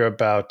talking earlier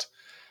about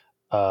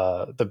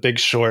The Big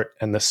Short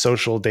and the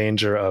social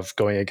danger of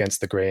going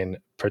against the grain,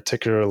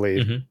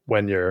 particularly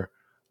when you're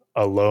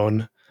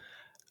alone.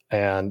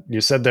 And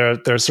you said there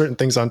are certain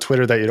things on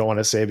Twitter that you don't want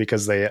to say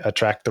because they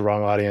attract the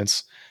wrong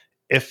audience.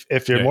 If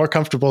you're more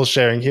comfortable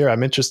sharing here,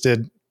 I'm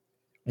interested.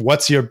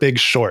 What's your big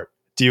short?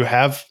 Do you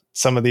have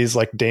some of these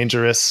like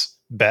dangerous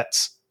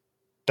bets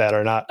that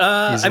are not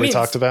easily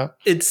talked about?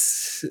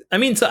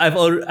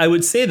 I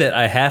would say that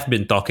I have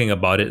been talking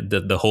about it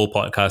the whole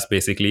podcast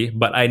basically,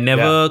 but I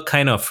never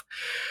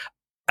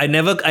I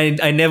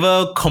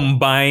never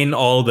combine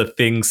all the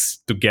things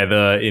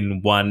together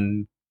in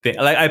one thing.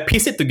 Like, I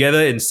piece it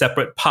together in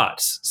separate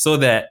parts so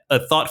that a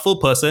thoughtful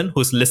person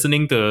who's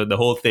listening to the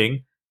whole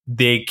thing,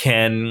 they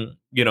can,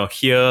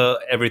 hear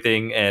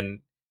everything, and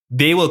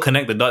they will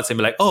connect the dots and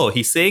be like, oh,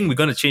 he's saying we're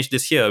going to change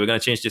this here, we're going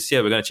to change this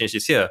here, we're going to change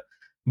this here.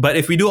 But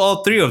if we do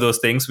all three of those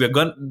things, that's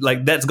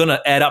going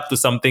to add up to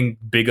something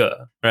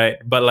bigger, right?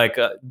 But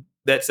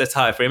that's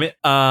how I frame it.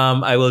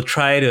 I will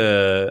try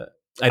to.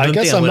 I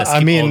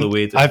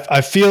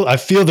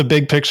feel the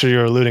big picture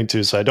you're alluding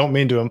to, so I don't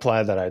mean to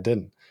imply that I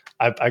didn't.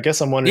 I guess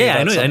I'm wondering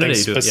about something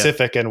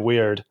specific and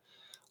weird,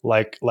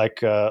 like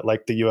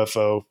the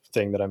UFO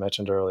thing that I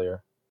mentioned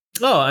earlier.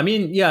 Oh,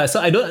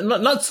 so I don't,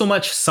 not so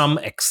much some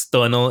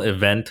external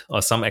event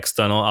or some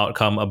external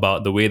outcome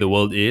about the way the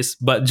world is,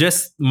 but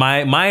just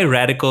my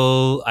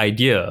radical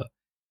idea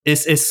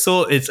is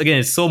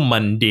so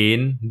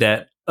mundane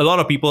that a lot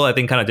of people, I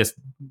think, kind of just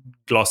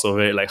gloss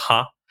over it, like,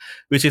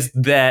 which is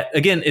that,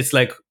 again, it's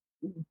like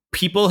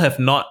people have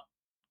not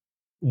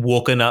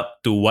woken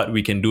up to what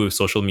we can do with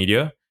social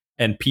media,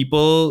 and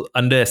people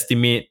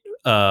underestimate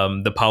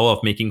the power of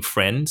making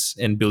friends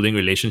and building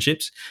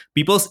relationships.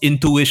 People's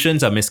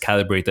intuitions are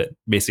miscalibrated,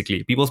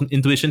 basically. People's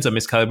intuitions are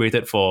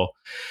miscalibrated for,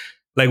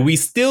 like, we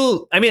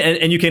still,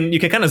 and you can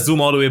kind of zoom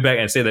all the way back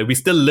and say that we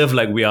still live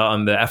like we are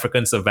on the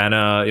African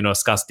savannah,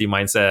 scarcity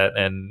mindset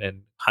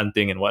and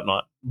hunting and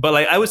whatnot. But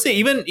like, I would say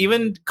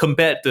even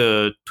compared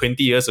to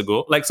 20 years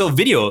ago, like, so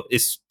video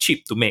is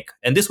cheap to make.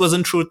 And this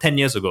wasn't true 10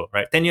 years ago,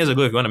 right? 10 years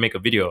ago, if you want to make a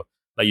video,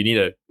 like, you need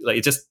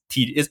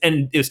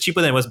and it was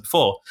cheaper than it was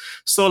before.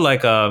 So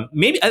like,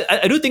 maybe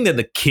I do think that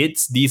the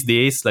kids these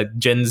days, like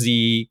Gen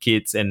Z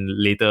kids and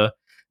later,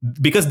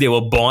 because they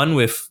were born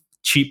with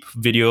cheap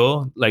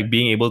video, like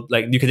being able,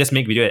 like, you can just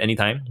make video at any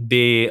time,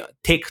 they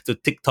take to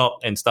TikTok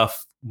and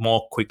stuff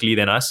more quickly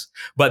than us.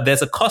 But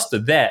there's a cost to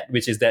that,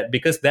 which is that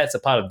because that's a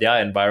part of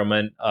their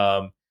environment,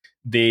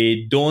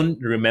 they don't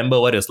remember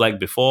what it was like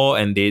before,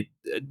 and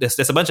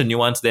there's a bunch of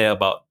nuance there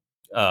about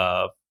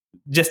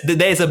just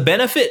there's a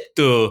benefit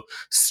to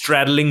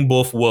straddling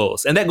both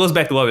worlds. And that goes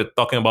back to what we're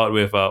talking about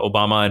with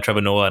Obama and Trevor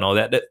Noah and all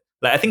that.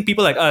 Like, I think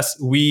people like us,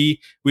 we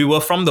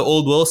were from the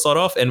old world sort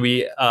of, and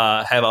we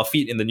have our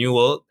feet in the new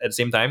world at the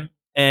same time.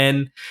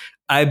 And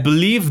I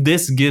believe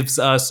this gives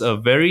us a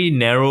very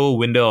narrow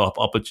window of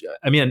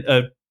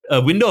opportunity.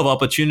 A window of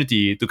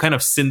opportunity to kind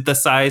of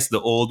synthesize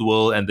the old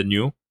world and the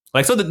new.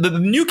 Like, so the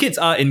new kids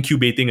are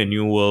incubating a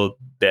new world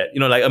that,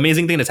 like,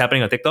 amazing thing that's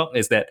happening on TikTok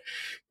is that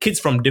kids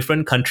from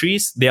different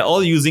countries, they're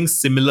all using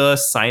similar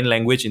sign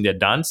language in their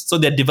dance. So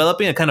they're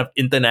developing a kind of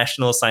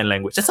international sign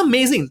language. That's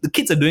amazing. The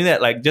kids are doing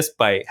that like just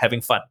by having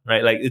fun,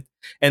 right? Like,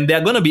 and there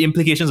are going to be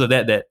implications of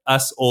that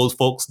us old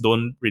folks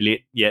don't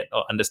relate yet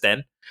or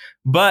understand.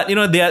 But,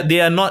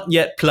 they are not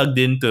yet plugged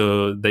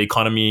into the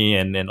economy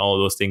and all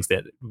those things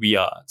that we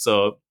are.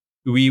 So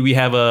we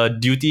have a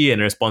duty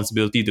and a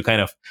responsibility to kind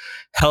of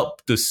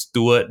help to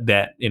steward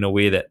that in a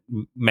way that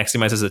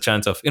maximizes the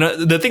chance of,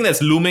 the thing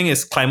that's looming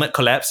is climate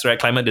collapse, right?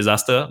 Climate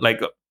disaster.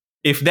 Like,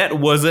 if that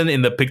wasn't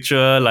in the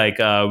picture, like,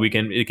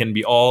 it can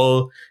be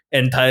all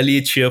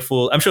entirely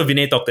cheerful. I'm sure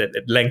Vinay talked at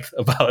length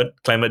about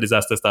climate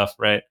disaster stuff,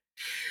 right?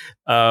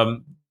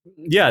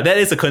 Yeah, that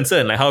is a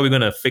concern. Like, how are we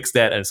going to fix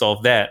that and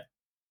solve that?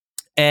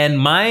 And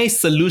my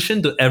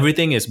solution to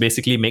everything is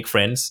basically make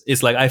friends.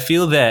 It's like, I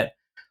feel that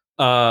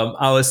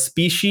our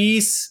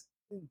species,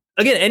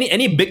 again,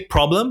 any big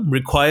problem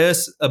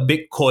requires a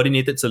big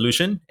coordinated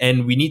solution,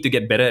 and we need to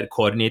get better at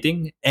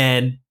coordinating.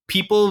 And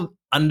people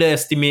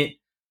underestimate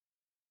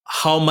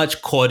how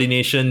much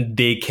coordination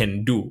they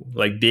can do.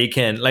 Like, they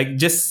can, like,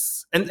 just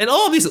and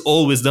all of this is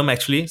old wisdom,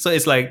 actually. So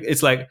it's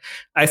like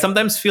I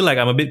sometimes feel like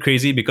I'm a bit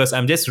crazy because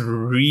I'm just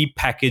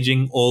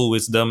repackaging old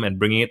wisdom and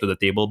bringing it to the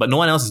table, but no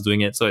one else is doing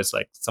it. So it's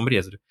like somebody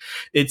has to do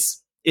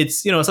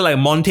it's so like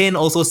Montaigne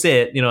also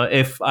said,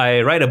 if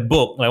I write a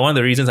book, like, one of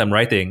the reasons I'm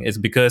writing is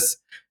because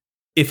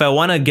if I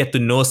want to get to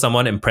know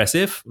someone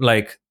impressive,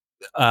 like,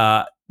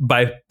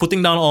 by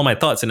putting down all my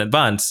thoughts in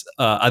advance,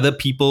 other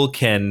people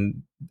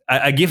can,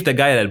 I give the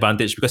guy an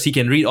advantage because he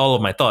can read all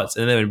of my thoughts,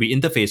 and then when we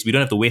interface, we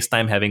don't have to waste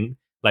time having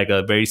like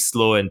a very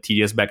slow and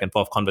tedious back and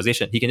forth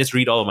conversation. He can just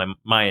read all of my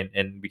mind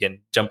and we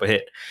can jump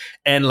ahead.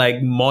 And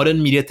like,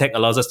 modern media tech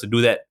allows us to do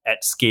that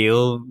at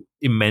scale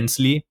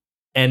immensely,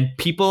 and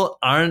people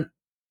aren't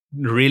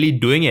really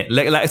doing it.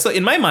 Like so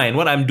in my mind,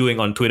 what I'm doing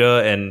on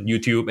Twitter and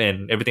YouTube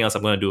and everything else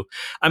I'm going to do,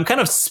 I'm kind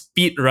of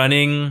speed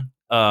running,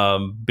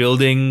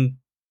 building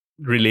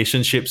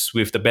relationships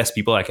with the best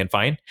people I can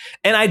find,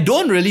 and I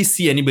don't really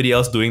see anybody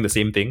else doing the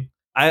same thing.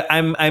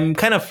 I'm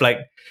kind of like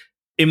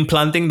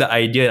implanting the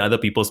idea in other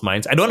people's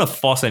minds. I don't want to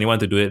force anyone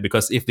to do it,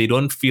 because if they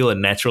don't feel a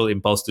natural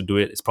impulse to do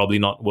it, it's probably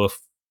not worth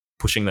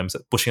pushing them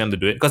to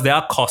do it, because there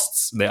are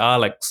costs. There are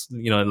like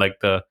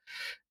the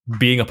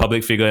being a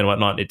public figure and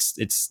whatnot,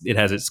 it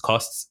has its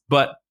costs.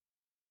 But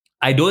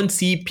I don't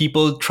see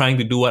people trying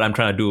to do what I'm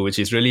trying to do, which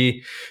is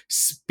really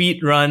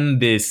speed run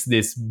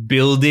this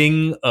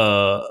building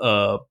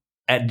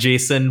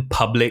adjacent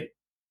public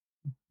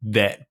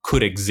that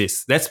could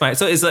exist. That's my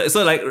so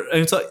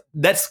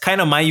that's kind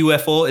of my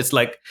UFO. It's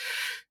like,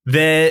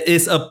 there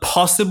is a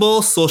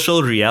possible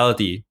social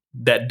reality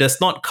that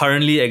does not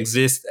currently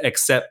exist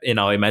except in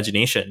our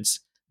imaginations,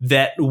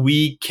 that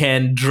we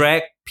can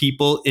drag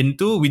people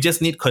into. We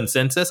just need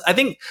consensus. I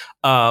think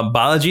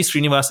Balaji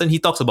Srinivasan, he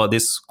talks about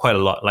this quite a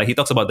lot. Like, he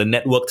talks about the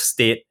networked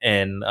state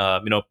and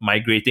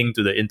migrating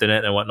to the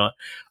internet and whatnot.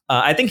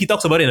 I think he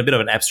talks about it in a bit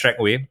of an abstract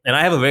way, and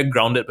I have a very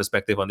grounded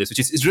perspective on this, which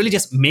is really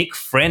just make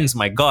friends.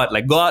 My God,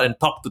 like, go out and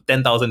talk to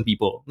 10,000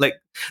 people. Like,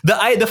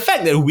 the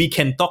fact that we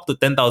can talk to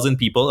 10,000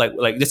 people,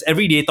 like just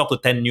every day talk to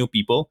 10 new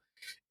people,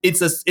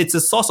 it's a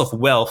source of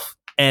wealth,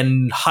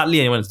 and hardly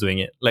anyone's doing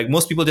it. Like,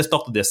 most people just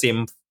talk to their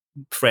same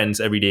friends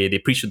every day. They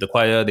preach to the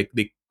choir,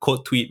 they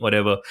quote tweet,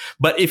 whatever.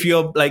 But if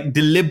you're like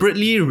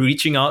deliberately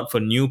reaching out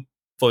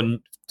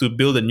to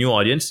build a new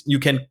audience, you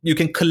can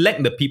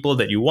collect the people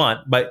that you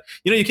want. But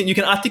you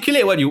can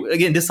articulate what you,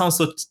 again, this sounds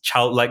so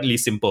childlikely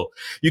simple.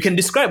 You can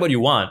describe what you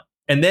want,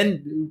 and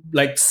then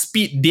like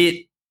speed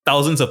date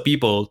thousands of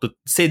people to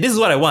say, this is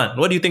what I want.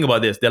 What do you think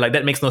about this? They're like,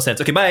 that makes no sense.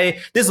 Okay, bye.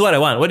 This is what I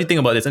want. What do you think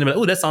about this? And they're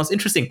like, oh, that sounds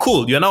interesting.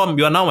 Cool. You are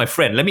now my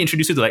friend. Let me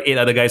introduce you to like 8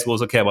 other guys who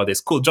also care about this.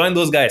 Cool. Join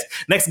those guys.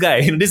 Next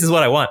guy, this is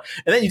what I want.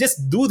 And then you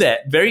just do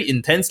that very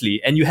intensely,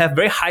 and you have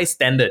very high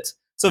standards.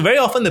 So very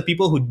often the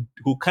people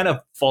who kind of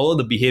follow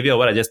the behavior of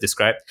what I just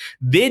described,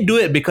 they do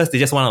it because they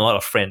just want a lot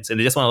of friends and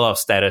they just want a lot of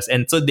status.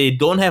 And so they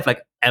don't have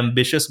like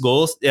ambitious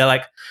goals. They're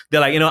like,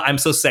 I'm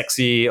so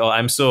sexy, or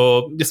I'm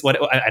so just what,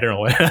 I don't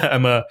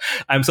know.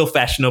 I'm so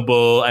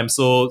fashionable. I'm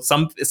so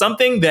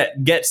something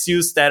that gets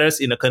you status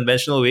in a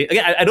conventional way.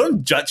 Again, I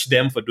don't judge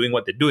them for doing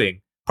what they're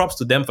doing. Props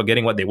to them for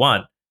getting what they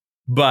want.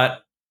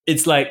 But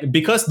it's like,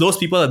 because those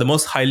people are the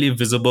most highly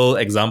visible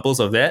examples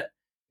of that,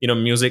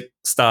 music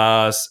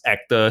stars,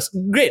 actors,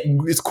 great.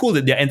 It's cool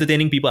that they're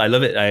entertaining people. I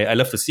love it. I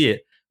love to see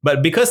it.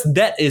 But because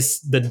that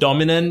is the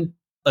dominant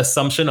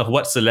assumption of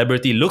what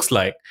celebrity looks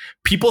like,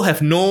 people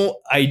have no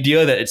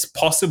idea that it's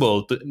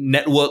possible to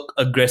network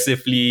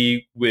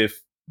aggressively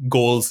with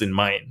goals in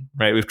mind,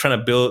 right? We're trying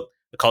to build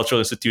a cultural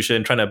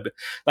institution,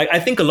 I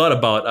think a lot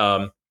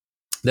about,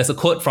 there's a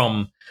quote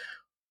from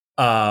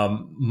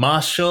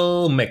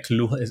Marshall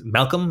McLuhan,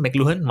 Malcolm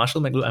McLuhan,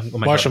 Marshall McLuhan. Oh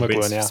my Marshall God,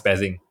 McLuhan, yeah.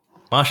 Spazzing.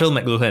 Marshall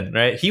McLuhan,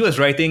 right? He was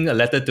writing a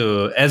letter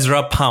to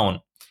Ezra Pound,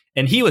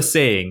 and he was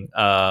saying,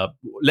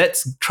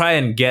 let's try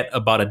and get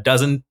about a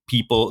dozen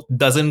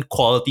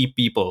quality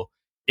people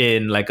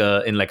in like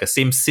a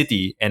same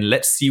city, and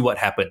let's see what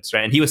happens,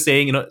 right? And he was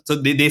saying, so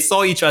they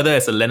saw each other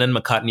as a Lennon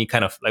McCartney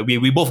kind of like,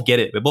 we both get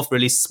it. We're both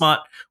really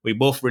smart. We're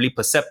both really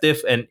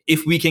perceptive. And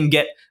if we can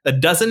get a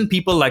dozen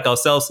people like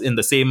ourselves in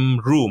the same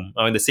room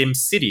or in the same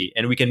city,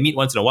 and we can meet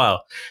once in a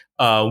while,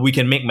 we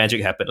can make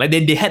magic happen. Like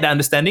they had the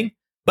understanding,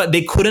 but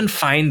they couldn't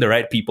find the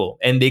right people,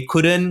 and they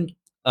couldn't,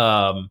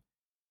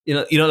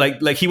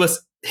 like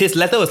his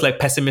letter was like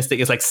pessimistic.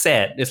 It's like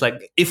sad. It's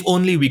like, if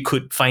only we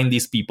could find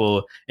these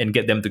people and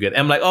get them together.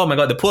 I'm like, oh my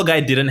God, the poor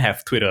guy didn't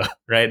have Twitter,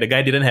 right? The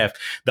guy didn't have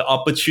the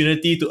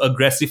opportunity to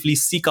aggressively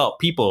seek out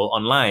people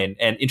online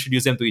and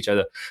introduce them to each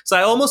other. So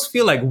I almost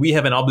feel like we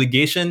have an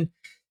obligation,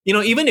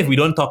 even if we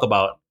don't talk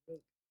about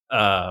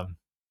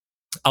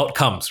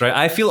outcomes, right?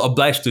 I feel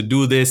obliged to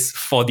do this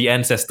for the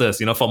ancestors,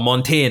 for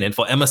Montaigne and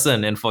for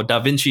Emerson and for Da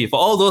Vinci, for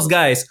all those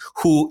guys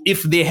who,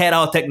 if they had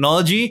our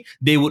technology,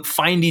 they would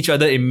find each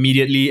other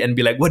immediately and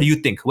be like, what do you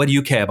think? What do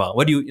you care about?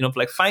 What do you,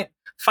 like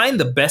find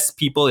the best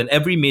people in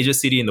every major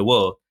city in the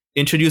world,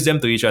 introduce them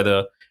to each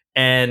other.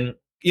 And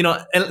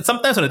and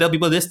sometimes when I tell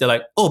people this, they're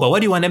like, oh, but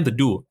what do you want them to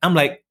do? I'm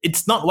like,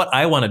 it's not what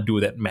I want to do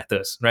that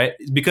matters, right?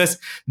 Because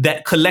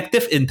that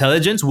collective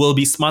intelligence will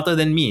be smarter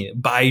than me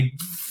by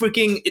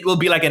it will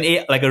be like an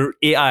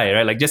AI,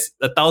 right? Like just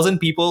 1,000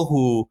 people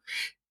who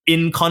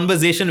in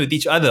conversation with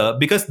each other,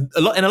 because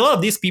a lot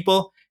of these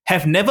people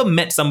have never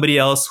met somebody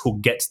else who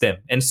gets them.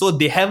 And so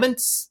they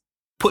haven't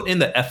put in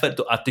the effort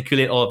to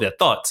articulate all of their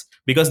thoughts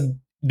because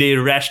they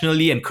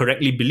rationally and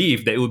correctly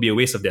believe that it would be a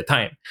waste of their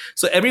time.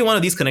 So every one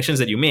of these connections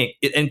that you make,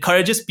 it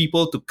encourages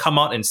people to come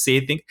out and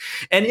say things.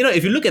 And,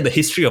 if you look at the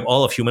history of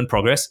all of human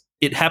progress,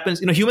 it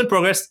happens, human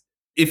progress,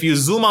 if you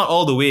zoom out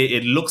all the way,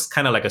 it looks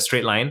kind of like a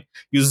straight line.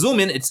 You zoom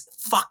in, it's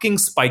fucking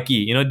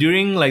spiky.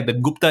 During like the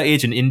Gupta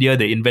age in India,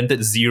 they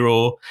invented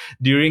zero.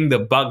 During the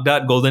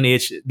Baghdad golden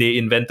age, they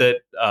invented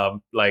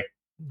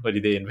what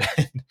did they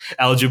invent?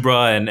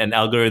 Algebra and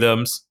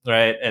algorithms,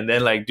 right? And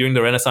then like during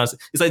the Renaissance,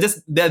 it's like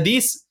just there are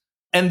these.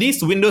 And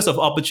these windows of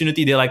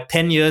opportunity, they're like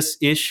 10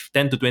 years-ish,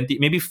 10 to 20,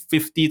 maybe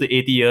 50 to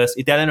 80 years.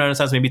 Italian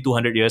Renaissance, maybe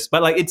 200 years.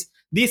 But like it's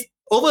these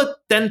over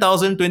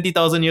 10,000,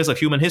 20,000 years of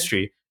human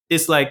history.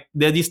 It's like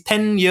there are these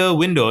 10-year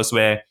windows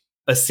where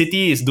a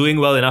city is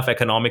doing well enough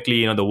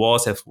economically. The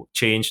wars have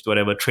changed,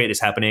 whatever, trade is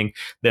happening.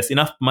 There's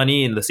enough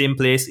money in the same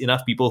place,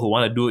 enough people who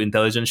want to do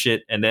intelligent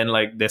shit. And then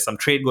like there's some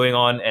trade going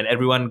on and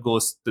everyone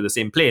goes to the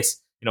same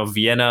place.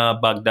 Vienna,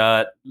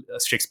 Baghdad,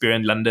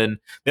 Shakespearean London.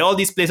 There are all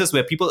these places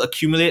where people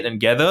accumulate and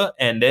gather,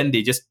 and then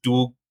they just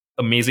do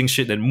amazing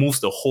shit that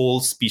moves the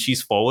whole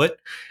species forward.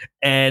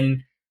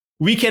 And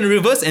we can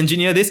reverse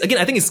engineer this. Again,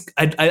 I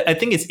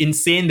think it's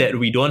insane that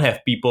we don't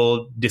have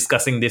people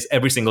discussing this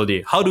every single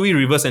day. How do we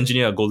reverse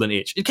engineer a golden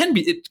age? It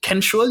can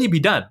surely be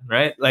done,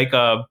 right? Like,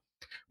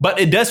 but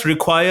it does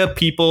require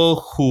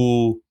people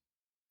who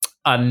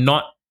are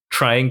not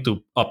trying to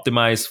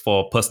optimize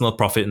for personal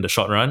profit in the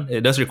short run.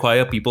 It does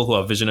require people who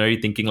are visionary,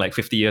 thinking like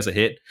 50 years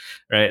ahead,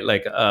 right?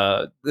 Like,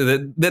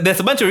 there's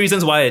a bunch of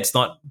reasons why it's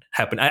not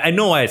happening. I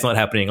know why it's not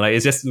happening. Like,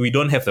 it's just we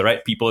don't have the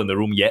right people in the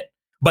room yet,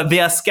 but they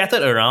are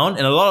scattered around,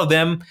 and a lot of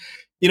them,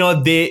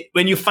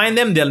 when you find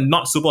them, they're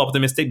not super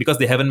optimistic because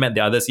they haven't met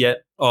the others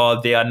yet,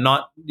 or they are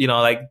not,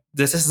 like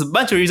there's just a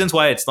bunch of reasons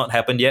why it's not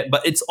happened yet.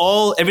 But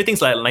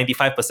everything's like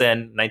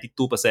 95%,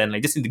 92%.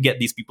 Like, just need to get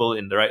these people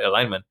in the right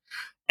alignment.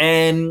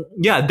 And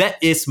yeah, that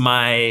is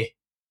my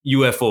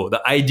UFO.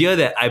 The idea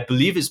that I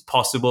believe is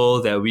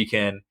possible that we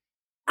can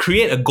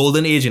create a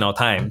golden age in our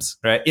times,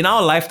 right? In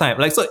our lifetime.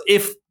 Like, so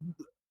if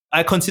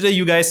I consider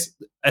you guys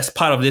as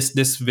part of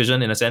this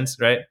vision in a sense,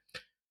 right?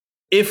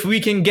 If we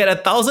can get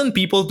 1,000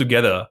 people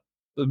together,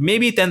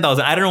 maybe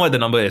 10,000, I don't know what the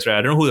number is, right?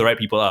 I don't know who the right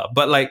people are,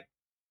 but like,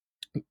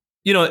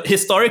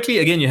 historically,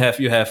 again, you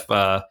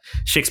have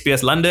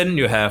Shakespeare's London,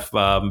 you have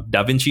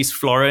Da Vinci's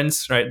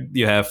Florence, right?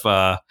 You have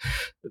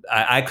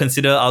I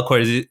consider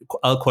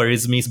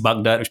Al-Khwarizmi's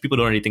Baghdad, which people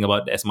don't really think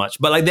about as much.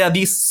 But like there are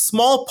these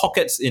small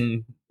pockets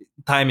in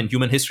time in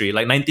human history,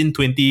 like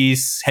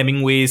 1920s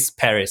Hemingway's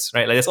Paris,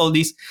 right? Like there's all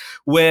these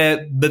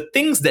where the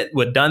things that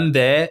were done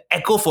there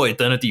echo for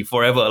eternity,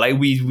 forever. Like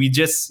we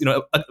just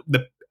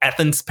the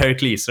Athens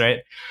Pericles, right?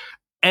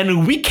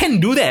 And we can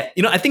do that.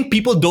 I think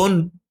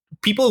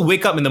people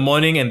wake up in the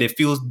morning and they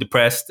feel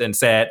depressed and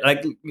sad.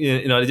 Like,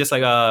 they're just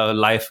like,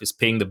 life is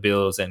paying the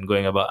bills and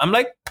going about. I'm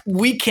like,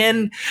 we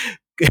can,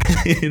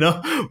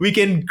 we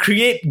can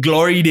create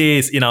glory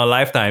days in our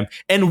lifetime.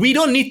 And we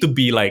don't need to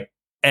be like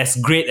as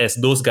great as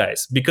those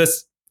guys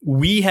because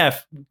we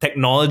have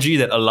technology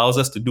that allows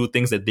us to do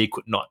things that they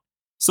could not.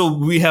 So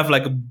we have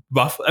like a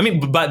buff. I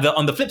mean, but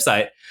on the flip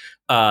side,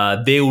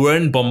 they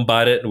weren't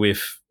bombarded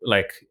with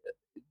like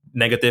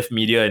negative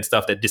media and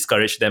stuff that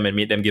discouraged them and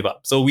made them give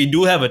up. So we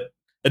do have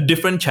a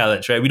different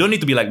challenge, right? We don't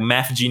need to be like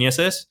math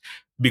geniuses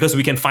because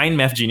we can find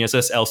math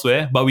geniuses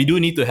elsewhere, but we do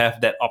need to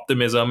have that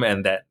optimism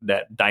and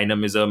that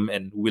dynamism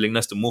and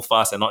willingness to move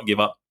fast and not give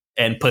up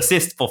and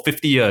persist for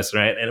 50 years,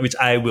 right? And which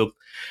I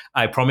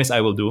promise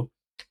I will do.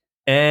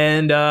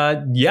 And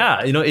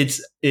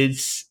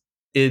it's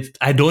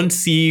I don't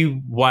see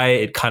why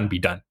it can't be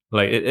done.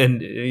 Like,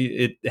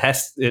 it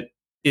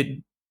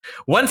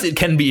once it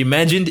can be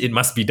imagined, it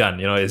must be done.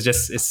 It's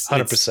just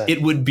 100%.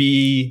 it would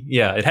be,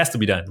 it has to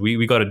be done.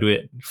 We got to do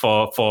it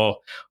for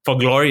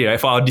glory, right?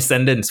 For our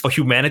descendants, for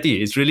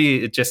humanity. It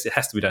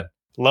has to be done.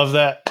 Love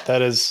that.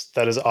 That is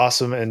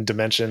awesome in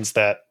dimensions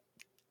that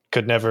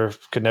could never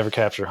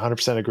capture.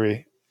 100%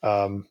 agree.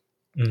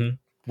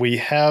 We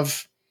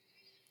have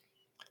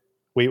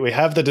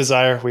the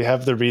desire, we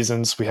have the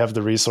reasons, we have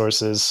the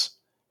resources.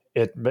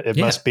 It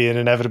must be an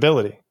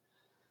inevitability.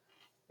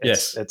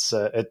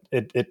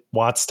 It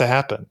wants to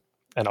happen,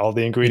 and all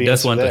the ingredients. It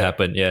does want to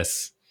happen.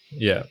 Yes.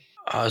 Yeah.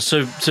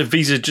 So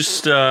Visa,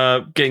 just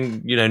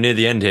getting near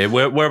the end here.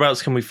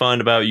 Whereabouts can we find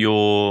about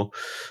your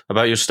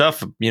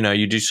stuff?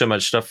 You do so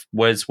much stuff.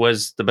 Where's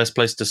the best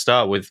place to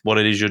start with what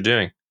it is you're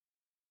doing,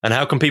 and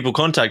how can people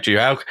contact you?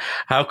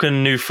 How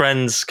can new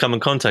friends come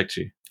and contact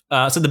you?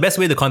 So the best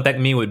way to contact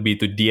me would be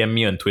to DM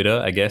me on Twitter,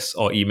 I guess,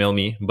 or email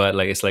me. But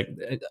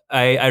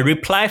I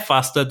reply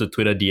faster to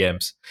Twitter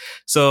DMs.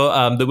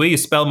 So the way you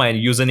spell my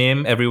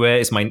username everywhere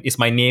is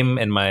my name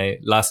and my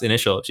last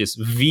initial, which is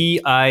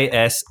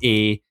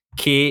VISAKANV.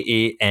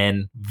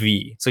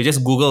 So you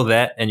just Google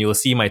that and you'll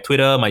see my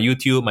Twitter, my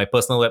YouTube, my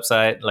personal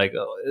website.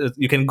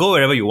 You can go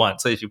wherever you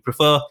want. So if you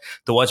prefer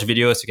to watch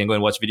videos, you can go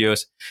and watch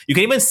videos. You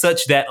can even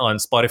search that on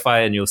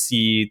Spotify and you'll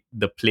see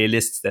the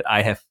playlists that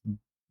I have,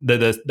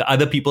 the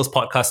other people's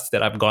podcasts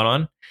that I've gone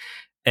on.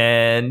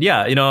 And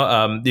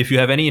if you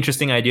have any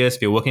interesting ideas,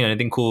 if you're working on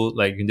anything cool,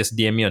 you can just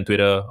DM me on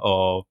Twitter,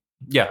 or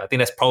I think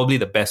that's probably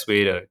the best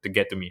way to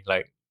get to me.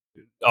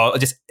 Or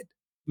just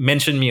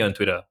mention me on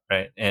Twitter,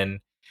 right?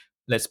 And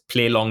let's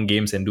play long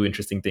games and do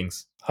interesting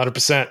things.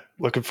 100%.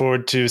 Looking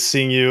forward to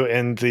seeing you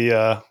in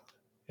the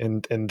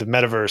in the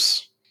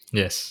metaverse.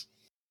 Yes,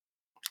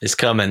 it's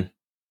coming.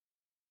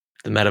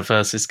 The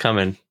metaverse is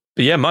coming.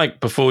 But yeah, Mike,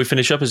 before we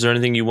finish up, is there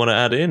anything you want to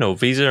add in, or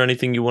Visa,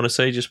 anything you want to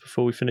say just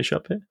before we finish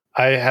up here?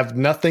 I have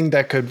nothing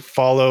that could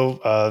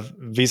follow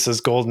Visa's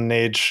golden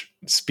age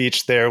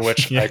speech there,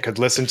 which I could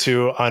listen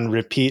to on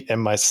repeat in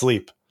my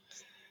sleep.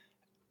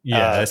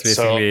 Yeah, that's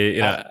basically,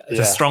 it's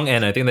a strong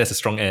end. I think that's a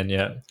strong end.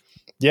 Yeah.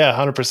 Yeah,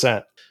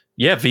 100%.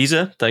 Yeah,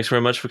 Visa, thanks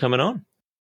very much for coming on.